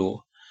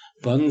 though,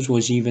 Burns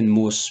was even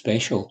more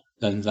special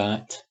than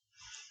that.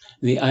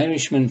 The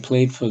Irishman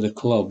played for the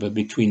club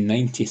between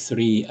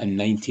 93 and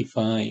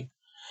 95,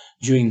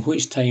 during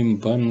which time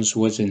Burns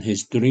was in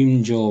his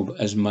dream job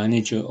as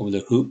manager of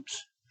the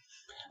Hoops,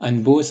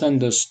 and both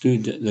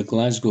understood the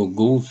Glasgow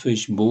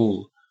Goldfish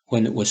Bowl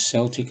when it was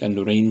Celtic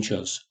and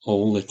Rangers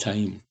all the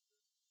time.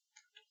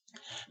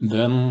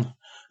 Byrne,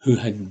 who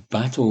had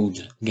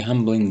battled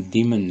gambling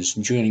demons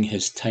during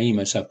his time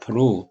as a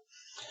pro,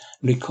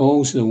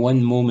 recalls the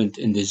one moment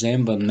in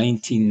December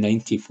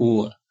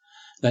 1994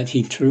 that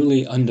he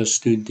truly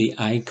understood the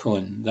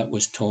icon that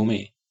was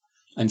Tommy,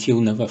 and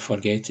he'll never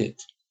forget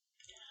it.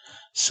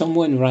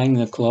 Someone rang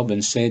the club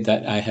and said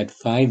that I had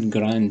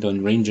 £5,000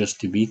 on Rangers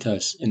to beat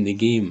us in the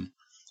game,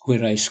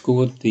 where I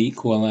scored the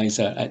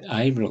equaliser at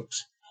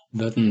Ibrox,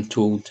 Byrne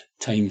told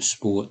Times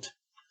Sport.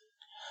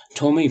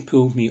 Tommy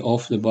pulled me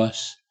off the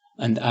bus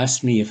and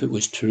asked me if it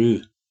was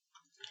true.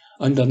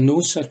 Under no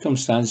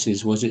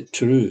circumstances was it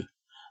true,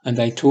 and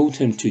I told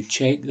him to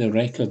check the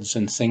records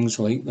and things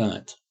like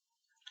that.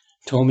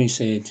 Tommy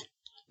said,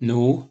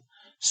 "No,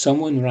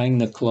 someone rang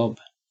the club,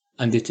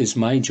 and it is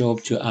my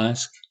job to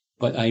ask,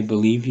 but I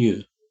believe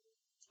you."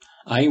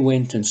 I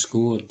went and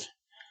scored.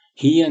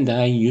 He and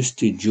I used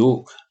to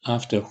joke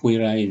after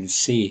where I'd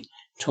say,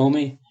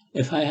 "Tommy,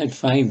 if I had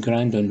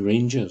 £5,000 on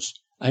Rangers,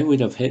 I would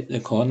have hit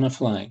the corner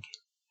flag."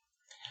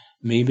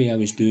 Maybe I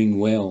was doing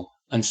well,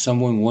 and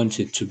someone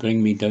wanted to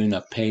bring me down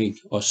a peg,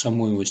 or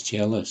someone was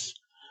jealous.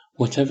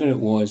 Whatever it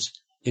was,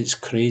 it's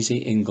crazy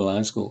in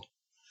Glasgow.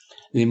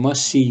 They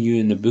must see you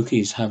in the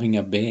bookies having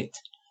a bet,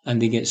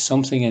 and they get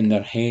something in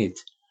their head,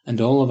 and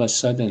all of a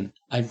sudden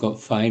I've got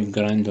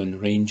 £5,000 on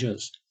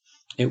Rangers.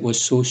 It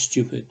was so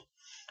stupid.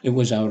 It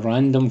was a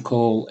random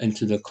call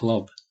into the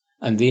club,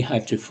 and they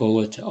had to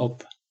follow it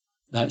up.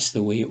 That's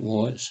the way it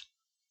was.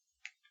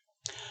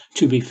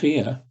 To be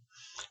fair,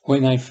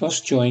 when I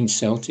first joined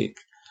Celtic,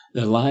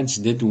 the lads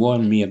did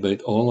warn me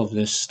about all of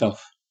this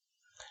stuff.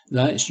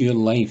 That's your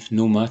life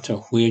no matter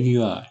where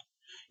you are.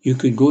 You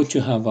could go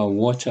to have a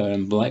water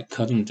and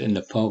blackcurrant in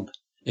the pub.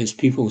 It's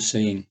people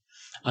saying,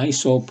 "I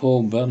saw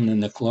Paul Byrne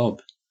in the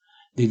club."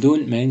 They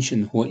don't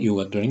mention what you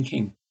were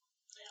drinking.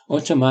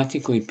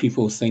 Automatically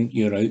people think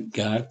you're out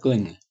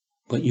gargling,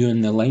 but you're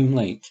in the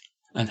limelight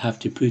and have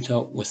to put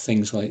up with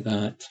things like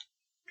that.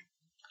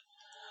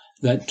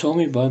 That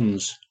Tommy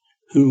Burns,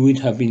 who would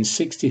have been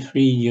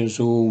 63 years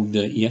old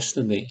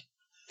yesterday,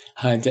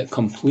 had a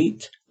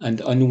complete and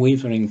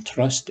unwavering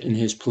trust in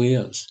his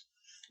players,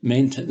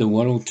 meant the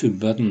world to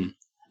Byrne,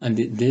 and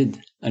it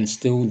did, and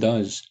still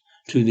does,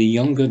 to the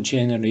younger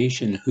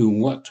generation who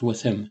worked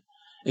with him,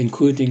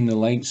 including the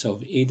likes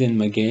of Aidan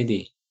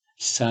McGeady,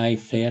 Cy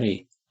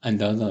Ferry,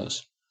 and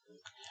others.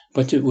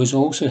 But it was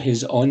also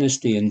his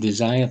honesty and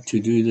desire to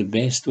do the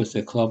best with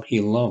the club he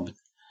loved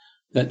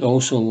that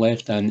also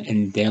left an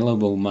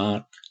indelible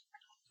mark.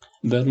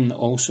 Byrne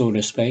also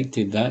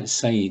respected that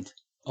side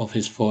of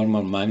his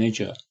former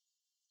manager.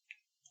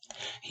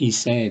 He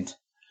said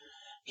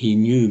he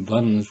knew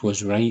Burns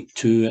was right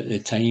too at the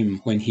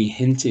time when he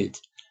hinted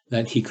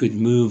that he could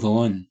move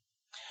on.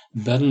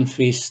 Byrne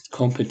faced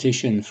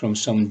competition from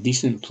some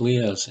decent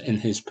players in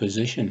his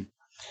position,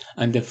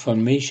 and if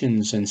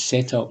formations and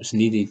setups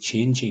needed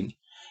changing,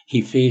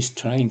 he faced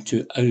trying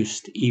to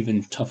oust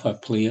even tougher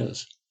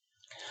players.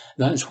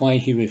 That's why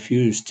he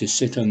refused to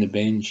sit on the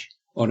bench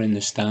or in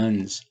the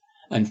stands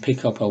and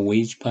pick up a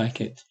wage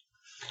packet.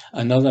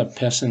 Another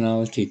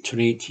personality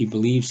trait he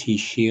believes he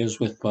shares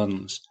with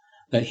Burns,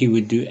 that he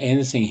would do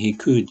anything he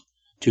could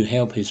to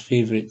help his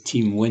favourite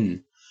team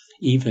win,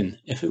 even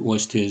if it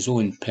was to his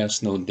own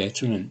personal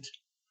detriment.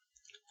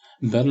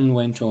 Byrne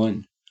went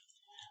on,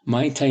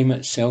 "My time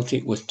at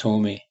Celtic with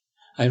Tommy,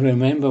 I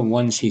remember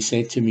once he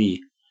said to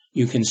me,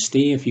 'You can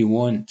stay if you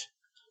want,'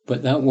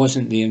 but that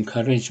wasn't the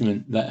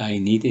encouragement that I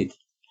needed.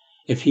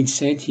 If he'd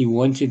said he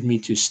wanted me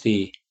to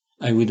stay,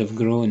 I would have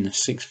grown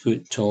 6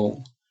 foot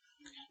tall.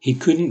 He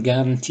couldn't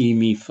guarantee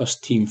me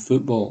first-team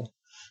football,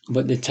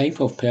 but the type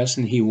of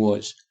person he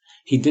was,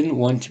 he didn't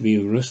want to be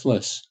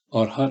ruthless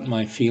or hurt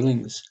my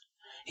feelings.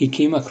 He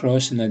came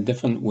across in a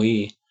different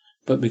way,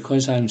 but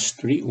because I'm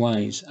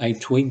streetwise, I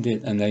twigged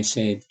it and I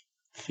said,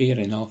 fair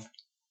enough.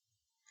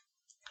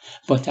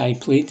 But I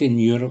played in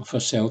Europe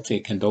for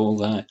Celtic and all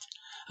that.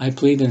 I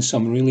played in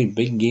some really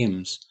big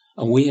games,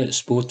 away at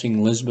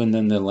Sporting Lisbon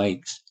and the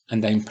likes,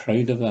 and I'm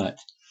proud of that.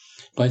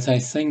 But I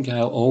think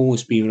I'll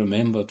always be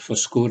remembered for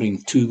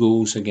scoring 2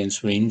 goals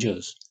against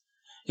Rangers.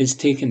 It's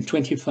taken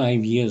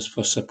 25 years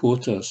for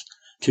supporters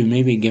to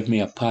maybe give me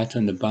a pat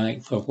on the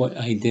back for what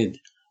I did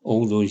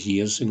all those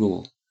years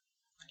ago.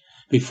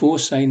 Before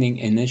signing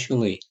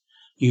initially,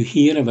 you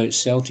hear about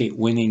Celtic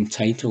winning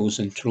titles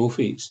and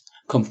trophies,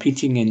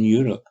 competing in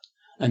Europe,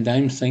 and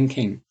I'm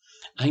thinking,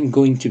 I'm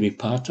going to be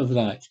part of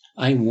that.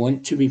 I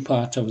want to be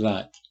part of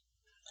that.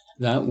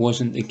 That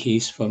wasn't the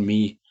case for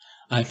me.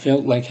 I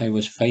felt like I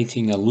was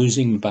fighting a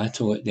losing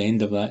battle at the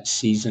end of that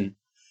season.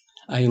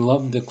 I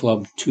loved the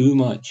club too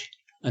much,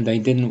 and I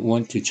didn't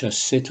want to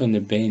just sit on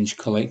the bench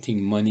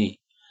collecting money.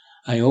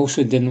 I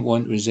also didn't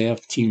want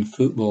reserve team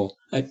football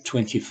at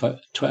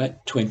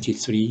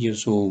 23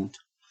 years old.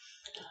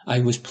 I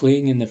was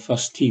playing in the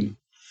first team,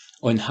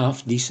 on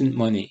half-decent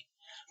money,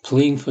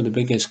 playing for the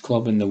biggest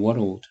club in the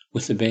world,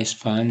 with the best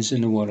fans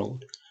in the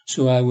world,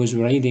 so I was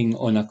riding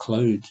on a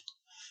cloud.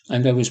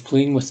 And I was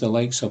playing with the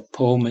likes of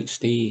Paul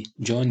McStay,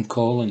 John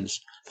Collins,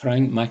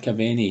 Frank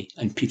McAvenny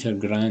and Peter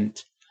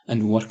Grant,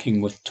 and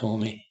working with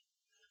Tommy.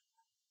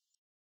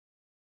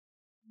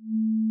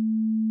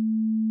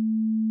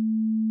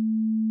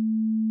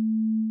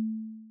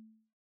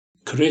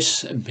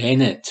 Chris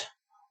Bennett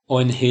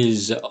on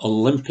his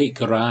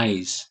Olympic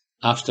rise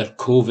after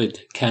COVID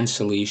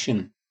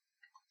cancellation.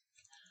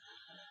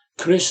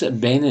 Chris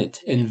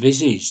Bennett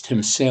envisaged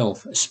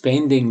himself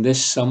spending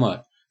this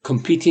summer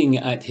competing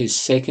at his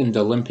second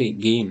Olympic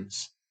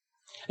Games.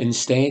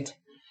 Instead,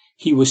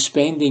 he was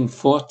spending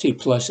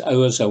 40-plus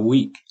hours a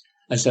week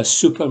as a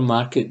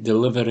supermarket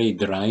delivery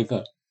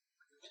driver.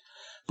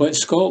 But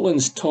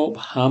Scotland's top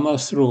hammer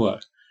thrower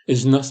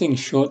is nothing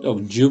short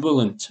of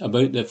jubilant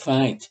about the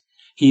fact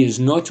he is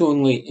not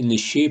only in the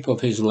shape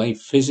of his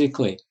life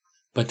physically,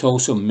 but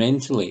also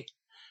mentally,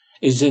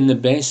 is in the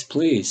best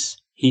place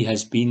he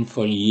has been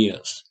for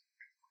years.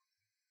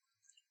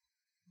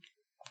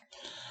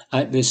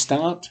 At the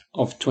start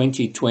of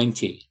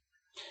 2020,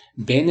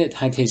 Bennett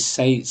had his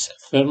sights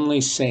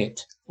firmly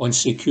set on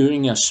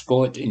securing a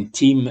spot in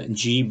Team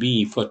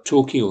GB for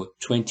Tokyo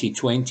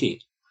 2020,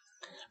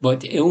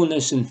 but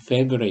illness in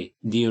February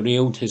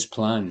derailed his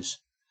plans.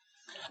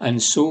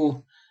 And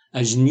so,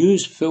 as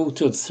news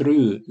filtered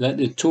through that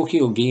the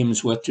Tokyo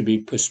Games were to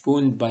be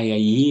postponed by a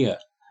year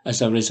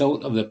as a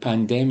result of the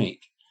pandemic,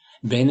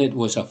 Bennett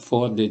was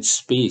afforded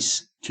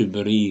space to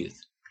breathe.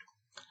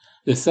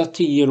 The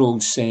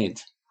 30-year-old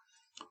said,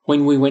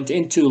 "When we went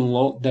into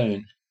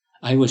lockdown,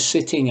 I was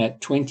sitting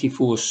at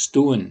 24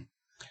 stone,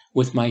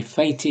 with my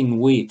fighting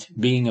weight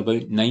being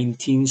about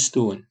 19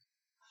 stone.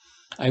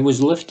 I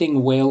was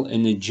lifting well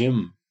in the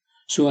gym,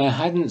 so I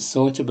hadn't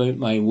thought about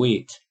my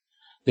weight.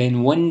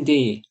 Then one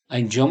day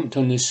I jumped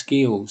on the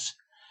scales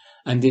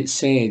and it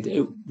said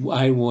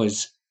I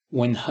was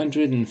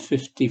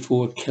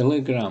 154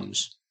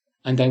 kilograms.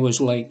 And I was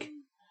like,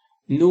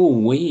 no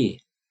way,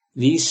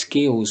 these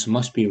scales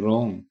must be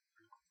wrong.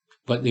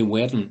 But they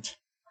weren't.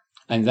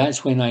 And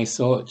that's when I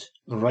thought,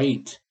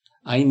 right,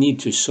 I need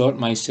to sort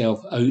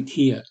myself out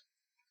here.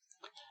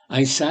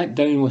 I sat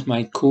down with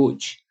my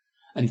coach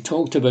and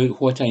talked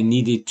about what I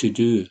needed to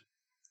do.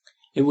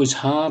 It was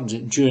hard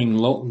during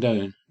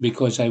lockdown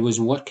because I was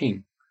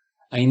working.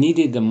 I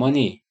needed the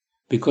money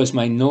because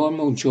my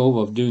normal job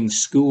of doing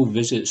school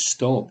visits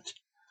stopped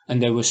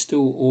and I was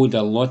still owed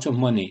a lot of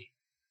money.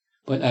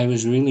 But I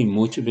was really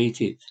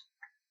motivated.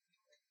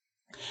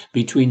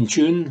 Between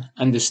June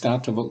and the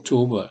start of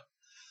October,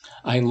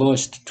 I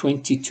lost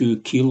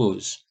 22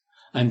 kilos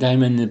and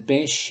I'm in the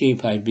best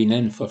shape I've been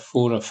in for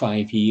 4 or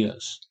 5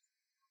 years.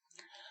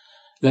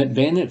 That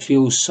Bennett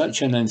feels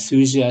such an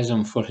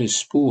enthusiasm for his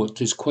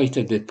sport is quite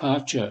a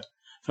departure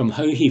from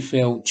how he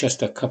felt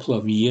just a couple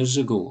of years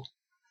ago.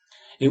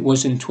 It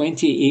was in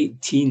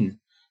 2018,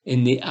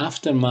 in the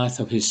aftermath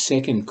of his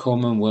second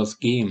Commonwealth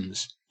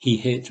Games, he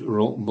hit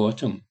rock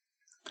bottom.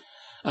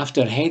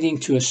 After heading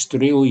to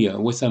Australia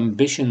with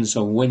ambitions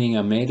of winning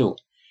a medal,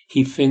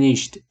 he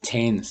finished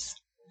 10th.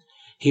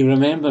 He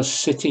remembers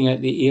sitting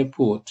at the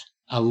airport,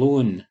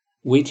 alone,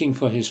 waiting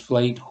for his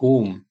flight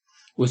home,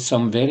 with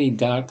some very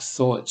dark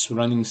thoughts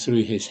running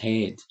through his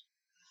head.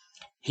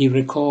 He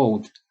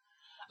recalled,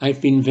 "I've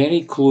been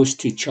very close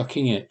to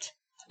chucking it,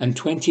 and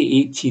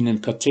 2018 in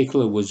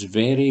particular was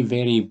very,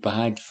 very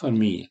bad for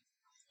me.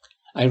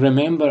 I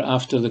remember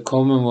after the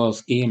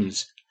Commonwealth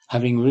Games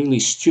having really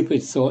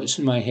stupid thoughts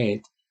in my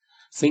head,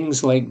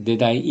 things like,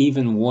 did I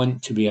even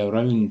want to be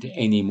around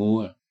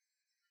anymore?"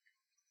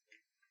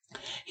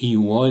 He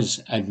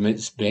was,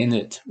 admits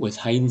Bennett with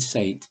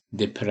hindsight,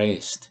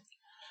 depressed.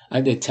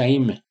 At the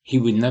time, he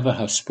would never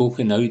have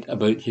spoken out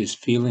about his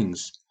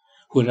feelings,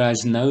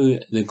 whereas now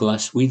the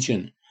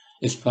Glaswegian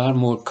is far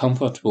more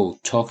comfortable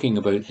talking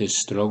about his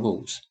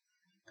struggles.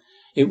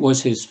 It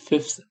was his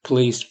 5th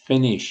place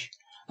finish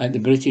at the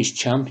British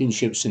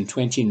Championships in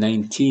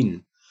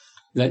 2019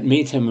 that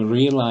made him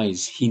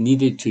realise he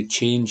needed to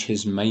change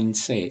his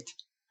mindset.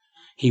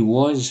 He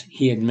was,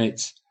 he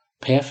admits,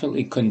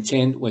 perfectly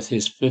content with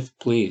his 5th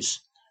place,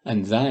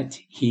 and that,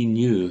 he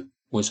knew,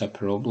 was a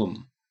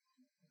problem.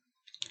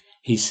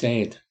 He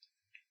said,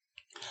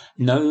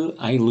 "Now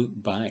I look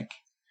back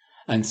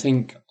and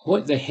think,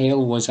 what the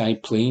hell was I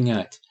playing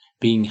at,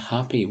 being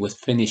happy with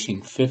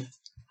finishing 5th?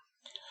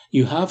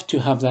 You have to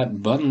have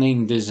that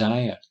burning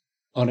desire,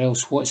 or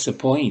else what's the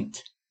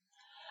point?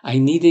 I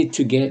needed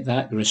to get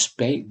that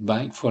respect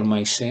back for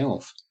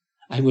myself.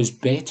 I was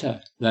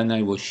better than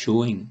I was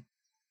showing."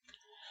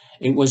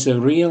 It was the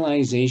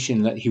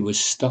realization that he was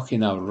stuck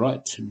in a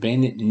rut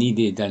Bennett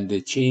needed, and the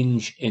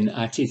change in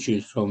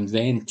attitude from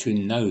then to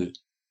now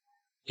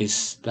is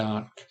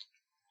stark.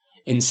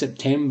 In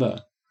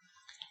September,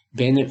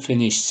 Bennett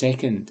finished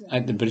 2nd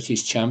at the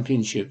British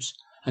Championships,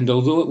 and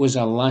although it was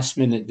a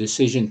last-minute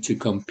decision to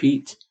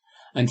compete,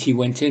 and he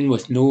went in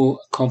with no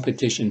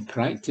competition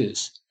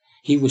practice,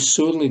 he was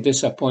sorely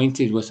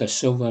disappointed with a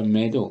silver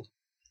medal.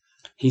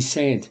 He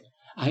said,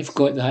 "I've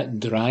got that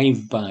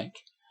drive back.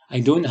 I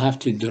don't have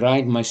to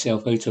drag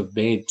myself out of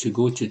bed to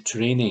go to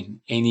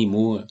training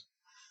anymore.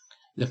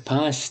 The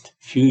past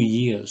few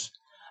years,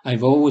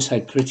 I've always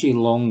had pretty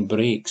long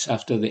breaks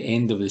after the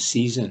end of the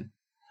season,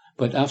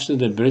 but after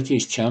the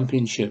British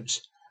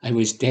Championships, I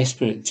was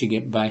desperate to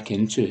get back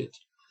into it.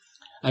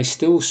 I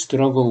still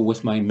struggle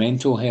with my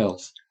mental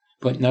health,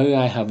 but now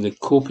I have the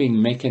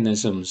coping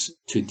mechanisms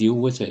to deal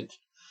with it.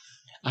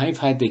 I've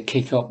had the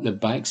kick up the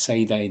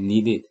backside I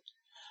needed.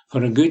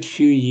 For a good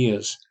few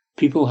years,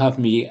 people have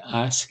me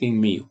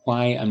asking me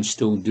why I'm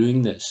still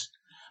doing this.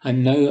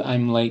 And now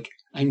I'm like,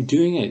 I'm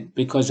doing it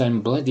because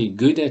I'm bloody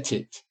good at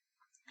it.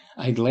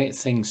 I'd let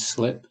things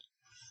slip.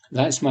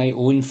 That's my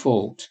own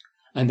fault,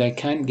 and I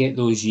can't get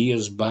those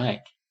years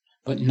back.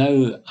 But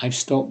now I've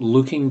stopped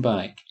looking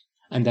back,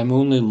 and I'm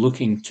only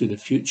looking to the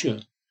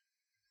future."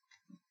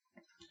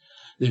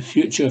 The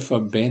future for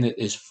Bennett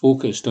is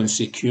focused on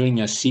securing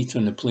a seat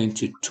on the plane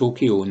to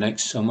Tokyo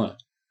next summer,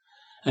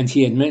 and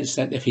he admits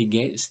that if he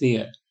gets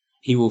there,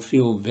 he will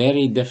feel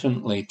very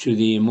differently to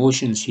the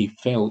emotions he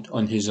felt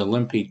on his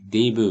Olympic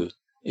debut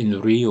in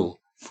Rio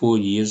 4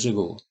 years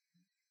ago.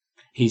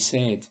 He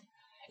said,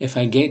 "If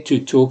I get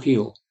to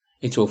Tokyo,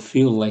 it'll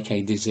feel like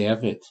I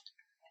deserve it.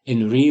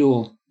 In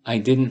Rio, I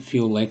didn't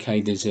feel like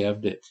I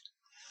deserved it.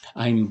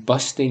 I'm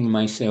busting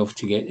myself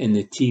to get in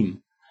the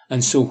team,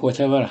 and so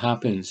whatever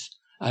happens,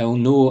 I'll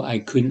know I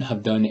couldn't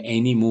have done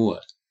any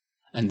more,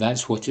 and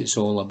that's what it's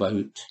all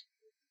about."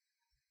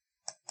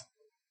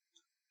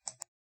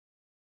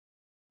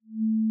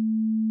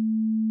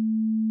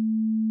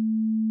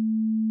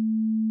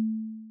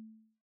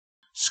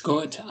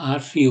 Scott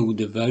Arfield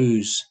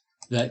vows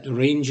that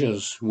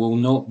Rangers will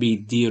not be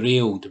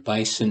derailed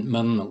by St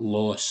Mirren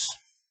loss.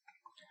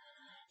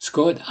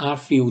 Scott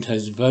Arfield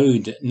has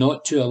vowed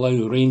not to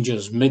allow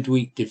Rangers'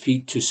 midweek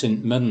defeat to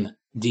St Mirren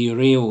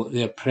derail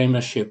their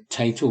Premiership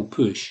title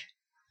push.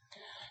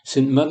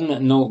 St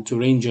Mirren knocked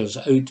Rangers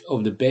out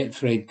of the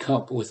Betfred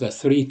Cup with a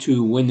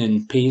 3-2 win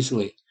in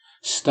Paisley,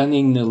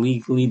 stunning the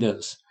league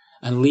leaders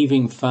and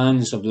leaving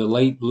fans of the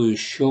Light Blues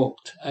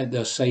shocked at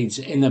their side's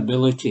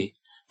inability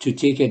to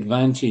take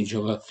advantage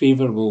of a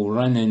favourable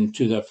run-in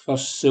to their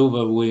first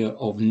silverware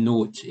of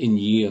note in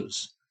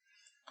years.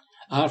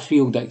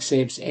 Arfield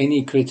accepts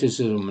any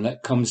criticism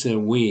that comes their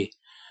way,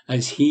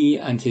 as he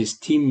and his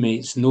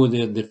teammates know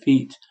their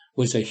defeat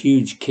was a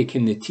huge kick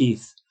in the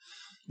teeth,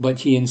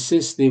 but he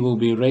insists they will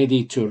be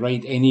ready to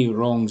right any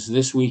wrongs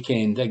this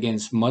weekend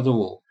against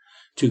Motherwell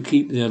to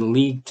keep their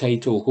league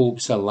title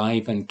hopes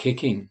alive and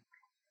kicking.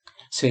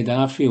 Said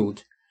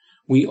Arfield,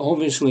 "We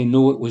obviously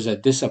know it was a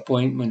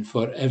disappointment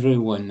for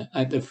everyone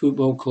at the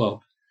football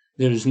club.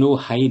 There is no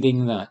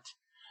hiding that.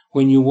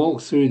 When you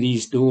walk through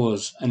these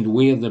doors and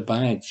wear the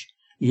badge,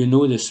 you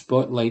know the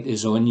spotlight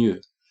is on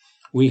you.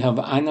 We have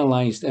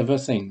analysed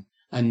everything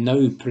and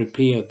now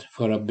prepared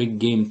for a big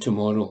game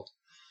tomorrow.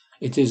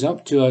 It is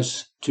up to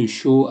us to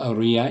show a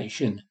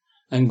reaction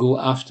and go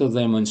after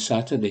them on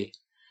Saturday.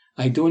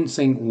 I don't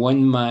think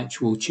one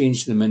match will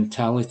change the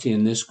mentality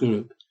in this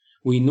group.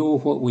 We know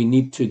what we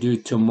need to do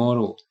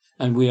tomorrow,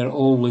 and we are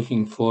all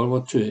looking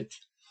forward to it.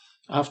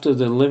 After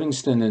the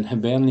Livingston and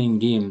Hibernian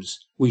games,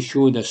 we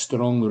showed a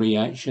strong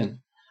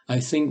reaction. I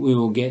think we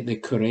will get the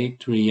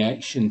correct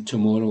reaction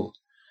tomorrow.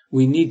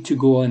 We need to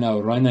go on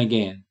our run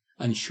again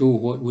and show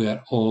what we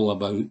are all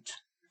about.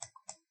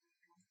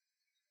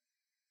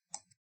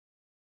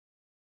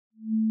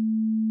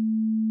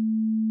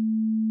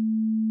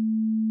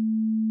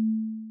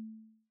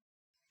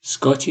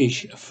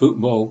 Scottish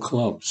football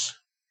clubs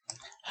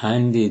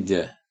handed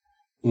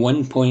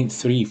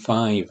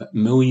 £1.35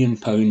 million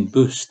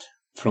boost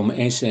from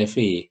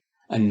SFA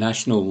and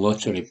National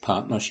Lottery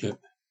partnership.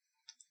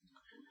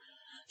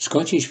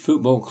 Scottish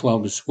football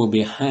clubs will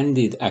be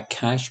handed a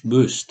cash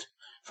boost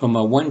from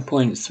a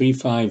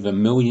 £1.35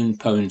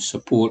 million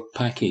support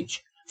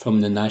package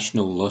from the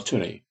National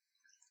Lottery.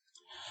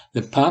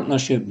 The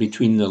partnership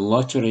between the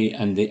Lottery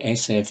and the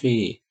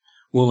SFA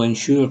will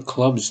ensure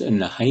clubs in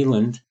the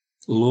Highland,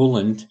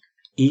 Lowland,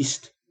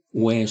 East,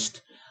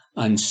 West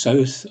and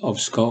South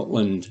of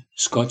Scotland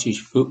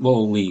Scottish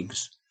football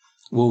leagues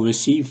will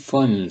receive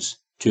funds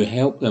to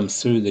help them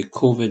through the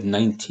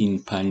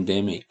COVID-19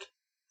 pandemic.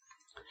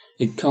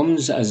 It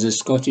comes as the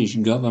Scottish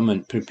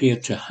Government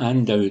prepared to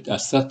hand out a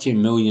 £30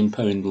 million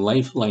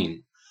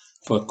lifeline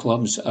for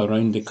clubs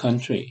around the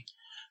country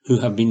who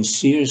have been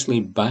seriously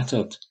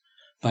battered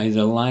by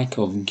the lack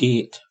of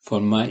gate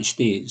for match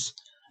days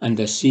and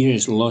a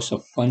serious loss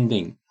of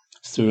funding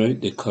throughout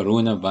the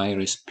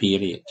coronavirus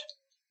period.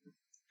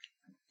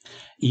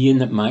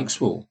 Ian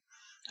Maxwell,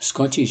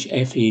 Scottish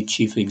FA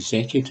Chief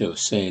Executive,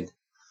 said,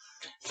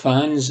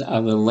 "Fans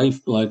are the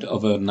lifeblood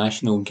of our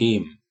national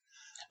game,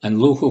 and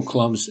local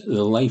clubs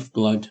the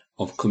lifeblood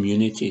of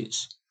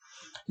communities.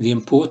 The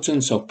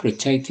importance of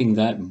protecting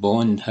that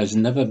bond has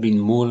never been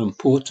more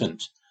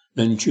important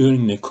than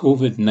during the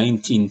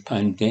COVID-19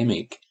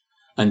 pandemic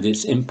and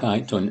its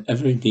impact on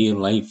everyday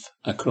life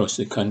across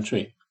the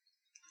country.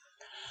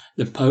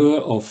 The power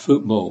of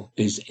football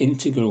is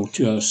integral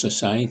to our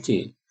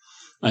society,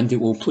 and it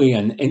will play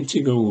an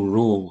integral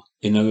role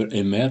in our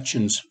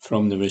emergence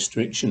from the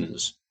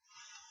restrictions.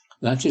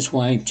 That is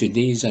why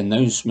today's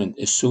announcement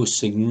is so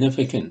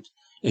significant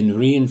in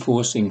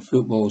reinforcing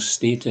football's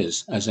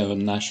status as our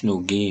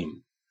national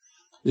game.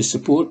 The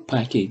support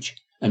package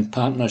and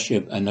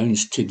partnership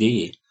announced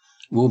today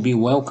will be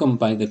welcomed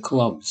by the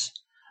clubs,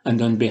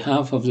 and on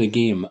behalf of the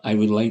game, I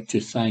would like to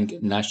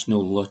thank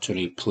National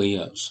Lottery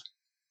players."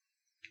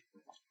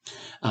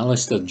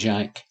 Alistair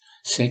Jack,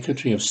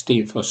 Secretary of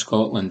State for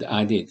Scotland,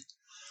 added,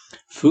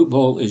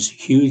 "Football is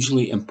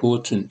hugely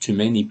important to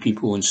many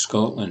people in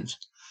Scotland,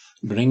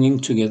 bringing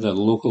together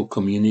local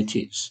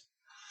communities.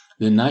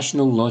 The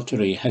National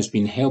Lottery has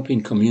been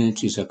helping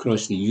communities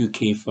across the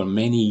UK for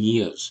many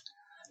years,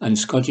 and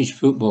Scottish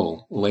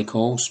football, like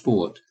all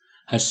sport,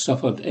 has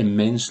suffered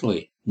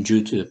immensely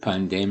due to the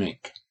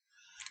pandemic.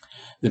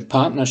 The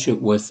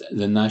partnership with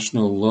the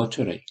National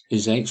Lottery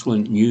is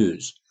excellent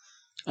news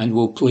and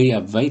will play a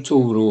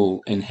vital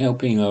role in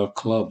helping our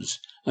clubs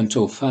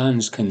until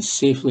fans can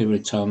safely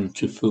return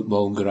to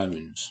football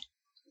grounds."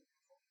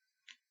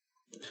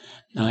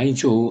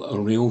 Nigel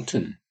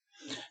Railton,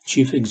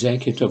 Chief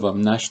Executive of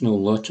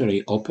National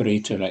Lottery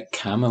operator at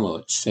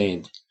Camelot,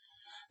 said,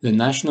 "The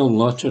National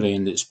Lottery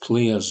and its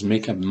players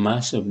make a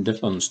massive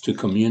difference to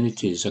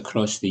communities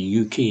across the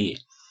UK,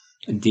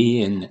 day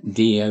in,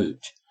 day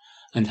out,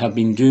 and have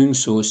been doing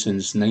so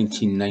since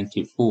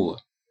 1994.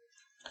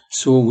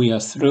 So we are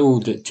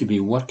thrilled to be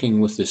working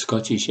with the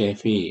Scottish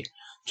FA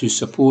to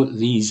support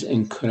these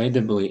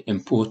incredibly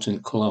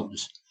important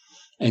clubs,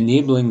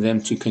 enabling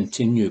them to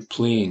continue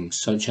playing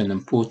such an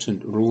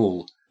important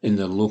role in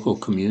their local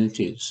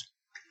communities.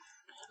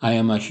 I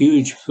am a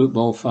huge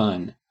football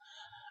fan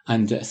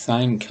and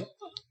think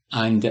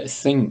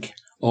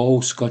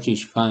all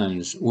Scottish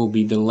fans will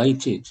be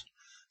delighted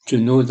to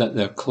know that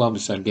their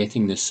clubs are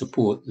getting the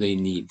support they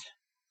need."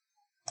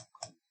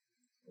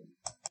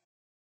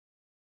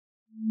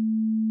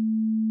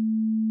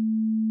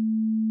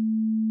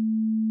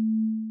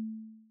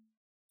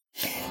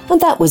 And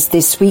that was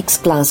this week's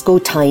Glasgow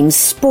Times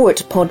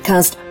Sport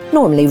podcast,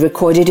 normally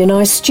recorded in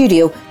our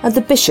studio at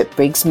the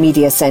Bishopbriggs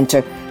Media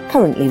Centre,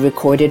 currently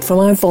recorded from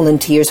our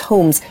volunteers'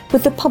 homes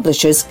with the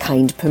publisher's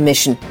kind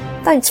permission.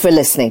 Thanks for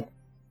listening.